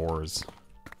raw ores.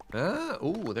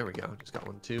 Oh, there we go. Just got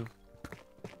one too.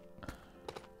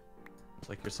 It's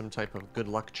like you're some type of good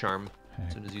luck charm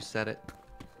as soon as you said it.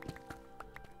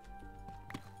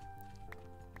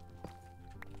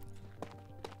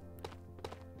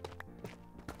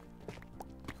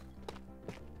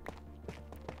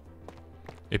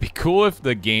 It'd be cool if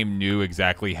the game knew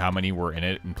exactly how many were in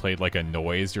it and played like a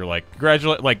noise. You're like,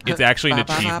 congratulate, like it's actually an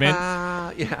achievement.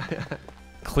 Yeah.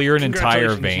 Clear an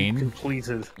entire vein.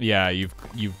 Completed. Yeah, you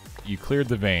cleared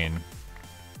the vein.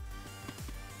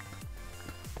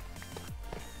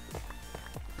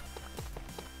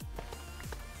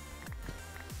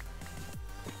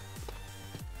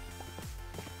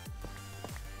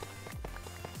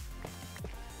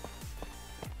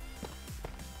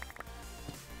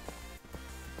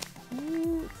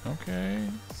 Okay,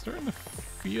 starting to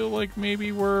feel like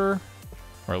maybe we're,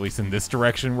 or at least in this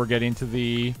direction, we're getting to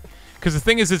the. Because the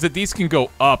thing is that these can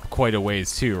go up quite a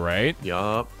ways too, right?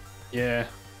 Yup. Yeah.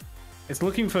 It's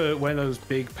looking for where those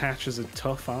big patches of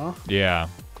tuff are. Yeah.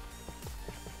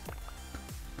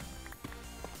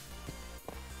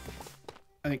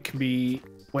 And it can be,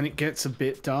 when it gets a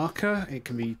bit darker, it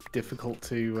can be difficult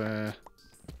to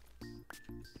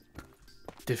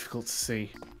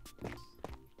see.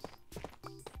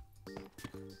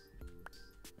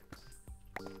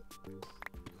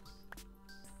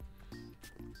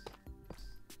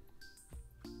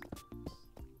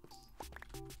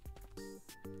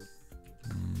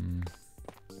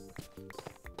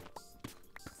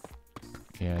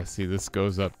 Yeah, see, this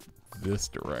goes up this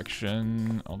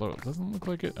direction, although it doesn't look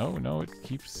like it. Oh, no, it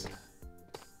keeps...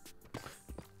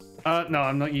 No,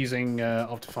 I'm not using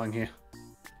Optifine here.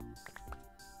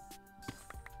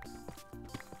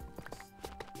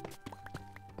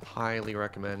 Highly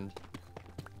recommend.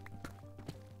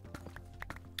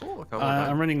 Oh, I found one.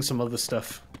 I'm running some other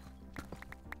stuff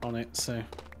on it, so...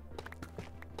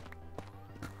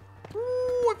 Ooh,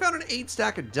 I found an 8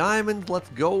 stack of diamonds. Let's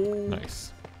go.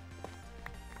 Nice.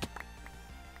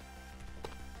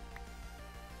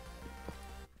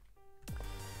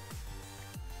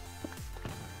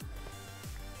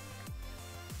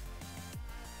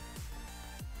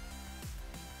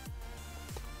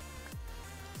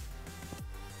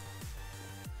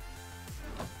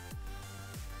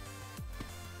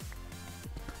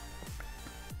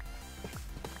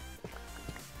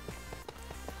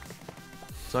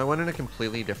 So I went in a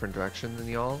completely different direction than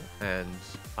y'all, and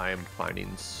I am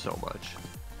finding so much.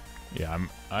 Yeah,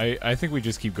 I think we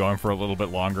just keep going for a little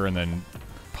bit longer and then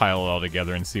pile it all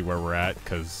together and see where we're at,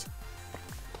 because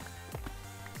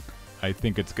I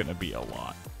think it's going to be a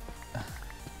lot.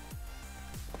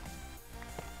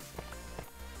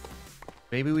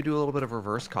 Maybe we do a little bit of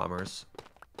reverse commerce,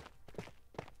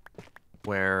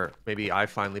 where maybe I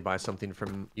finally buy something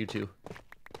from you two.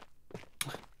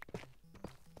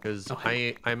 Because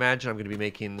I imagine I'm going to be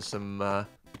making some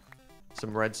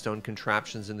some redstone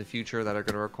contraptions in the future that are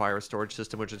going to require a storage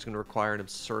system, which is going to require an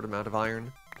absurd amount of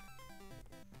iron.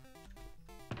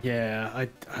 Yeah, I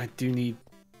do need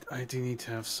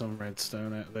to have some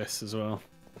redstone out of this as well.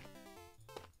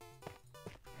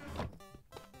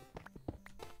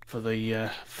 For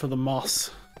the moss.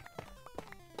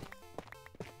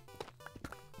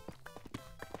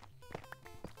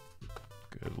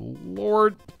 Good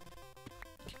lord.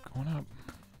 Keep going up.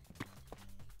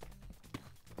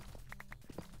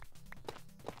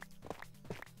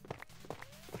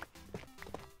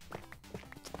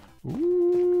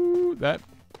 Ooh, that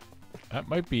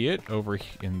might be it over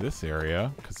in this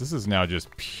area, because this is now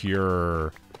just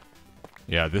pure.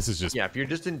 Yeah, this is just. Yeah, if you're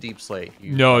just in deep slate.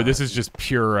 No, this is just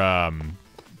pure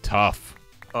tough.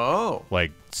 Oh.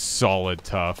 Like solid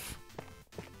tough.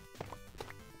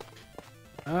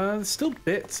 There's still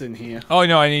bits in here. Oh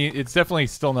no, I mean it's definitely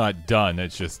still not done.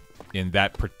 It's just in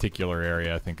that particular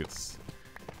area. I think it's.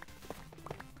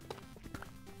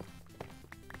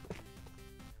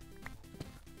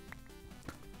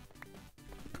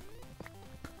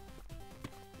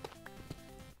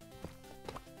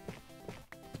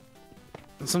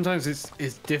 Sometimes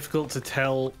it's difficult to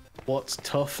tell what's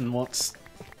tough and what's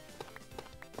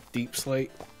deep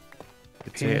slate.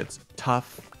 It's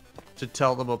tough to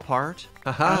tell them apart.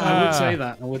 I would say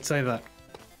that. I would say that.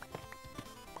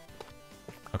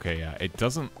 Okay, yeah, it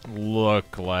doesn't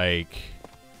look like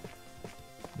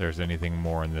there's anything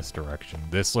more in this direction.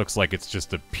 This looks like it's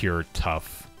just a pure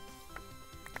tough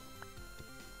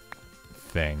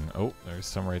thing. Oh, there's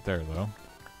some right there, though.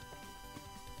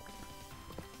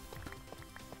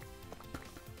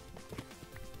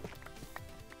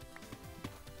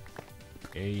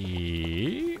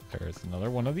 Hey, there's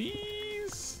another one of these.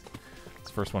 It's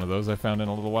the first one of those I found in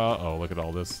a little while. Oh, look at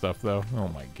all this stuff, though. Oh,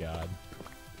 my God.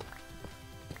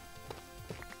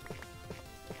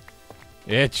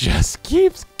 It just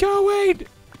keeps going.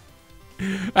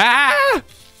 Ah!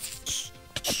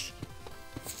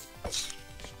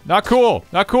 Not cool.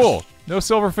 Not cool. No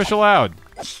silverfish allowed.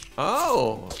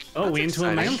 Oh. Oh, we into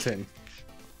exciting. a mountain.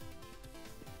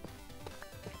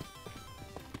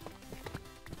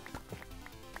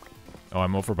 Oh,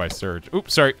 I'm over by Surge.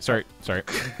 Oops, sorry.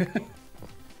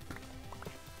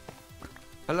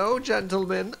 Hello,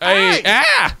 gentlemen. Hey,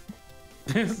 ah!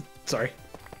 Sorry.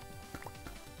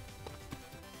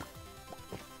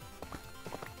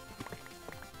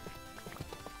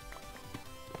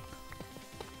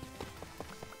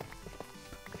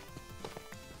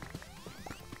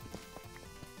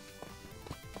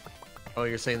 Oh,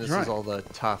 you're saying this is all the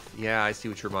tough. Yeah, I see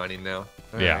what you're mining now.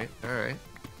 All Yeah. right, all right.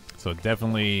 So it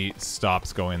definitely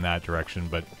stops going that direction,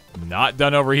 but not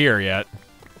done over here yet.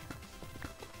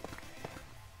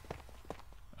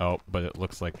 Oh, but it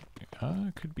looks like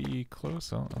it could be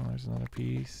close. Oh, there's another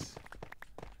piece.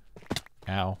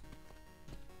 Ow.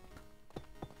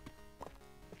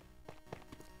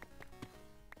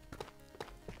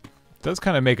 Does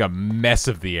kind of make a mess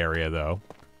of the area, though.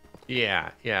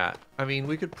 Yeah, yeah. I mean,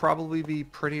 we could probably be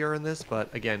prettier in this,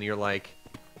 but again, you're like...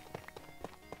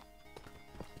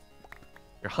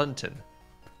 You're hunting.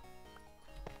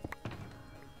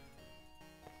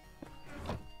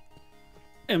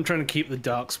 I'm trying to keep the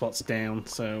dark spots down,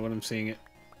 so when I'm seeing it...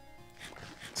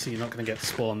 So you're not going to get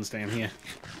spawns down here.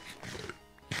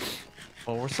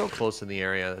 Oh, we're so close in the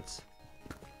area, that's...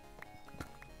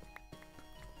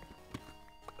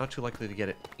 Not too likely to get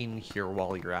it in here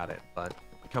while you're at it, but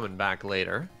coming back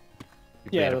later.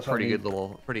 You've made a pretty good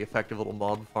little, pretty effective little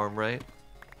mob farm, right?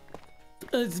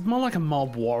 It's more like a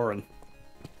mob warren.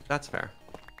 That's fair.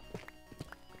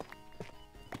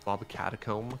 Mob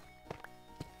catacomb.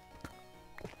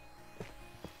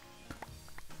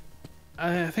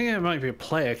 I think it might be a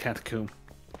player catacomb.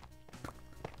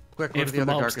 Quick, what are the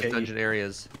other darkest dungeon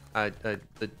areas? The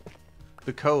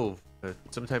cove.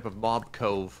 Some type of mob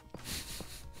cove.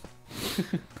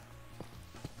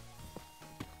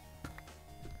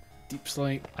 Deep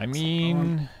slate. I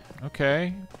mean,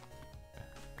 okay.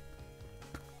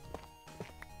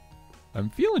 I'm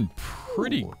feeling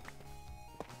pretty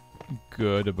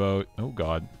good about... Oh,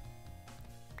 God.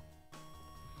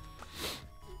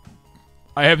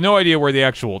 I have no idea where the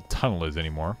actual tunnel is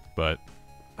anymore, but...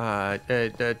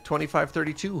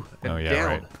 2532 and oh, yeah, down.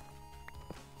 right.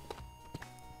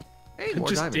 Hey, more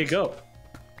just diamonds. dig up.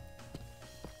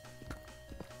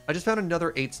 I just found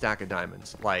another 8 stack of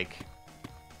diamonds. Like...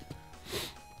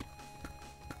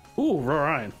 Ooh,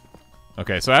 raw iron.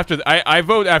 Okay, so after I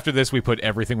vote after this, we put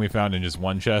everything we found in just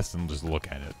one chest and just look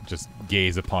at it. Just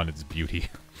gaze upon its beauty.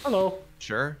 Hello.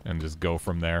 Sure. And just go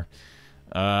from there.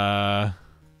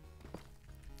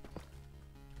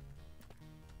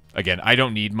 Again, I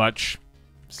don't need much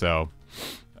So,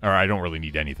 or I don't really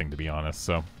need anything, to be honest.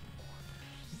 So,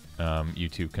 you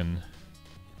two can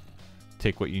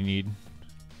take what you need.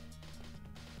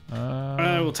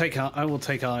 I will take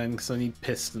iron because I need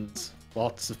pistons.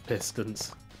 Lots of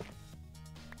pistons.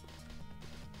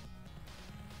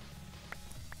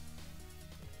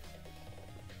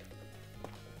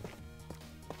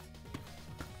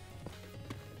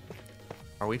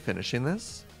 Are we finishing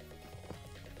this?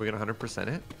 We're gonna 100%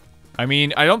 it? I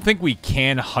mean, I don't think we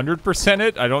can 100%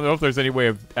 it. I don't know if there's any way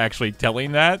of actually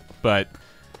telling that, but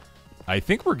I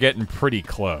think we're getting pretty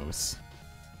close.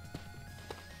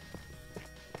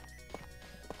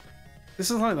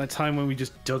 This is like that time when we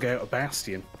just dug out a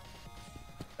bastion.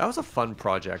 That was a fun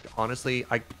project. Honestly,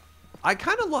 I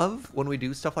kind of love when we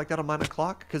do stuff like that on Mine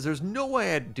O'Clock, because there's no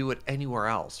way I'd do it anywhere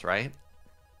else, right?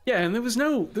 Yeah, and there was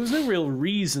no real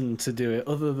reason to do it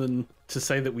other than to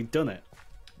say that we'd done it.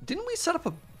 Didn't we set up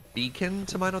a beacon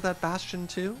to mine out that bastion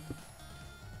too?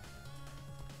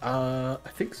 I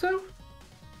think so.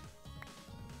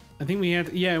 I think we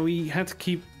had to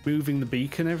keep moving the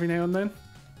beacon every now and then.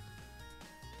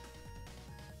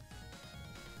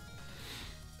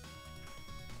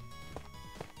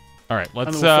 All right,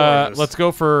 let's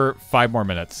go for 5 more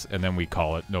minutes, and then we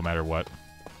call it, no matter what.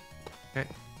 Okay.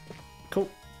 Cool.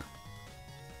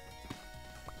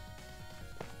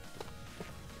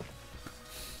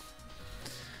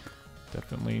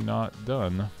 Definitely not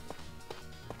done.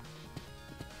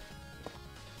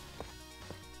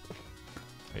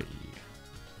 Hey.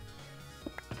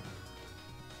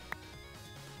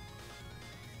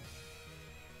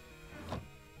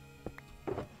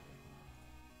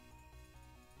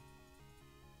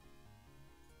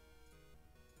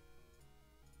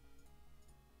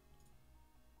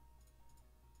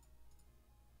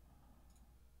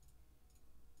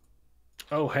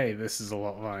 Oh, hey, this is a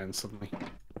lot of iron suddenly.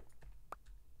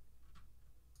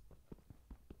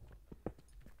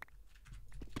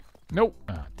 Nope.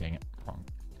 Oh, dang it. Wrong.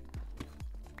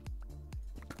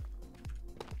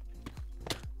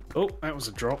 Oh, that was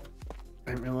a drop.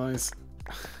 I didn't realize.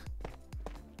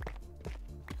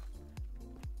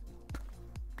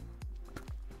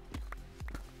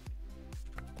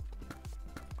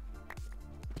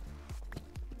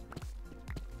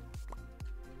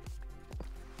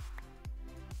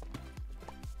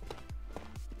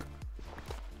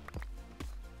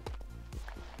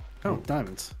 Oh,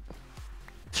 diamonds.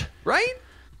 Right?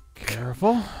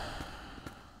 Careful.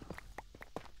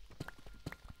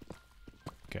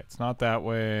 Okay, it's not that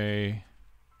way.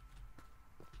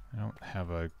 I don't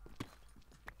have a...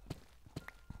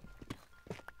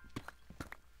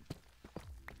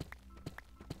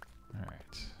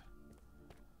 Alright.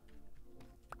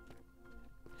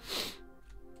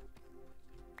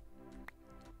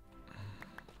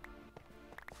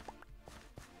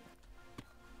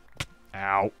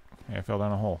 Ow. Yeah, I fell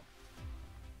down a hole.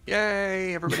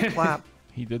 Yay, everybody clap.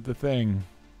 He did the thing.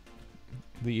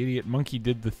 The idiot monkey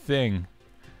did the thing.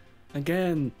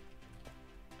 Again.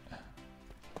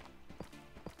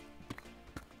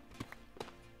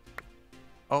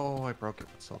 Oh, I broke it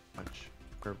with so much.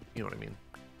 Or, you know what I mean.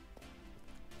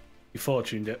 You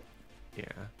fortuned it. Yeah.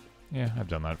 Yeah, I've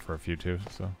done that for a few too,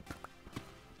 so.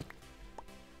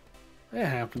 It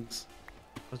happens.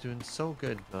 I was doing so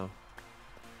good, though.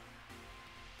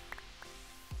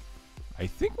 I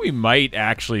think we might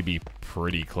actually be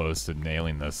pretty close to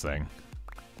nailing this thing.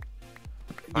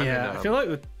 I feel like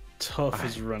the tough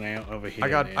has run out over here. I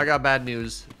got bad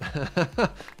news.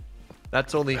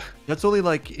 That's only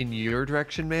like in your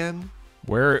direction, man.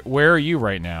 Where are you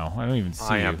right now? I don't even see you.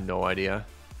 I have no idea.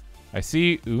 I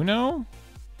see Uno.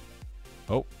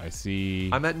 Oh, I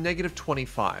see. I'm at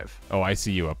 -25. Oh, I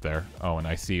see you up there. Oh, and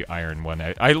I see Iron one.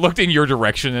 I looked in your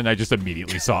direction and I just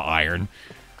immediately saw Iron.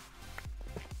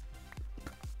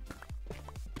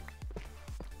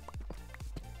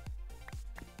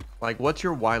 Like, what's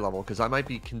your Y level? Because I might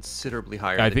be considerably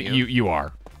higher I than think you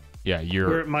are. Yeah,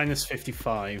 We're at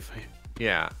 -55.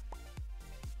 Yeah.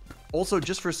 Also,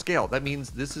 just for scale, that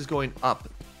means this is going up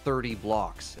 30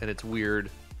 blocks, and it's weird,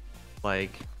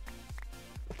 like,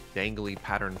 dangly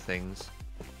pattern things.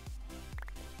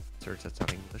 Search, that's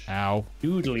not English. Ow.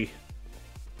 Doodly.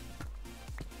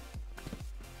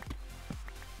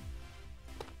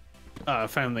 I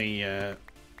found the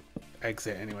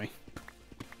exit anyway.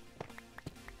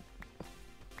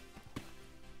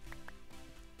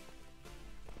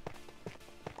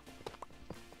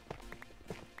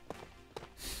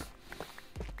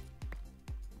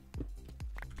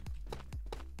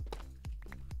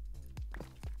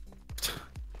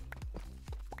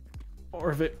 More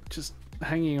of it just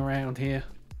hanging around here.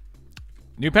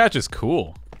 New patch is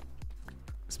cool.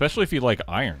 Especially if you like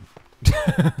iron. Do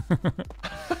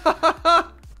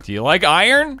you like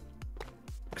iron?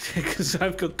 Because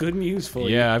I've got good news for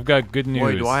you. Yeah, I've got good news.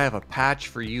 Boy, do I have a patch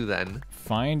for you then.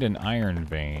 Find an iron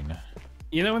vein.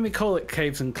 You know when they call it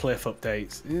Caves and Cliff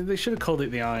updates? They should have called it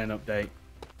the Iron update.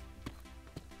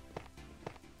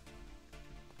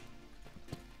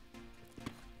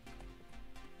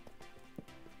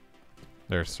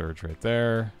 There's Surge right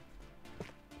there.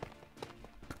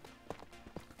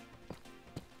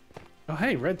 Oh,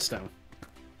 hey, redstone.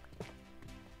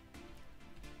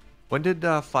 When did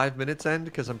 5 minutes end?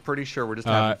 Because I'm pretty sure we're just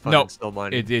having fun no, and still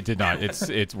mining. it did not.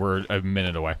 We're a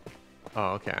minute away.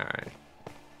 Oh, okay, all right.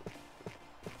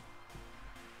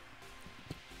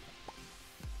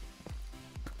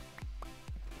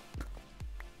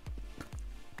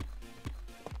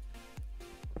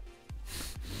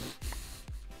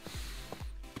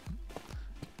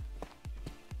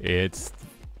 It's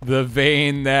the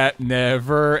vein that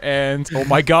never ends. Oh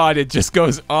my god, it just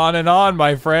goes on and on,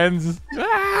 my friends.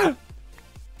 Ah!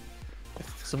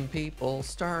 Some people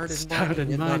started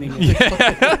mining it.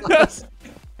 Yes.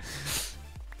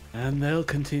 And they'll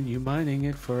continue mining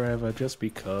it forever just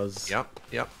because. Yep,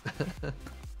 yep.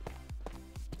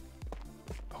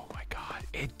 Oh my god,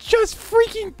 it just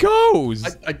freaking goes.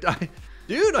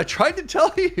 Dude, I tried to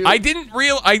tell you. I didn't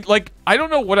I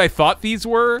don't know what I thought these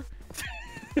were.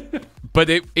 But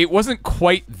it wasn't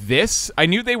quite this. I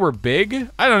knew they were big.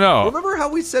 I don't know. Remember how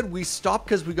we said we stopped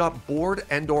because we got bored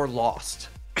and or lost?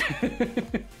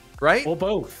 Right? Or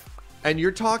both. And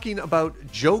you're talking about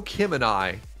Joe Kim and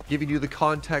I giving you the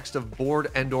context of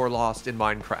bored and or lost in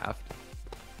Minecraft.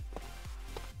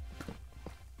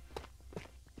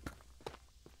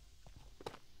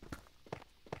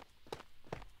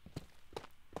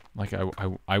 Like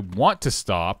I want to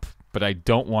stop, but I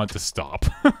don't want to stop.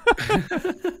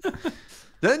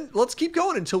 Then let's keep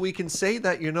going until we can say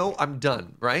that, you know, I'm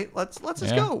done, right? Let's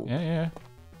just go. Yeah.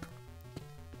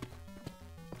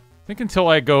 I think until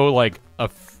I go like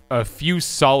a few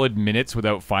solid minutes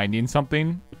without finding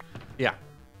something. Yeah.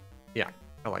 Yeah.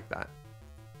 I like that.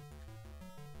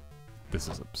 This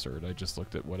is absurd. I just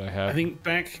looked at what I have. I think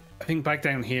back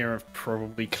down here I've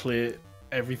probably cleared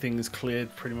everything is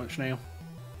cleared pretty much now.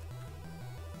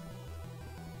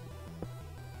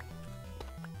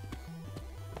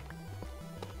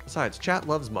 Besides, chat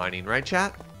loves mining, right,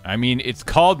 chat? I mean, it's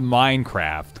called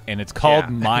Minecraft, and it's called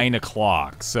 9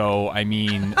 o'clock. So, I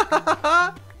mean,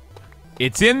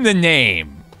 it's in the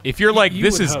name. If you're like,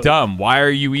 this is dumb, why are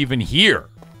you even here?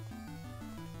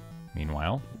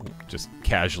 Meanwhile, just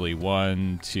casually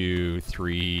 1, 2,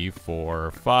 3,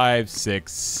 4, 5,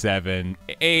 6, 7,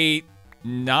 8,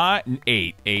 not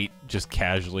 8, 8, just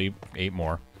casually 8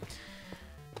 more.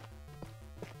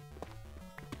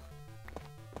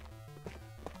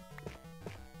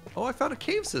 Oh, I found a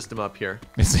cave system up here.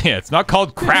 Yeah, it's not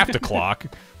called Craft a Clock.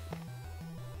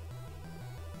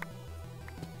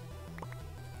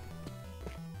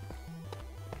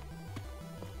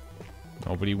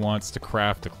 Nobody wants to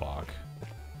craft a clock.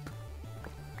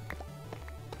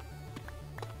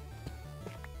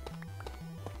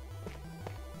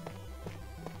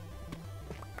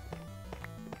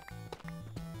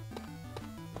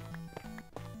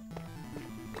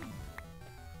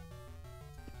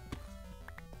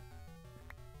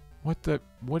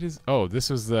 What is, oh, this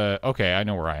was the, okay, I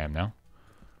know where I am now.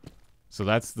 So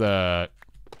that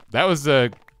was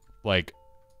the, like,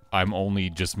 I'm only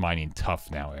just mining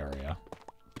tough now area.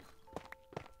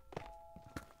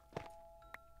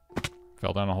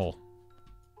 Fell down a hole.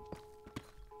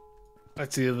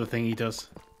 That's the other thing he does.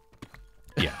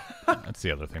 Yeah, that's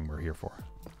the other thing we're here for.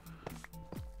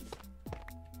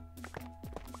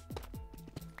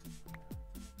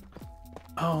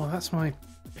 Oh, that's my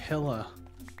pillar.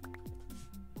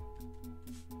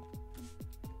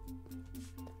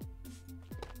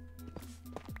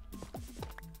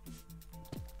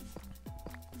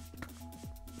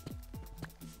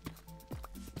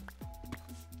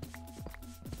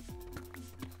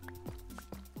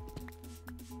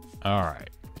 All right.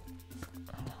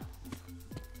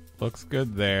 Looks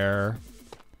good there.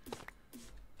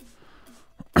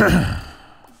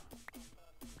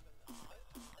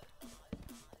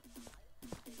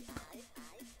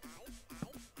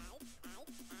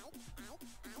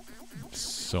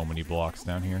 So many blocks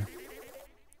down here.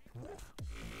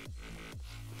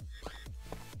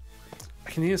 I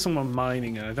can hear someone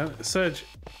mining and I don't... Serge.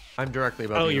 I'm directly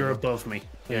above you. Oh, you're above me.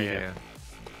 Yeah.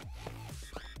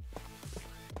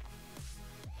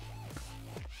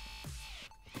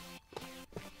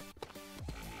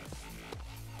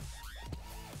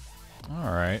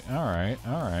 All right. All right.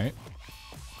 All right.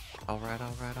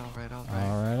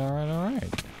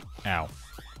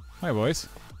 Hi, boys.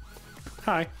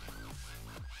 Hi. Okay,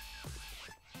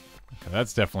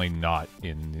 that's definitely not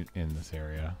in this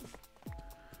area.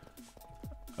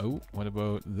 Oh, what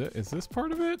about this? Is this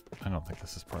part of it? I don't think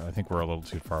this is part. I think we're a little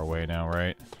too far away now,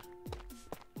 right?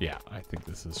 Yeah, I think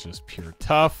this is just pure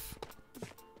tough.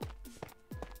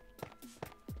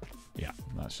 Yeah,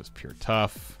 that's just pure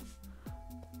tough.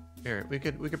 Here, we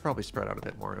could probably spread out a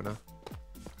bit more, Una.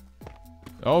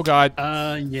 Oh God.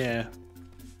 Yeah.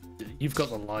 You've got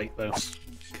the light though.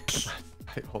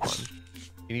 Hey, hold on.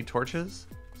 You need torches?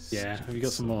 Yeah. Have you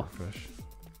got some more? Fish.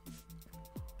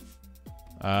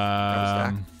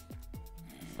 stack.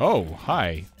 Oh,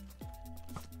 hi.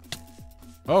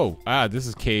 Oh, this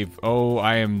is cave. Oh,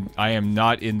 I am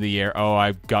not in the air. Oh,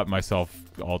 I got myself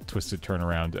all twisted turn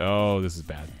around. Oh, this is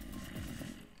bad.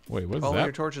 Wait, what is Follow that?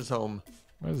 your torches home.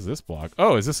 What is this block?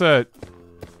 Oh, is this a...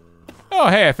 Oh,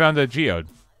 hey, I found a geode.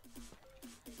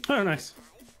 Oh, nice.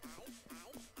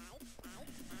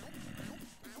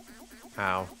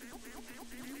 Ow.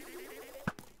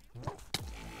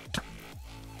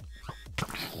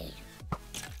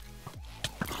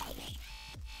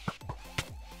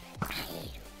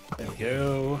 There we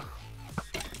go.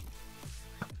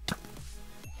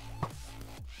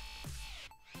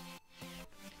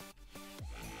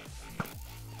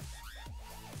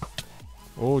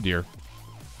 Oh, dear.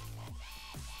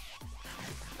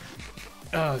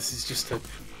 Oh, this is just a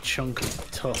chunk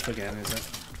of tough again, is it?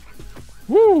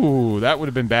 Woo! That would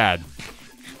have been bad.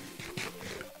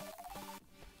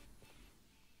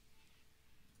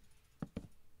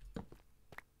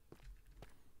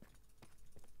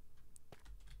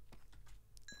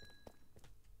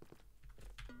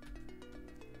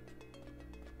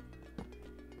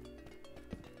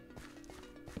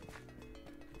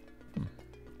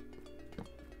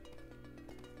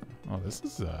 Oh, this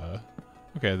is,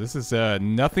 okay, this is,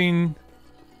 nothing...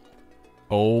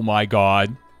 Oh my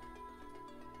god.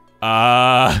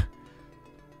 I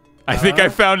think I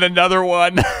found another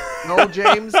one. No,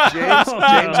 James. James,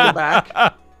 go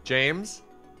back. James,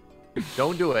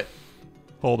 don't do it.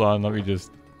 Hold on, let me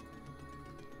just...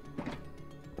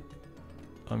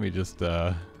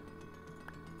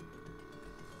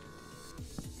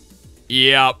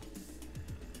 Yep.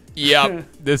 Yep,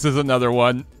 this is another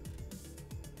one.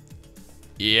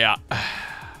 Yeah.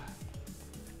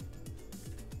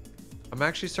 I'm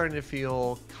actually starting to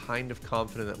feel kind of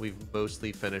confident that we've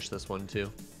mostly finished this one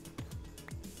too.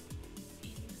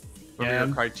 Remember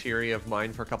your criteria of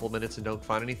mine for a couple of minutes and don't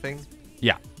find anything?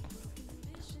 Yeah.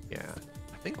 Yeah.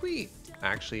 I think we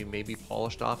actually maybe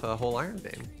polished off a whole iron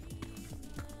vein.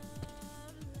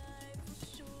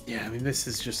 Yeah, I mean, this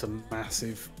is just a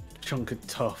massive chunk of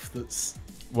tough that's...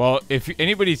 Well, if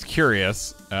anybody's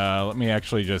curious, let me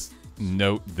actually just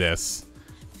note this.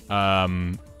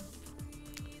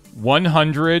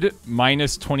 100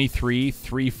 minus 23,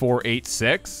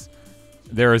 3486.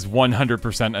 There is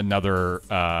 100% another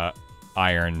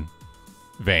iron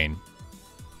vein.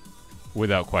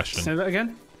 Without question. Say that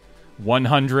again?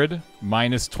 100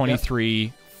 minus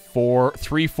 23,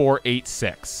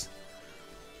 3486.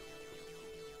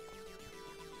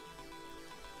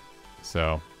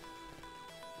 So...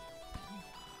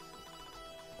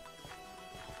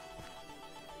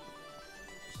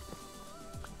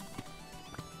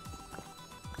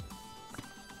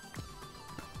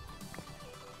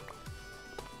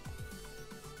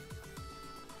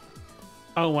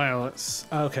 Oh, wow, that's...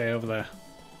 Okay, over there.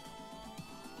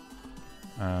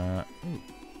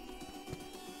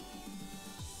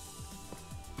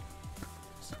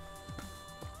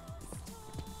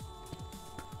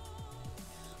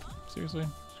 Seriously?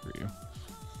 Screw you.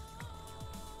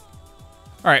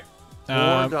 Alright.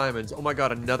 More diamonds. Oh my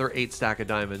god, another 8 stack of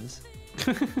diamonds.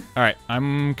 Alright,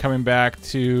 I'm coming back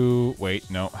to...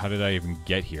 Wait, no. How did I even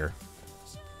get here?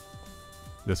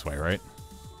 This way, right?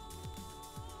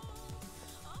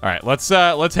 Alright, let's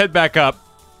head back up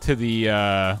to the,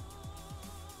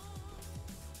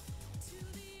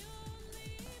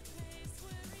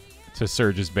 to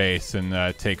Surge's base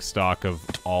and, take stock of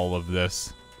all of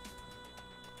this.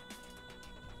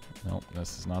 Nope,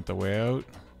 this is not the way out.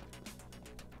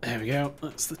 There we go.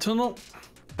 That's the tunnel.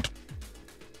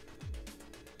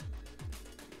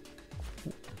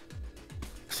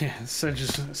 Yeah, so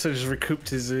just recouped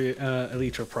his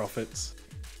Elytra profits.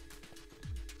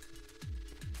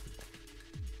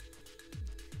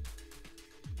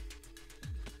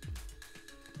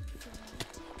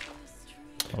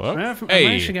 Hello? I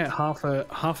managed to get half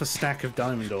a stack of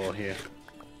diamond ore here.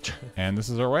 And this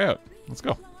is our way out. Let's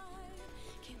go.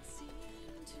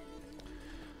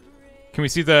 Can we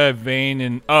see the vein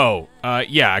in... Oh,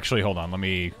 yeah, actually, hold on. Let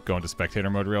me go into spectator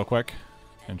mode real quick.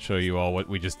 and show you all what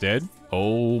we just did.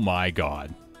 Oh my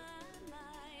god.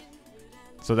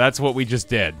 So that's what we just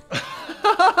did.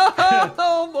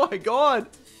 Oh my god.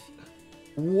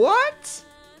 What?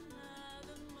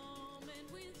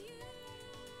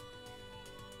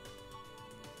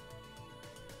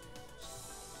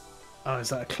 Oh, is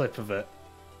that a clip of it?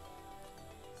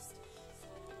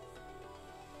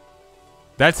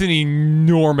 That's an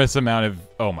enormous amount of...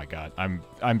 Oh my god.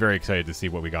 I'm very excited to see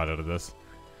what we got out of this.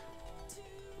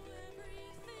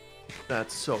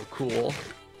 That's so cool.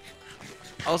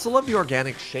 I also love the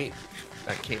organic shape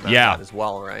that came out of Yeah. that as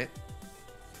well, right?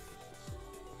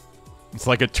 It's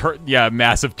like a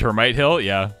massive termite hill.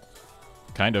 Yeah.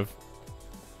 Kind of.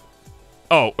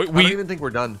 Oh, I don't even think we're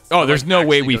done. Oh, there's Like, no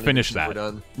way actually we don't even finished think that.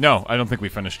 We're done. No, I don't think we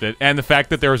finished it. And the fact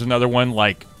that there was another one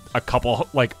like a couple,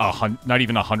 like not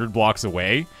even 100 blocks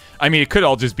away. I mean, it could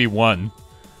all just be one,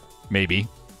 maybe.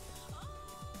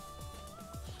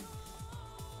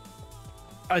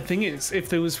 I think it's if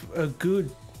there was a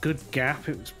good gap,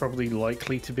 it was probably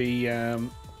likely to be a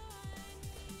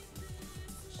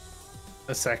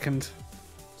second.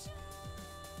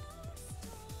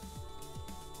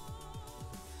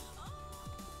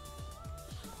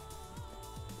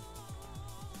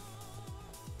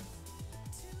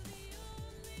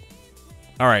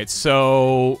 All right,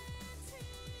 so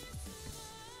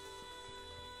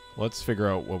let's figure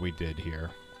out what we did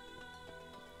here.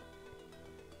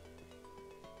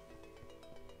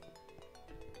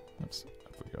 Oops,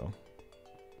 up we go.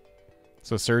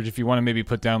 So, Serge, if you want to maybe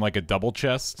put down like a double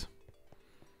chest,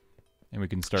 and we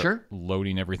can start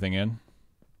loading everything in.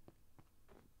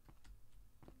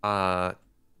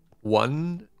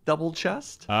 One double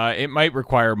chest? It might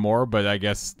require more, but I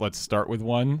guess let's start with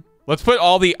one. Let's put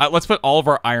all of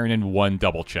our iron in one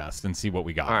double chest and see what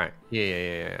we got. All right.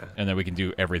 Yeah. And then we can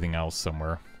do everything else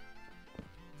somewhere.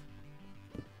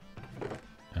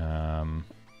 All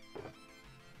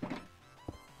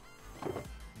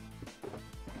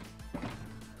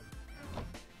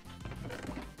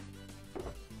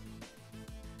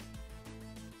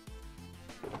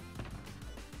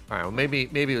right. Well, maybe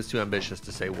it was too ambitious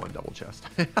to say one double chest.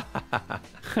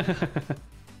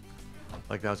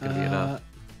 Like that was gonna be enough.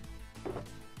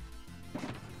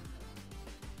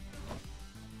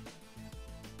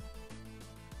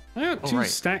 I got two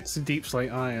stacks of deep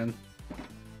slate iron.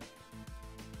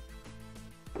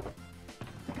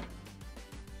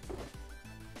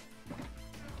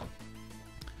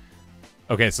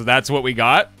 Okay, so that's what we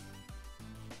got.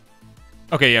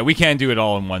 Okay, yeah, we can do it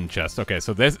all in one chest. Okay,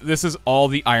 so this is all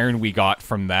the iron we got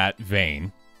from that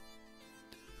vein.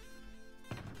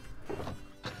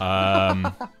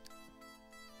 That's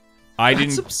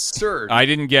absurd. I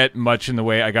didn't get much in the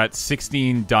way. I got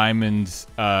 16 diamond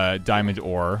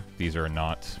ore. These are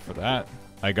not for that.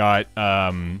 I got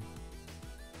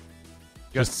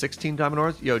You got 16 diamond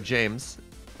ores? Yo, James.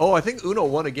 Oh, I think Uno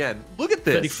won again. Look at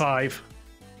this. 35.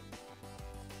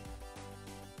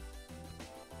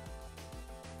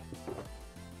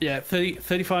 Yeah,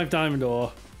 35 diamond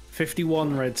ore,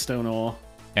 51 redstone ore,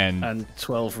 and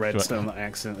 12 redstone that I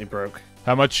accidentally broke.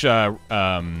 How much Oh,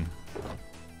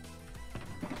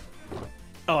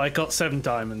 I got 7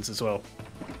 diamonds as well.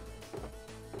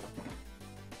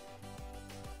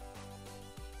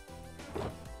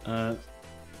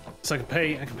 So I can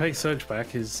pay Surge back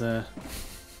his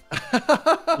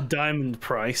diamond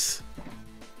price.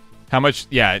 How much?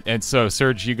 Yeah, and so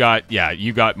Serge, you got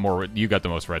more. You got the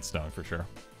most redstone for sure.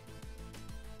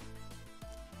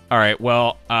 All right.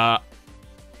 Well,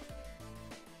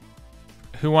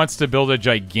 who wants to build a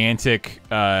gigantic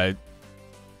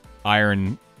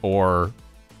iron ore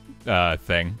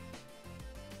thing?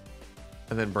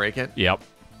 And then break it? Yep.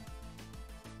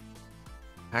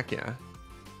 Heck yeah.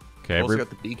 Okay. We also got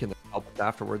the beacon that helped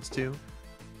afterwards too.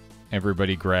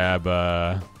 Everybody grab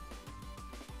well,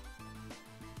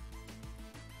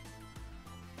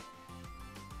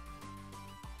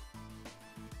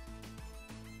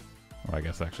 I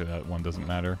guess actually that one doesn't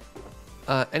matter.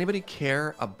 Anybody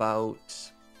care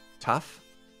about tough?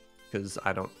 Because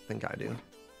I don't think I do.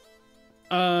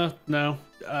 No.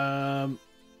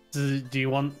 Do you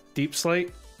want deep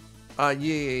slate?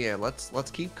 Yeah.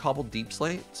 Let's keep cobbled deep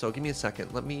slate. So give me a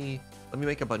second. Let me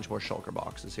make a bunch more shulker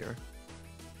boxes here.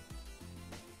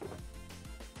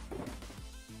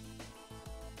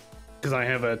 Because I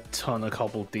have a ton of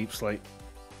cobbled deep slate.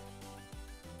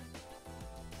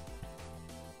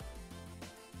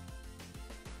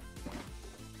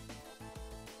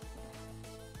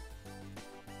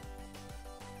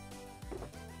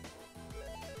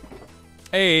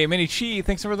 Hey, Mini Chi,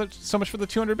 thanks so much for the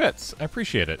 200 bits. I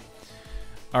appreciate it.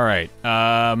 All right.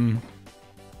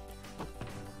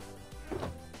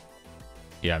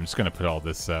 Yeah, I'm just gonna put all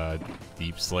this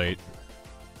deep slate.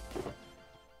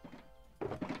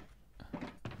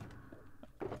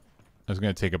 I was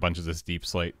gonna take a bunch of this deep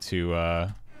slate to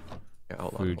Yeah,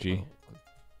 hold on, Fuji. hold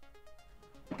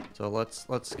on. So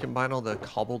let's combine all the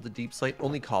cobbled to deep slate.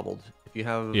 Only cobbled. If you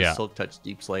have silk touch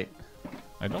deep slate,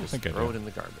 I don't think I do. throw it in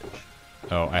the garbage.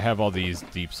 Oh, I have all these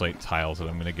deep slate tiles that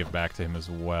I'm gonna give back to him as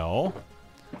well.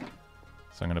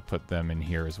 So I'm gonna put them in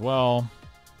here as well.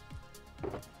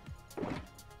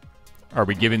 Are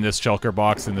we giving this shulker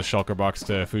box and the shulker box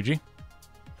to Fuji?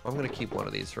 I'm gonna keep one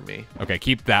of these for me. Okay,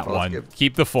 keep that Well, one.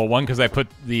 Keep the full one because I put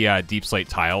the deep slate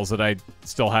tiles that I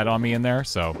still had on me in there.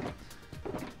 So.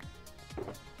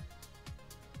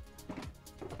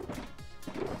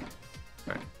 All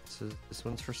right, so this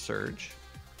one's for Surge.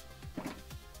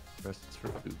 The rest is for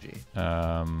Fuji.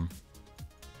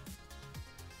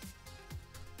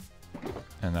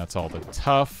 And that's all the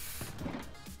tough.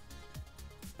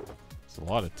 It's a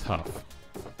lot of tough.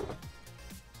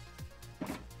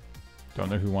 Don't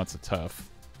know who wants a tough.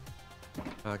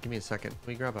 Give me a second. Let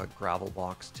me grab a gravel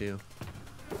box too.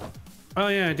 Oh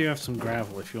yeah, I do have some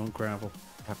gravel if you want gravel.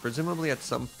 Presumably at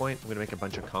some point I'm gonna make a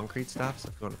bunch of concrete stuff. So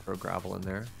if you want to throw gravel in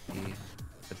there,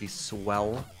 that'd be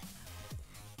swell.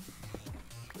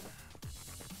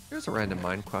 Here's a random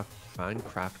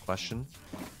Minecraft question.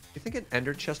 Do you think an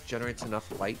ender chest generates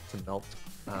enough light to melt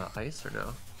ice or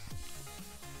no?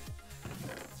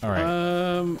 All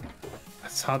right.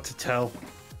 It's hard to tell.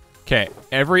 Okay,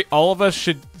 all of us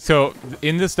should. So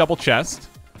in this double chest,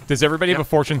 does everybody have a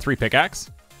Fortune 3 pickaxe?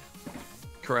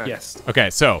 Correct. Yes. Okay,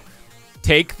 so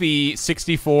take the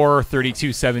 64,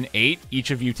 32, 7, 8.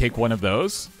 Each of you take one of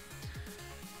those.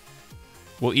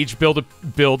 We'll each build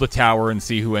a tower and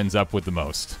see who ends up with the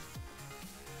most.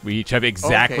 We each have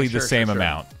exactly the same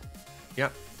amount.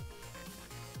 Yep.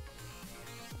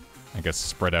 I guess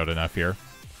spread out enough here.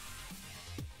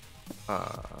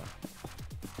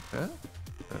 Huh?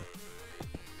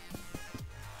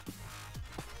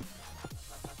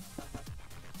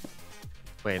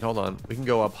 Wait, hold on. We can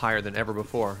go up higher than ever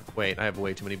before. Wait, I have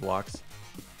way too many blocks.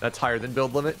 That's higher than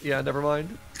build limit? Yeah, never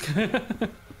mind.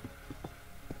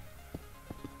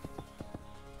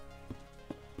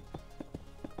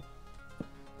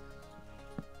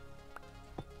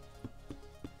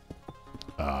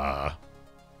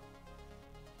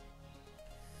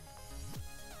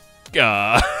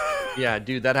 Yeah,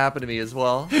 dude, that happened to me as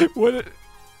well. What?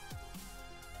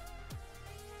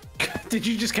 Did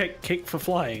you just get kicked for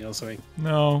flying or something?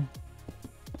 No.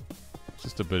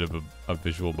 Just a bit of a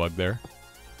visual bug there.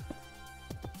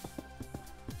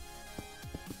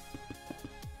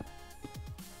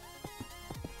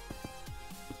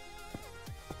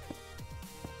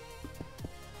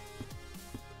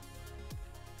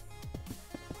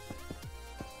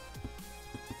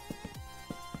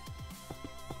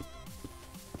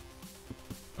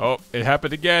 Oh, it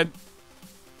happened again.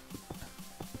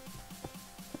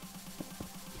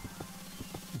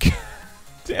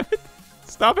 Damn it.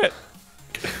 Stop it.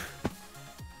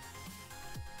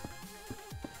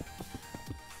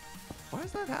 Why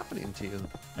is that happening to you?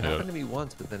 It happened to me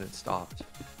once, but then it stopped.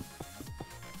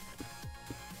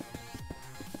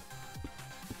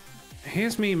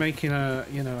 Here's me making a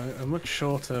much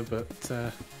shorter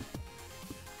but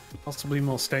possibly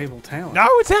more stable tower. No,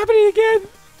 it's happening again.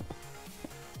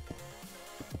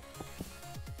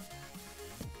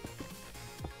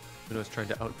 I was trying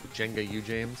to out Jenga you,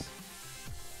 James.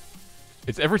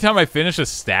 It's every time I finish a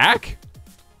stack?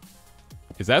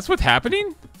 Is that what's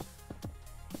happening?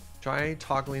 Try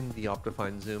toggling the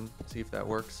Optifine zoom. See if that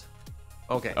works.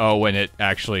 Okay. Oh, when it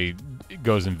actually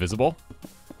goes invisible?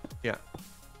 Yeah.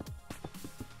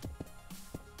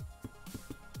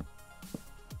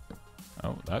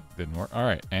 Oh, that didn't work. All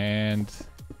right, and...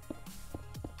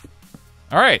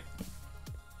 All right.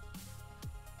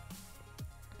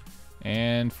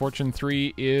 And Fortune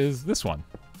 3 is this one.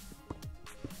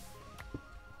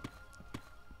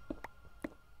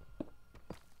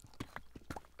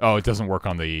 Oh, it doesn't work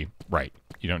on the right.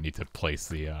 You don't need to place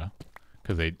the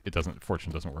because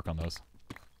Fortune doesn't work on those.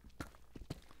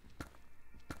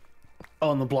 Oh,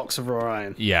 on the blocks of raw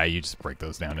iron. Yeah, you just break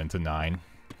those down into 9.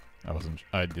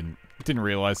 I didn't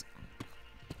realize.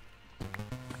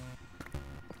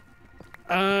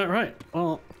 Right.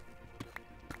 Well,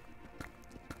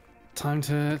 time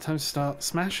to start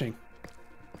smashing.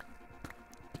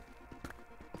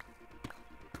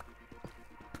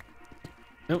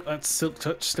 Nope, that's silk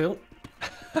touch still.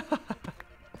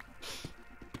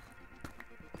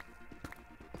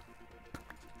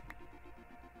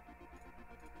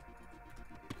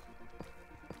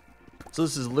 So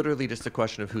this is literally just a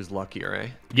question of who's luckier, eh?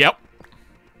 Yep.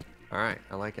 All right,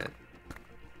 I like it.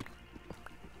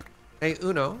 Hey,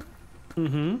 Uno.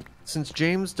 Mm-hmm. Since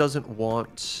James doesn't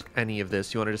want any of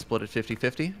this, you want to just split it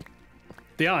 50-50?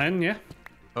 The iron, yeah.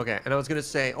 Okay, and I was going to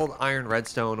say, the iron,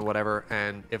 redstone, or whatever,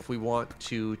 and if we want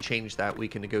to change that, we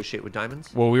can negotiate with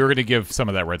diamonds? Well, we were going to give some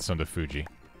of that redstone to Fuji.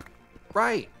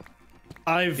 Right.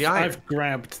 I've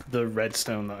grabbed the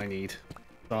redstone that I need.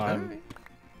 So I'm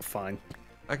fine.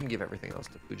 I can give everything else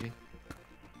to Fuji.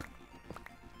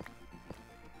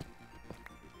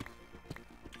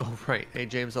 Oh, right. Hey,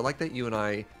 James, I like that you and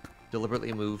I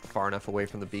deliberately moved far enough away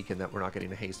from the beacon that we're not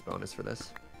getting a haste bonus for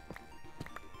this.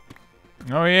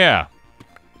 Oh, yeah.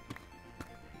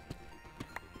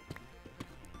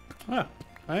 Ah,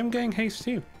 I am getting haste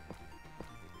too.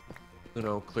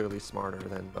 Uno clearly smarter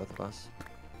than both of us.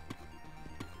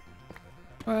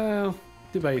 Well,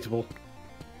 debatable.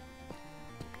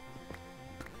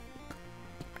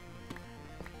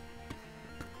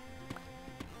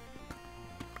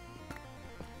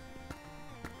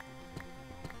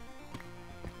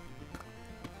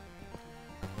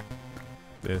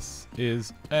 This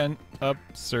is an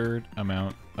absurd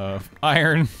amount of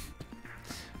iron.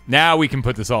 Now we can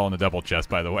put this all in the double chest,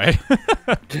 by the way.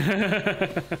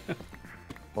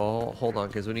 Well, hold on,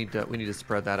 because we need to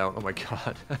spread that out. Oh my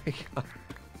god.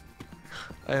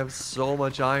 I have so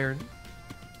much iron.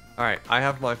 All right, I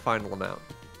have my final amount.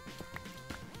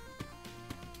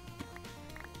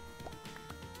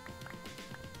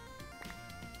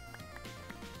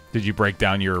 Did you break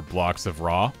down your blocks of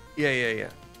raw? Yeah.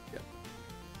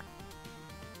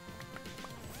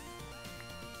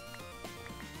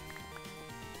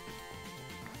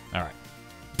 All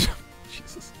right.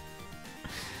 Jesus.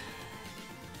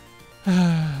 All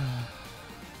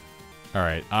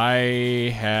right.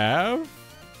 I have.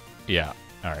 Yeah.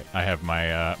 All right. I have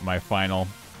my my final.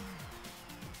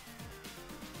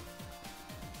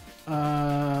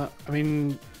 I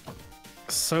mean,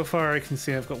 so far I can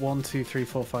see I've got 1, 2, 3,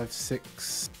 4, 5,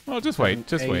 6. Well, just wait.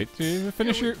 Just 8. wait.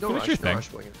 Finish your No finish your rush, no thing.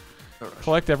 rush, William. No rush.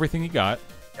 Collect everything you got.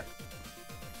 Yep.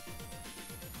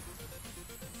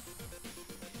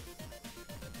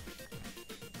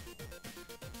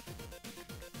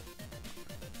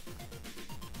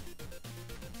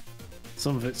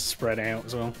 Some of it's spread out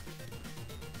as well.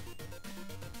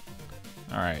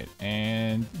 All right.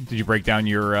 And did you break down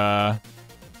your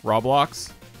raw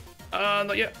blocks?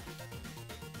 Not yet.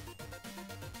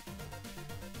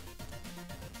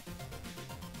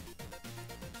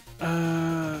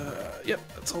 Yep,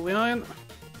 that's all the iron.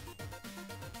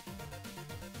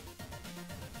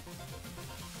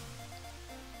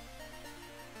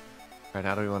 All right,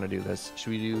 how do we want to do this? Should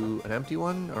we do an empty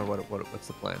one, or what's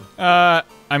the plan?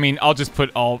 I mean, I'll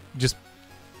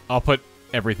put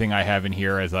everything I have in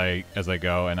here as I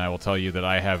go, and I will tell you that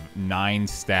I have 9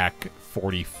 stack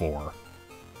 44.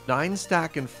 9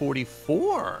 stack and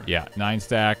 44. Yeah, 9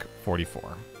 stack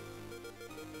 44.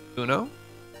 Uno.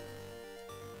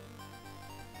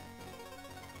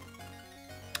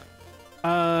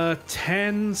 Uh,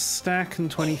 10 stack and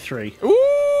 23.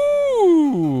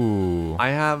 Ooh! I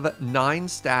have 9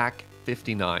 stack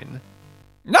 59.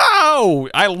 No!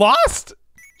 I lost?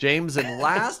 James in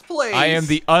last place. I am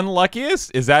the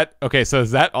unluckiest? Is that... Okay, so is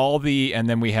that all the... And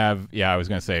then we have... Yeah, I was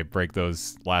going to say, break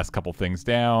those last couple things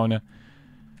down.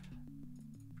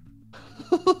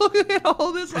 Look at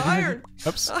all this iron.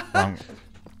 Oops. Wrong.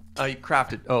 You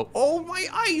crafted... Oh, my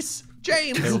ice!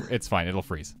 James! It's fine. It'll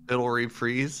freeze. It'll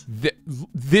refreeze.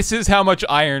 This is how much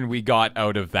iron we got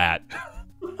out of that.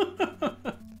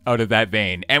 Out of that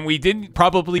vein. And we didn't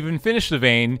probably even finish the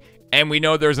vein, and we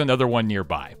know there's another one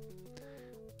nearby.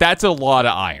 That's a lot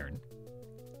of iron.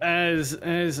 As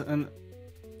an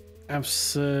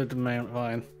absurd amount of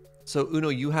iron. So, Uno,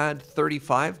 you had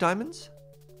 35 diamonds?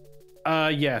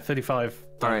 Yeah, 35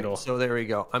 All diamond right, ore. so there we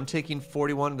go. I'm taking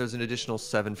 41. There's an additional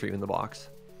 7 for you in the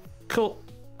box. Cool.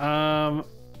 I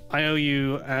owe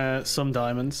you some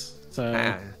diamonds.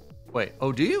 So Wait.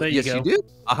 Oh, do you? There you yes, go. you do.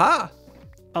 Aha.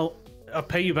 I'll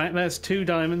pay you back. There's 2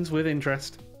 diamonds with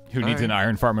interest. Who needs an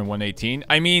iron farm in 118?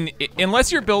 I mean,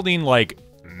 unless you're building, like,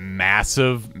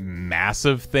 massive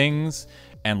things,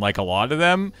 and, like, a lot of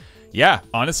them, yeah,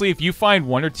 honestly, if you find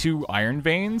 1 or 2 iron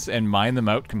veins and mine them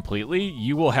out completely,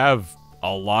 you will have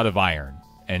a lot of iron.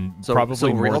 And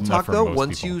probably more real than talk enough for though, most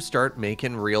once people. you start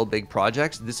making real big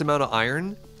projects, this amount of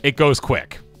iron, It goes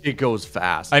quick. it goes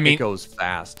fast. I mean, it goes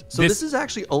fast. So this is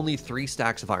actually only 3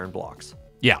 stacks of iron blocks.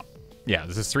 Yeah. Yeah,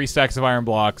 this is 3 stacks of iron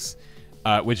blocks,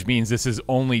 which means this is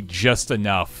only just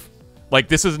enough. Like,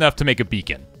 this is enough to make a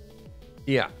beacon.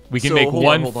 Yeah. We can So, make hold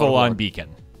one on. full-on beacon.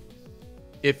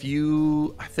 If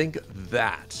you, I think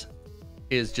that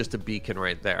is just a beacon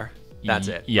right there. That's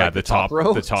it. Yeah, Like the top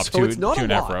row. the top So two it's not a 2.5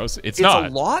 lot. rows. It's a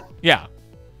not. lot. Yeah.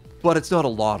 but it's not a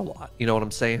lot. You know what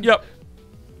I'm saying? Yep.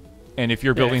 And if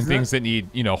you're building it's things that need,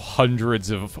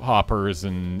 hundreds of hoppers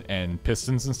and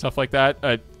pistons and stuff like that,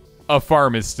 a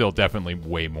farm is still definitely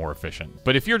way more efficient.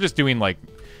 But if you're just doing like,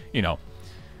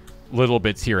 little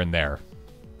bits here and there.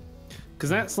 Because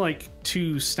that's like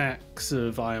 2 stacks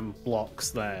of iron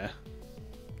blocks there.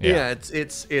 Yeah, it's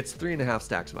 3.5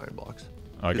 stacks of iron blocks.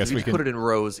 Oh, I guess we can put it in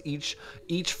rows. Each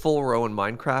full row in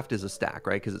Minecraft is a stack,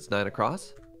 right? Because it's 9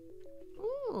 across.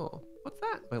 Oh, what's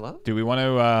that, my love? Do we want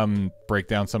to break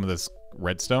down some of this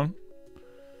redstone?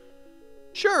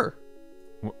 Sure.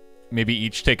 Maybe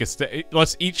each take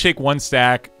let's each take 1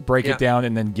 stack, break it down,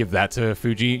 and then give that to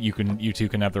Fuji. You two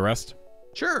can have the rest.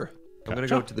 Sure. I'm gonna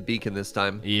go to the beacon this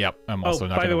time. Yep. I'm also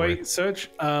not. By the way, worry. Serge,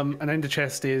 an ender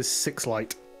chest is 6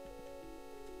 light.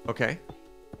 Okay.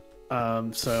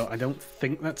 So I don't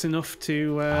think that's enough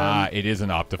to. It is an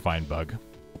Optifine bug.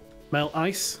 Melt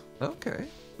ice. Okay.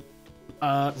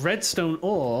 Redstone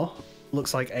ore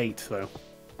looks like 8 though.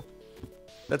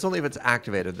 That's only if it's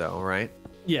activated though, right?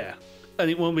 Yeah,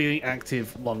 and it won't be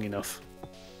active long enough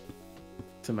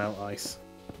to melt ice.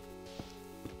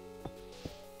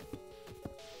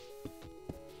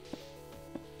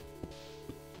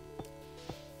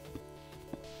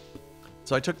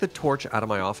 So I took the torch out of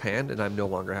my offhand, and I'm no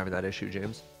longer having that issue,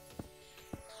 James.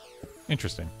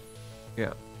 Interesting.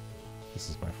 Yeah. This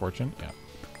is my fortune. Yeah.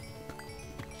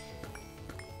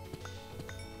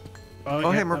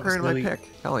 Oh, hey, I'm repairing my pick.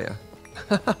 Hell yeah.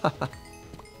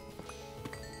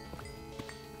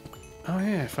 Oh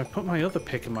yeah, if I put my other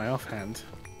pick in my offhand.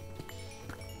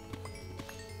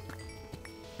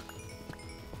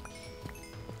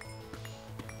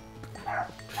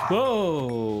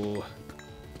 Whoa!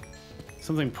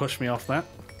 Something pushed me off that.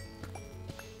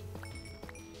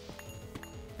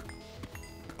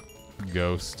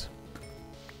 Ghost.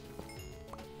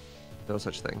 No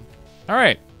such thing. All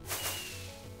right.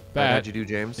 How'd you do,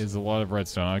 James? Is a lot of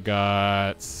redstone. I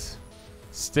got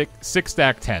 6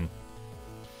 stack 10.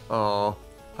 Oh,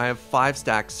 I have 5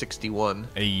 stacks 61.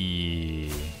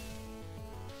 Ay.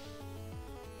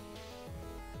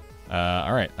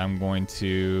 All right. I'm going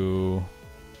to.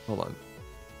 Hold on.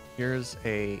 Here's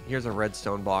a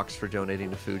redstone box for donating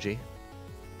to Fuji.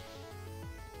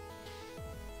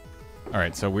 All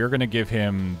right. So we're gonna give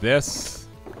him this.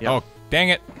 Yep. Oh, dang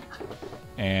it!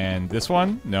 And this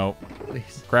one? No.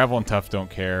 Please. Gravel and Tough don't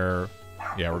care.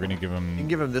 Yeah, we're gonna give him. You can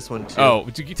give him this one too. Oh,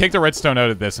 take the redstone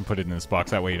out of this and put it in this box.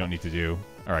 That way you don't need to do.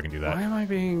 Or I can do that. Why am I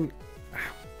being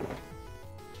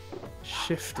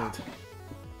shifted?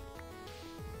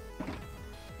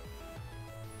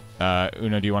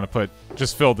 Uno, do you want to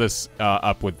just fill this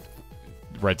up with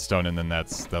redstone, and then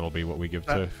that'll be what we give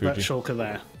to Fuji? That shulker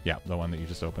there. Yeah, the one that you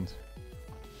just opened.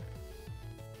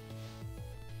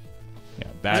 Yeah,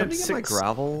 Is that. something in my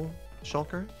gravel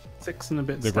shulker? 6 and a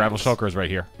bit. The gravel shulker is right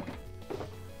here.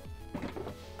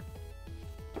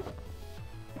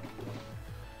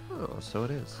 Oh, so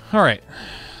it is. All right,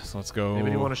 so let's go.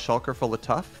 Maybe you want a shulker full of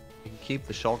tough? You can keep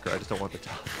the shulker. I just don't want the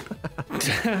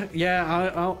tough.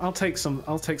 Yeah, I'll take some.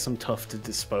 I'll take some tough to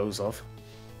dispose of.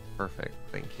 Perfect.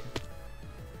 Thank you.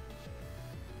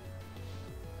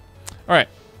 All right.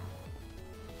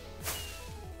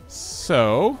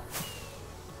 So,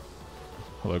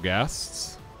 hello,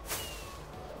 guests.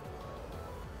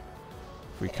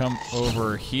 If we come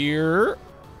over here.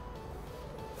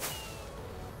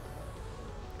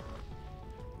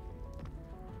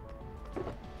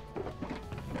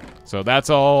 So that's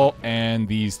all, and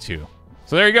these 2.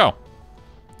 So there you go.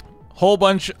 Whole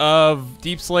bunch of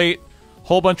deep slate,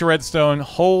 whole bunch of redstone,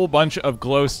 whole bunch of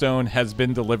glowstone has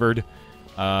been delivered.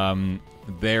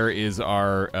 There is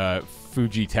our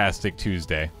Fuji-tastic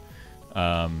Tuesday,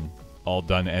 all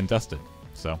done and dusted.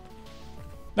 So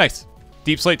nice.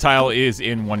 Deep slate tile is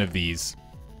in one of these.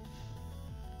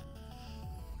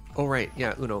 Oh right,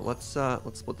 yeah, Uno. Let's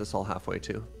split this all halfway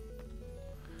too.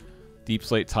 Deep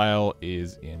slate tile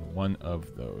is in one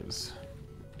of those.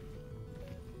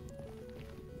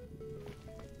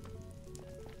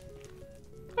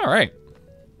 All right.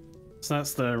 So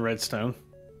that's the redstone.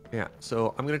 Yeah,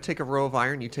 so I'm going to take a row of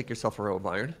iron. You take yourself a row of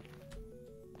iron.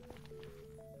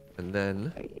 And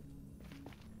then...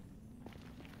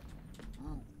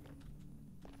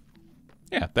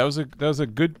 Yeah, that was a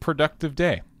good productive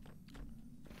day.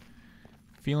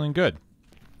 Feeling good.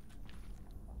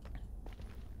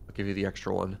 I'll give you the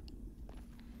extra one.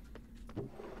 Oh,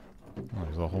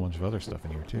 there's a whole bunch of other stuff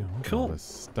in here too. Look at Cool. all this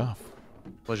stuff.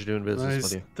 Pleasure doing business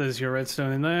with you. There's your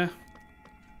redstone in there.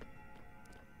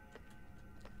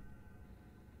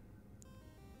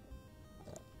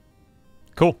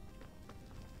 Cool.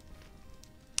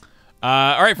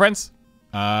 All right, friends.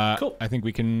 Cool. I think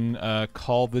we can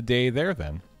call the day there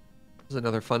then. It was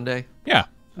another fun day. Yeah.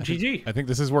 GG. I think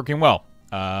this is working well.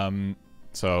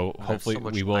 So hopefully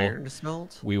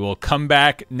we will come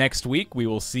back next week. We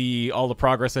will see all the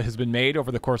progress that has been made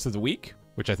over the course of the week,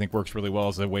 which I think works really well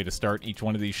as a way to start each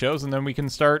one of these shows, and then we can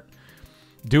start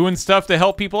doing stuff to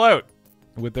help people out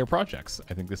with their projects.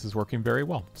 I think this is working very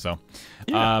well. So,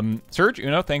 Serge,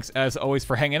 Uno, thanks as always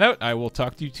for hanging out. I will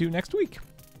talk to you two next week.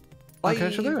 Bye.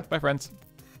 Bye, friends.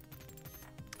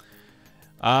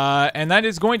 And that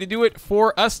is going to do it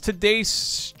for us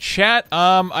today's chat.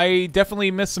 I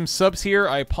definitely missed some subs here.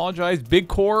 I apologize. Big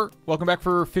Core, welcome back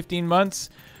for 15 months.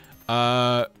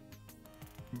 Jay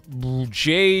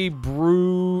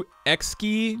Brewski.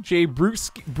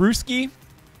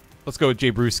 Let's go with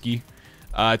Jay Brewski.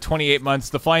 28 months.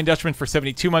 The Flying Dutchman for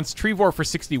 72 months. Trevor for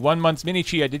 61 months.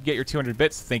 Minichi, I did get your 200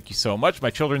 bits. Thank you so much.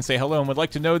 My children say hello and would like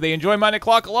to know they enjoy Mind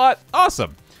O'Clock a lot.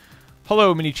 Awesome.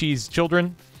 Hello, Minichi's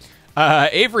children.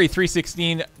 Avery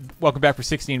 316, welcome back for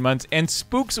 16 months. And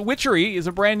Spooks Witchery is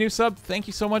a brand new sub. Thank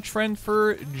you so much, friend,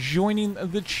 for joining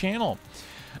the channel.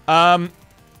 All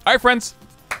right, friends.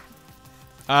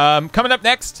 Coming up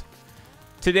next,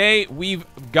 today we've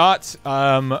got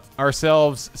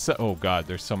ourselves... oh, God,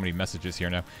 there's so many messages here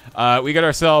now. We got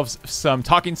ourselves some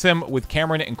Talking Sim with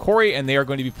Cameron and Corey, and they are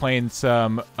going to be playing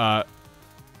some...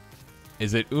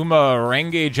 is it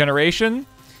Umarenge Generation?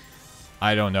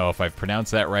 I don't know if I've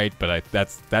pronounced that right, but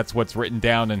that's what's written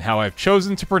down and how I've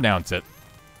chosen to pronounce it.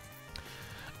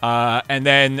 And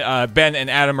then Ben and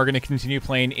Adam are going to continue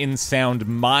playing In Sound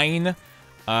Mine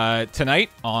tonight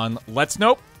on Let's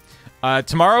Nope.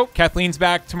 Tomorrow, Kathleen's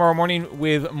back tomorrow morning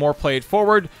with more Play It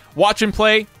Forward. Watch and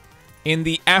Play in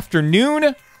the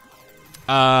afternoon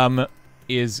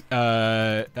is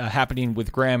happening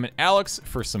with Graham and Alex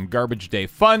for some Garbage Day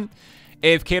fun.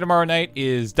 AFK tomorrow night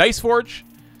is Dice Forge.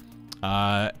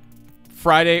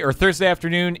 Friday or Thursday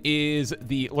afternoon is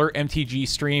the Alert MTG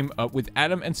stream with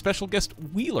Adam and special guest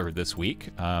Wheeler this week,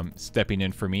 stepping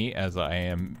in for me as I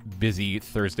am busy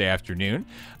Thursday afternoon.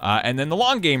 And then the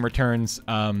long game returns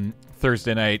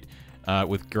Thursday night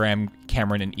with Graham,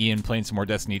 Cameron, and Ian playing some more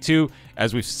Destiny 2.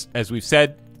 As we've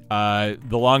said, the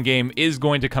long game is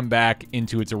going to come back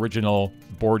into its original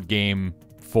board game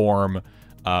form.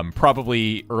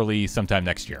 Probably early sometime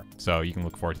next year. So you can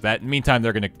look forward to that. In the meantime,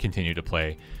 they're going to continue to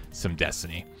play some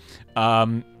Destiny.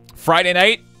 Friday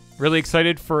night, really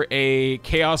excited for a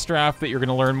Chaos Draft that you're going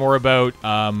to learn more about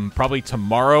probably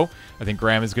tomorrow. I think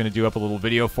Graham is going to do up a little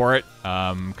video for it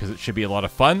because it should be a lot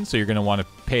of fun. So you're going to want to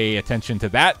pay attention to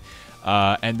that.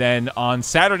 And then on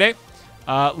Saturday,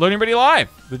 Loading Ready Live,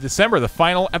 the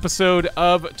final episode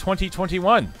of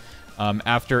 2021.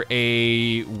 After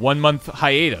a 1-month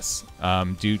hiatus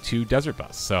due to Desert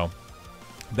Bus. So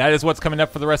that is what's coming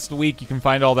up for the rest of the week. You can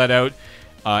find all that out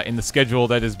in the schedule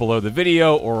that is below the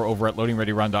video or over at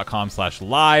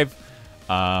loadingreadyrun.com/live.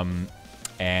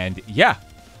 And yeah,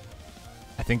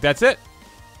 I think that's it.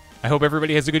 I hope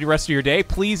everybody has a good rest of your day.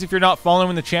 Please, if you're not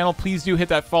following the channel, please do hit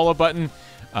that follow button.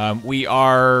 We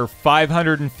are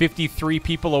 553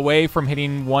 people away from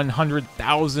hitting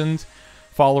 100,000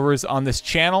 followers on this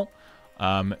channel.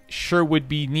 Sure would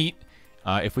be neat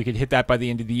if we could hit that by the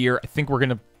end of the year. I think we're going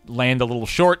to land a little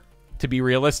short, to be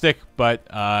realistic, but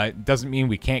it doesn't mean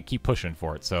we can't keep pushing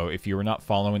for it. So if you are not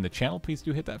following the channel, please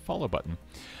do hit that follow button.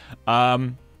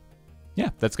 Yeah,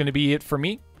 that's going to be it for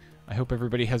me. I hope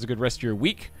everybody has a good rest of your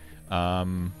week.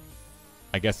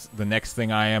 I guess the next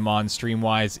thing I am on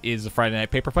stream-wise is a Friday Night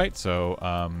Paper Fight, so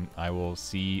I will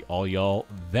see all y'all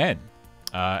then.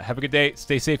 Have a good day.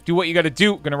 Stay safe. Do what you got to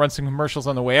do. Going to run some commercials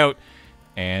on the way out.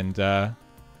 And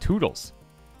toodles.